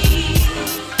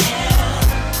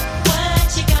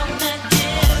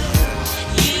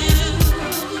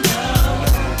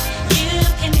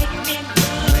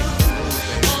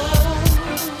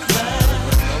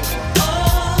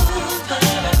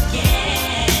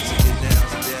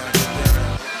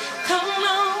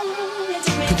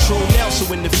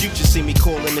 In the future, see me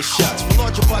calling the shots. For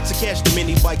larger pots of cash, the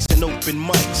mini bikes and on open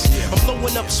mics. I'm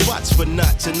blowing up spots for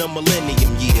knots in the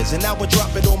millennium years. And now I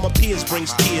drop it on my peers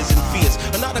brings tears and fears.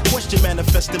 Another question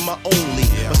manifesting my only.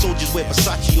 My soldiers wear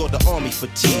Versace or the army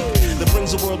fatigue. That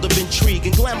brings a world of intrigue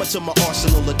and glamour to my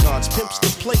arsenal of dons. Pimps to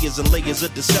players and layers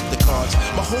of Decepticons.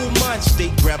 My whole mind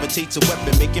state gravitates a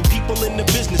weapon, making people in the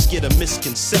business get a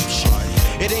misconception.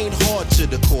 It ain't hard to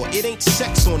the core, it ain't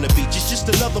sex on the beach. It's just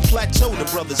another plateau the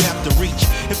brothers have to reach.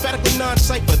 Emphatically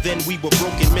non-cypher, then we were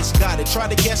broken, misguided. Try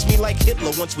to gas me like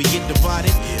Hitler once we get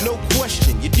divided. No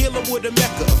question, you're dealing with a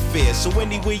Mecca affair. So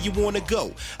anywhere you wanna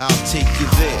go, I'll take you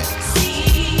there.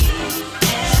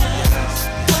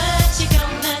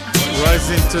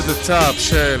 Rising to the Top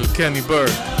של קני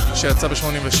ברק, שיצא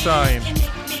ב-82.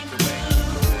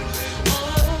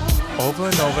 Over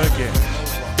and over again.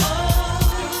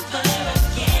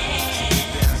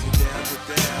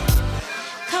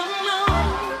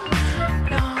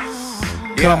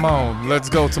 Come on, let's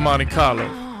go to Monte Carlo.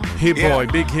 Hit Boy,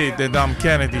 Big Hit, The Dom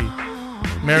Kennedy.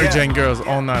 Mary Jane Girls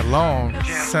all night long,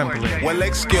 sampling. Well,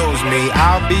 excuse me,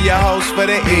 I'll be your host for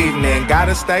the evening.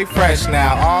 Gotta stay fresh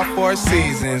now, all 4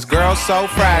 seasons. Girls so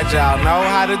fragile, know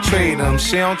how to treat them.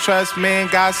 She don't trust men,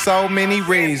 got so many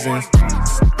reasons.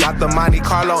 Got the Monte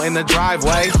Carlo in the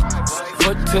driveway.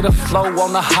 Foot to the flow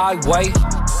on the highway.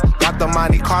 Got the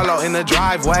Monte Carlo in the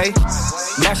driveway.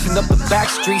 Mashing up the back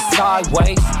street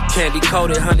sideways. Candy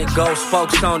coated, 100 gold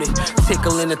spokes on it.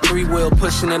 Tickling a 3-wheel,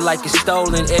 pushing it like it's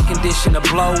stolen. Air conditioner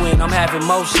blowing, I'm having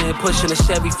motion. Pushing a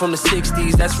Chevy from the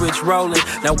 60s, that's rich rolling.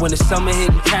 Now when the summer hit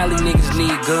in Cali, niggas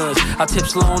need guns. I tip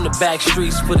slow on the back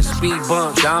streets for the speed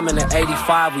bumps. I'm in the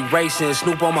 85, we racing.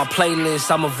 Snoop on my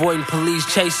playlist, I'm avoiding police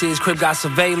chases. Crib got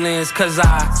surveillance, cause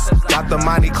I got the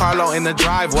Monte Carlo in the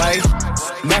driveway.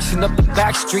 Mashing up the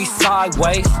back street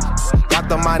sideways. Got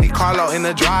the Monte Carlo in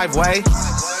the driveway.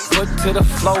 Foot to the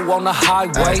flow on the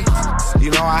highway.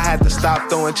 You know I had to stop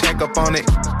throwing check up on it.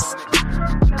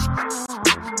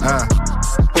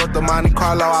 Put the Monte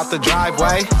Carlo out the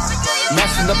driveway.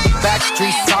 Mashing up the back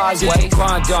street sideways.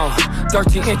 Grind on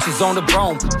 13 inches on the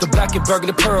chrome. The black and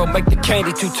burgundy pearl make the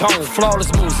candy two-tone.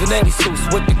 Flawless moves in any suits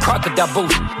with the crocodile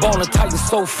boots. Ballin' tight and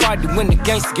so frightened when the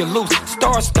gangsters get loose.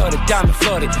 Star-studded, diamond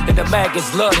flooded, and the mag is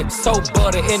flooded. So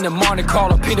butter in the morning,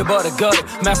 call it peanut butter gutter.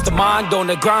 Mastermind on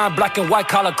the grind, black and white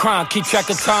collar crime. Keep track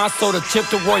of time, so the tip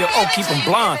to Royal Oak keep them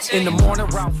blind. In the morning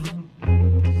route.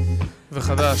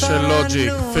 וחדש של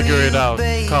לוג'יק, Figure It Out,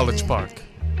 College Park.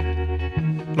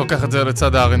 לוקח את זה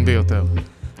לצד ה-R&B יותר.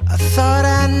 I thought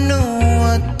I knew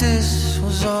what this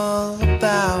was all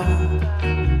about.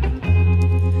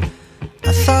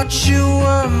 I thought you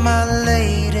were my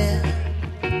lady,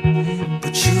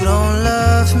 but you don't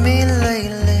love me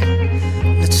lately.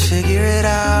 Let's figure it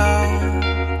out.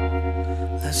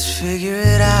 Let's figure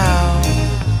it out.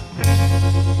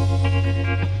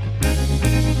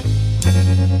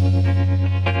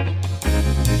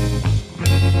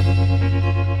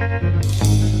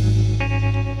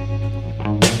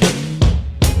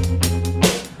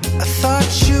 I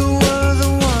thought you were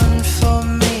the one for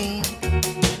me,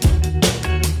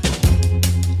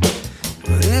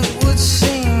 but it would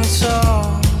seem it's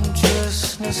all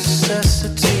just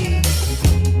necessity.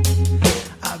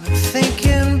 I've been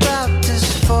thinking about this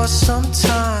for some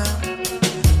time,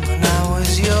 when I was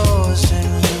yours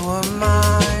and you were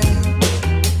mine.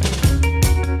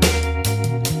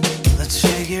 Let's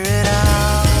figure it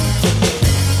out.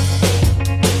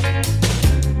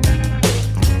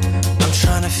 I'm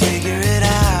trying to figure it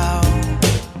out.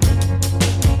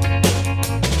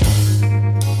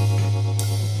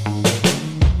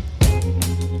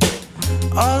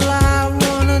 All I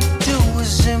wanna do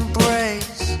is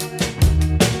embrace,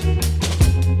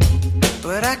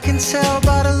 but I can tell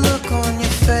by the look on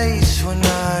your face we're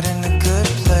not in a good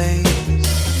place.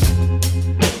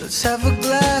 Let's have a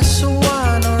glass of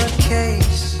wine or a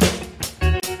case.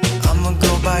 I'ma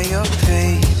go by your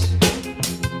pace,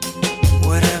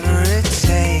 whatever it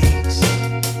takes.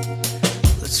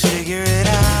 Let's figure it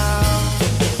out.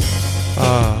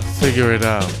 Figure It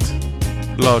Out.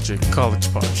 Logic, College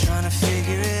Park. Trying to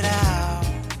figure it out.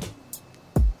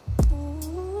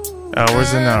 Hours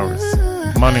and Hours.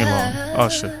 Money Long,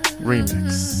 Usher, remix.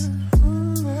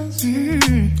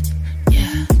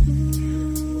 Yeah.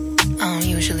 I don't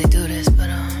usually do this, but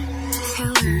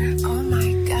oh my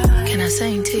God. Can I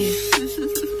sing to you?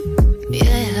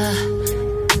 Yeah.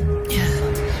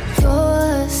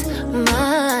 Yours,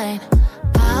 mine,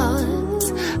 ours.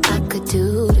 I could do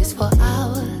this for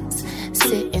hours.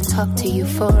 Sit and talk to you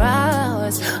for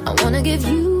hours. I wanna give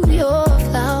you your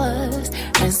flowers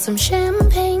and some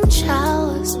champagne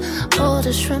showers, all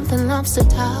the shrimp and lobster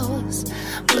towers.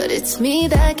 But it's me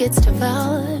that gets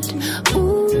devoured.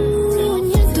 Ooh, when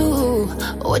you do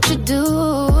what you do,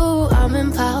 I'm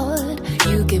empowered.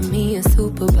 You give me a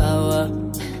superpower.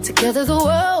 Together the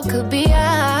world could be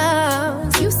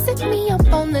ours. You sit me up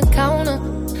on the counter.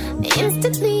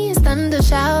 Instantly it's thunder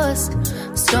showers.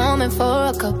 Storming for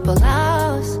a couple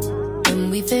hours. When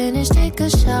we finish, take a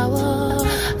shower.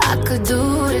 I could do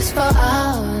this for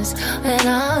hours and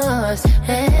hours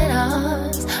and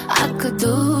hours. I could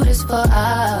do this for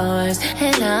hours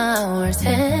and hours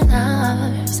and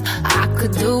hours. I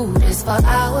could do this for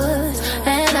hours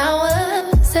and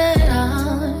hours and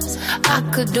hours. I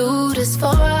could do this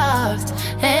for hours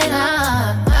and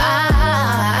hours.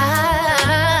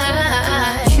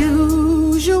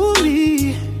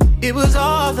 Usually, it was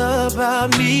all about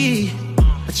me.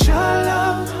 But your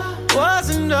love was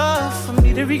enough for me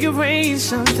to rearrange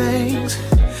some things.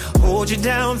 Hold you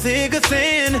down thick or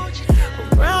thin,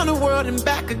 around the world and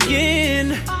back again.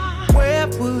 Where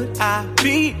would I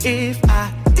be if I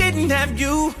didn't have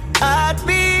you? I'd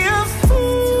be a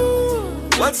fool.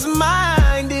 What's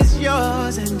mine is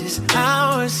yours and it's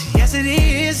ours. Yes, it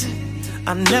is.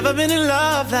 I've never been in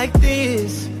love like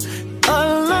this. A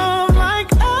love like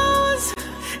ours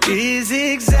is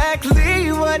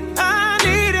exactly what I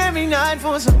need every night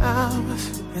for some hours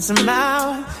and some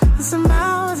hours and some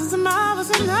hours and some hours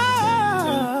and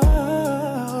hours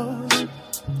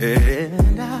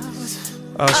and hours.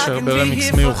 אשר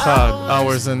ברמיקס מיוחד,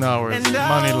 Hours and Hours,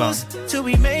 Moneyland. Till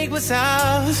we make what's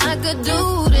ours. I could do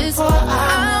this for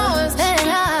hours and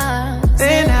hours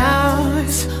and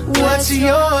hours. What's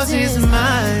yours is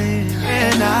mine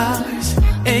and ours,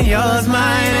 and yours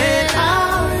mine and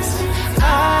ours.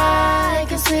 I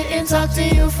can sit and talk to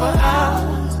you for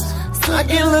hours. I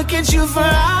can look at you for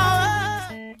hours.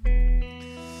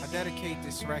 I dedicate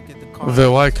this record to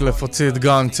ווייקלף הוציא את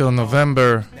Gone Till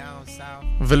November.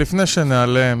 ולפני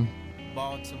שנעלם,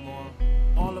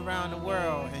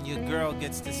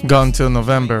 Gone Till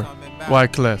November,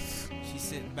 וייקלף.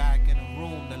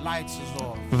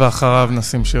 ואחריו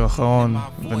נשים שיר אחרון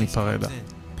וניפרדה.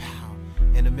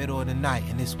 In the middle of the night,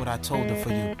 and this is what I told her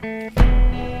for you.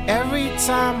 Every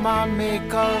time I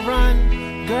make a run,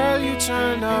 girl, you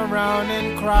turn around and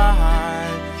cry.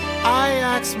 I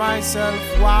ask myself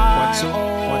why,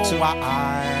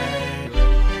 why?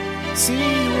 See,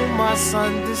 you must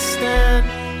understand,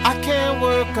 I can't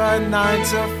work a 9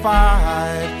 to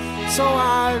 5, so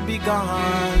I'll be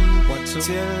gone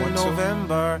till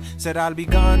November. Said I'll be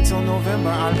gone till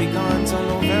November, I'll be gone till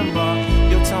November.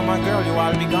 You tell my girl, you,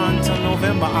 I'll be gone till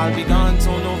November, I'll be gone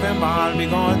till November, I'll be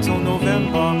gone till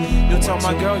November. You tell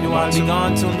my girl, you, I'll be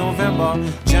gone till November.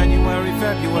 January,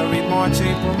 February, March,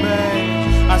 April, May.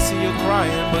 I see you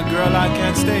crying, but girl, I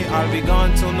can't stay. I'll be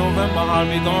gone till November, I'll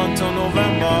be gone till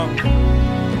November.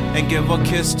 And give a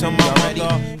kiss to my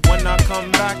mother. When I come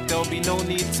back, there'll be no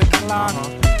need to clock.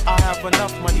 I have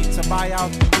enough money to buy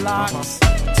out the blocks.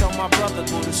 Tell my brother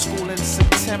go to school in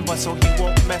September, so he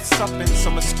won't mess up in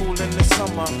summer school in the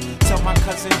summer. Tell my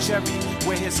cousin Jerry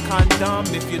wear his condom.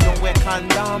 If you don't wear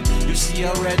condom, you see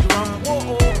a red rum. Oh,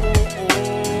 oh, oh,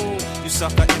 oh. You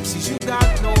sucker MCs, you got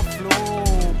no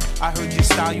flow. I heard your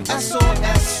style, you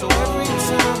SOS. Every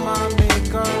time I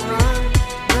make a run,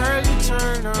 girl, you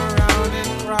turn around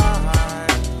and cry.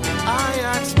 I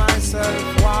ask myself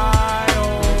why,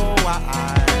 oh why?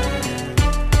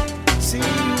 See,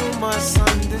 you must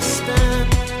understand,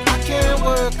 I can't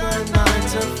work a 9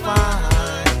 to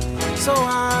 5, so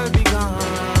I'll be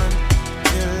gone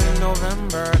till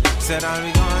November. Said I'll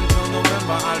be gone till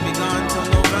November, I'll be gone till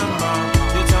November.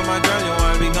 You tell my girl, yo,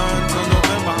 I'll be gone till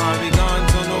November, I'll be gone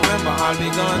till November, I'll be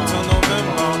gone till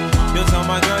November. You tell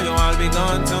my girl, yo, I'll be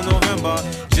gone till November.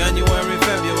 January,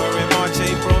 February, March,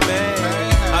 April, May.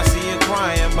 I see you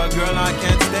crying, but girl, I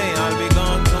can't stay. I'll be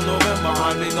gone till November,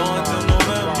 I'll be gone till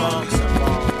November.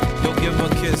 You'll give a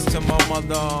kiss to my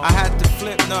mother. I had to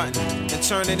flip nothing and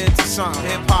turn it into something.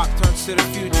 Hip-hop turns to the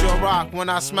future of rock when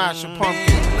I smash a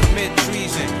pumpkin. Commit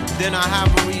treason, then I have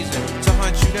a reason to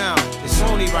hunt you down. It's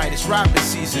only right, it's rapping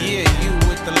season. Yeah, you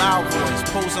with the loud voice,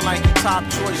 posing like your top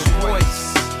choice voice.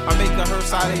 I make a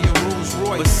hearse out of your Rolls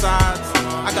Royce. Besides,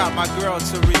 I got my girl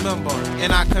to remember,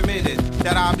 and I committed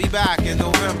that I'll be back in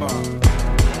November.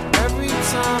 Every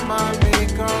time I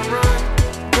make a run,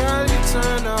 girl, you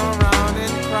turn around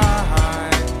and cry.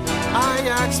 I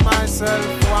ask myself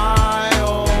why,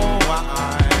 oh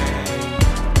why?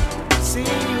 See,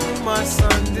 you must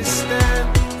understand,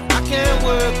 I can't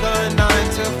work a 9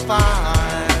 to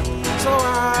 5, so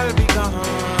I'll be gone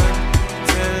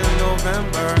till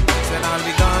November. Said I'll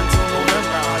be gone till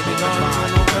November, I'll be gone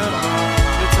till November.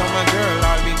 You tell my girl,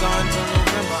 I'll be gone till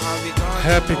November, I'll be gone.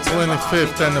 Happy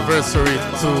 25th anniversary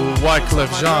to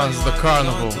Wyclef Jean's The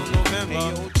Carnival.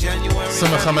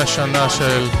 25 שנה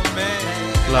של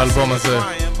לאלבום הזה.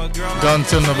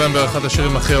 Gone Till November, אחד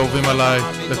השירים הכי אהובים עליי,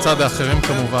 לצד האחרים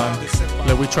כמובן,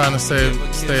 ל-We Trying to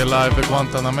Stay Alive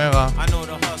וגואנטנמרה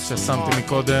ששמתי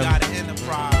מקודם.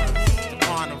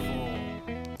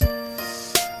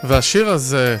 והשיר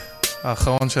הזה,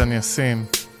 האחרון שאני אשים,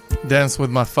 Dance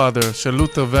With My Father של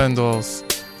לותר ונדרוס,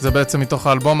 זה בעצם מתוך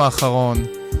האלבום האחרון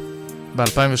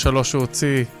ב-2003 שהוא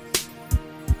הוציא,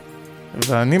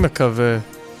 ואני מקווה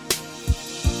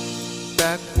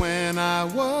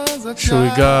שהוא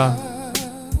ייגע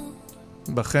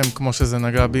בכם כמו שזה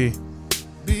נגע בי,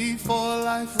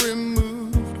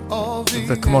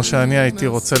 וכמו שאני הייתי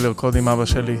רוצה לרקוד עם אבא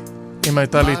שלי אם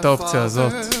הייתה לי את האופציה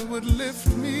הזאת,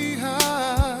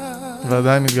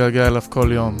 ועדיין מתגעגע אליו כל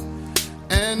יום.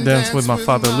 Dance With My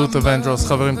Father, לותר ונדרוס.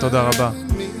 חברים, תודה רבה,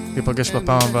 ניפגש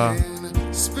בפעם הבאה.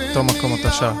 תום מקום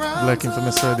התשה, Black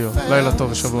Infamous Radio. לילה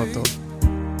טוב ושבוע טוב.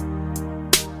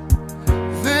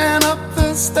 Then up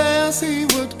the stairs he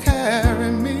would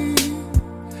carry me,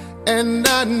 and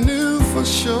I knew for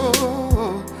sure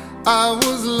I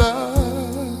was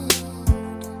loved.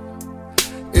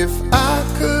 If I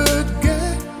could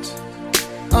get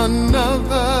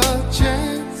another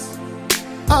chance,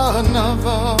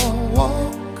 another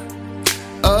walk,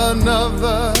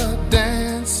 another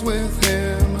dance with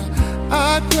him,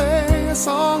 I'd play a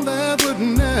song that would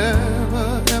never,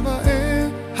 ever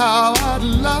end. How I'd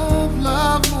love,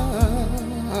 love,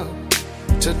 love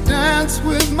to dance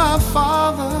with my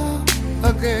father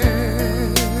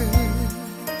again.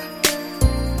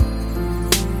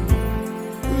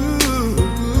 Ooh.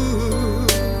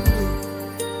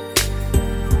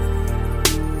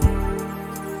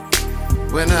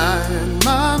 When I and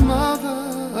my mother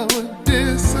would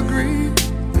disagree,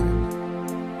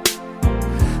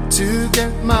 to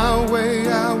get my way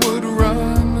I would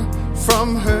run from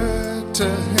her to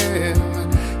him.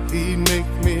 He'd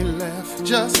make me laugh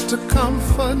just to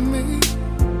comfort me,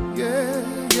 yeah,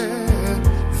 yeah.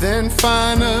 Then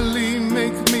finally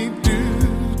make me do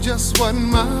just what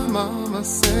my mama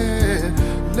said.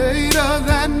 Later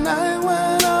that night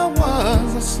when I was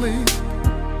asleep,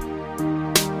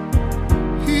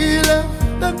 he left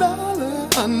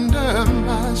 $1 under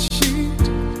my sheet.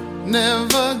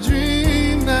 Never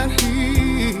dreamed that he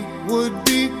would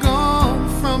be gone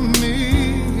from me.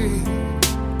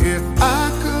 If I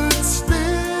could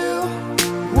steal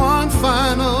one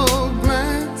final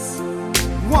glance,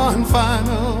 one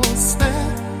final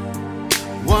step,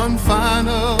 one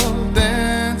final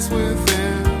dance with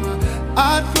him,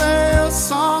 I'd play a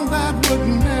song that would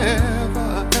never,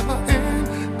 ever end.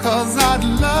 'Cause I'd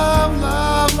love,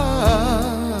 love,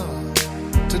 love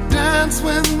to dance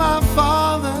with my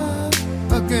father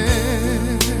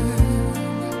again.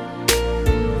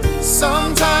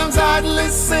 Sometimes I'd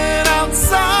listen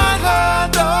outside her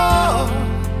door,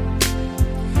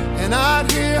 and I'd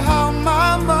hear how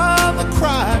my mother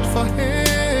cried for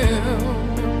him.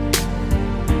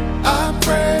 I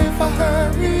pray for her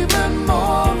even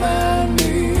more than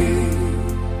me.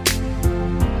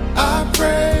 I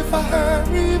pray for her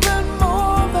even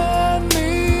more than me.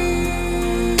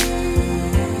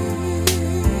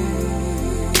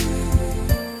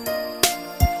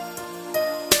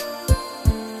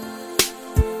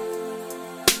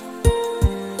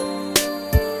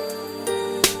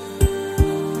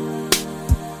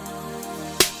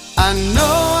 I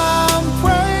know I'm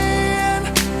praying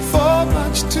for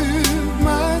much too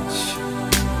much,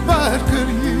 but could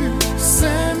you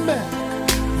send back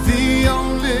the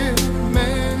only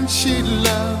man she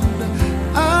loved?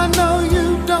 I know you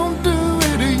don't do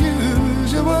it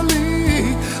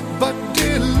usually, but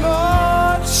dear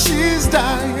Lord, she's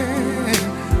dying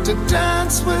to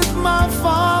dance with my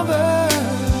father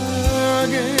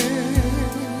again.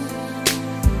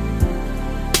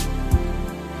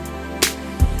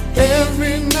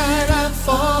 Every night I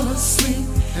fall asleep,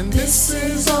 and this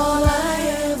is all I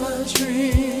ever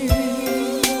dream.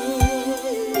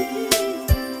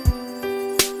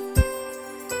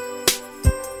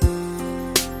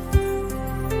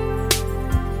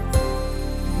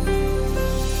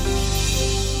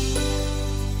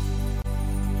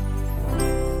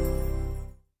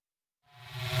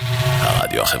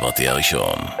 הרדיו החברתי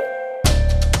הראשון.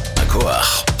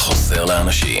 הכוח חוזר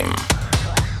לאנשים.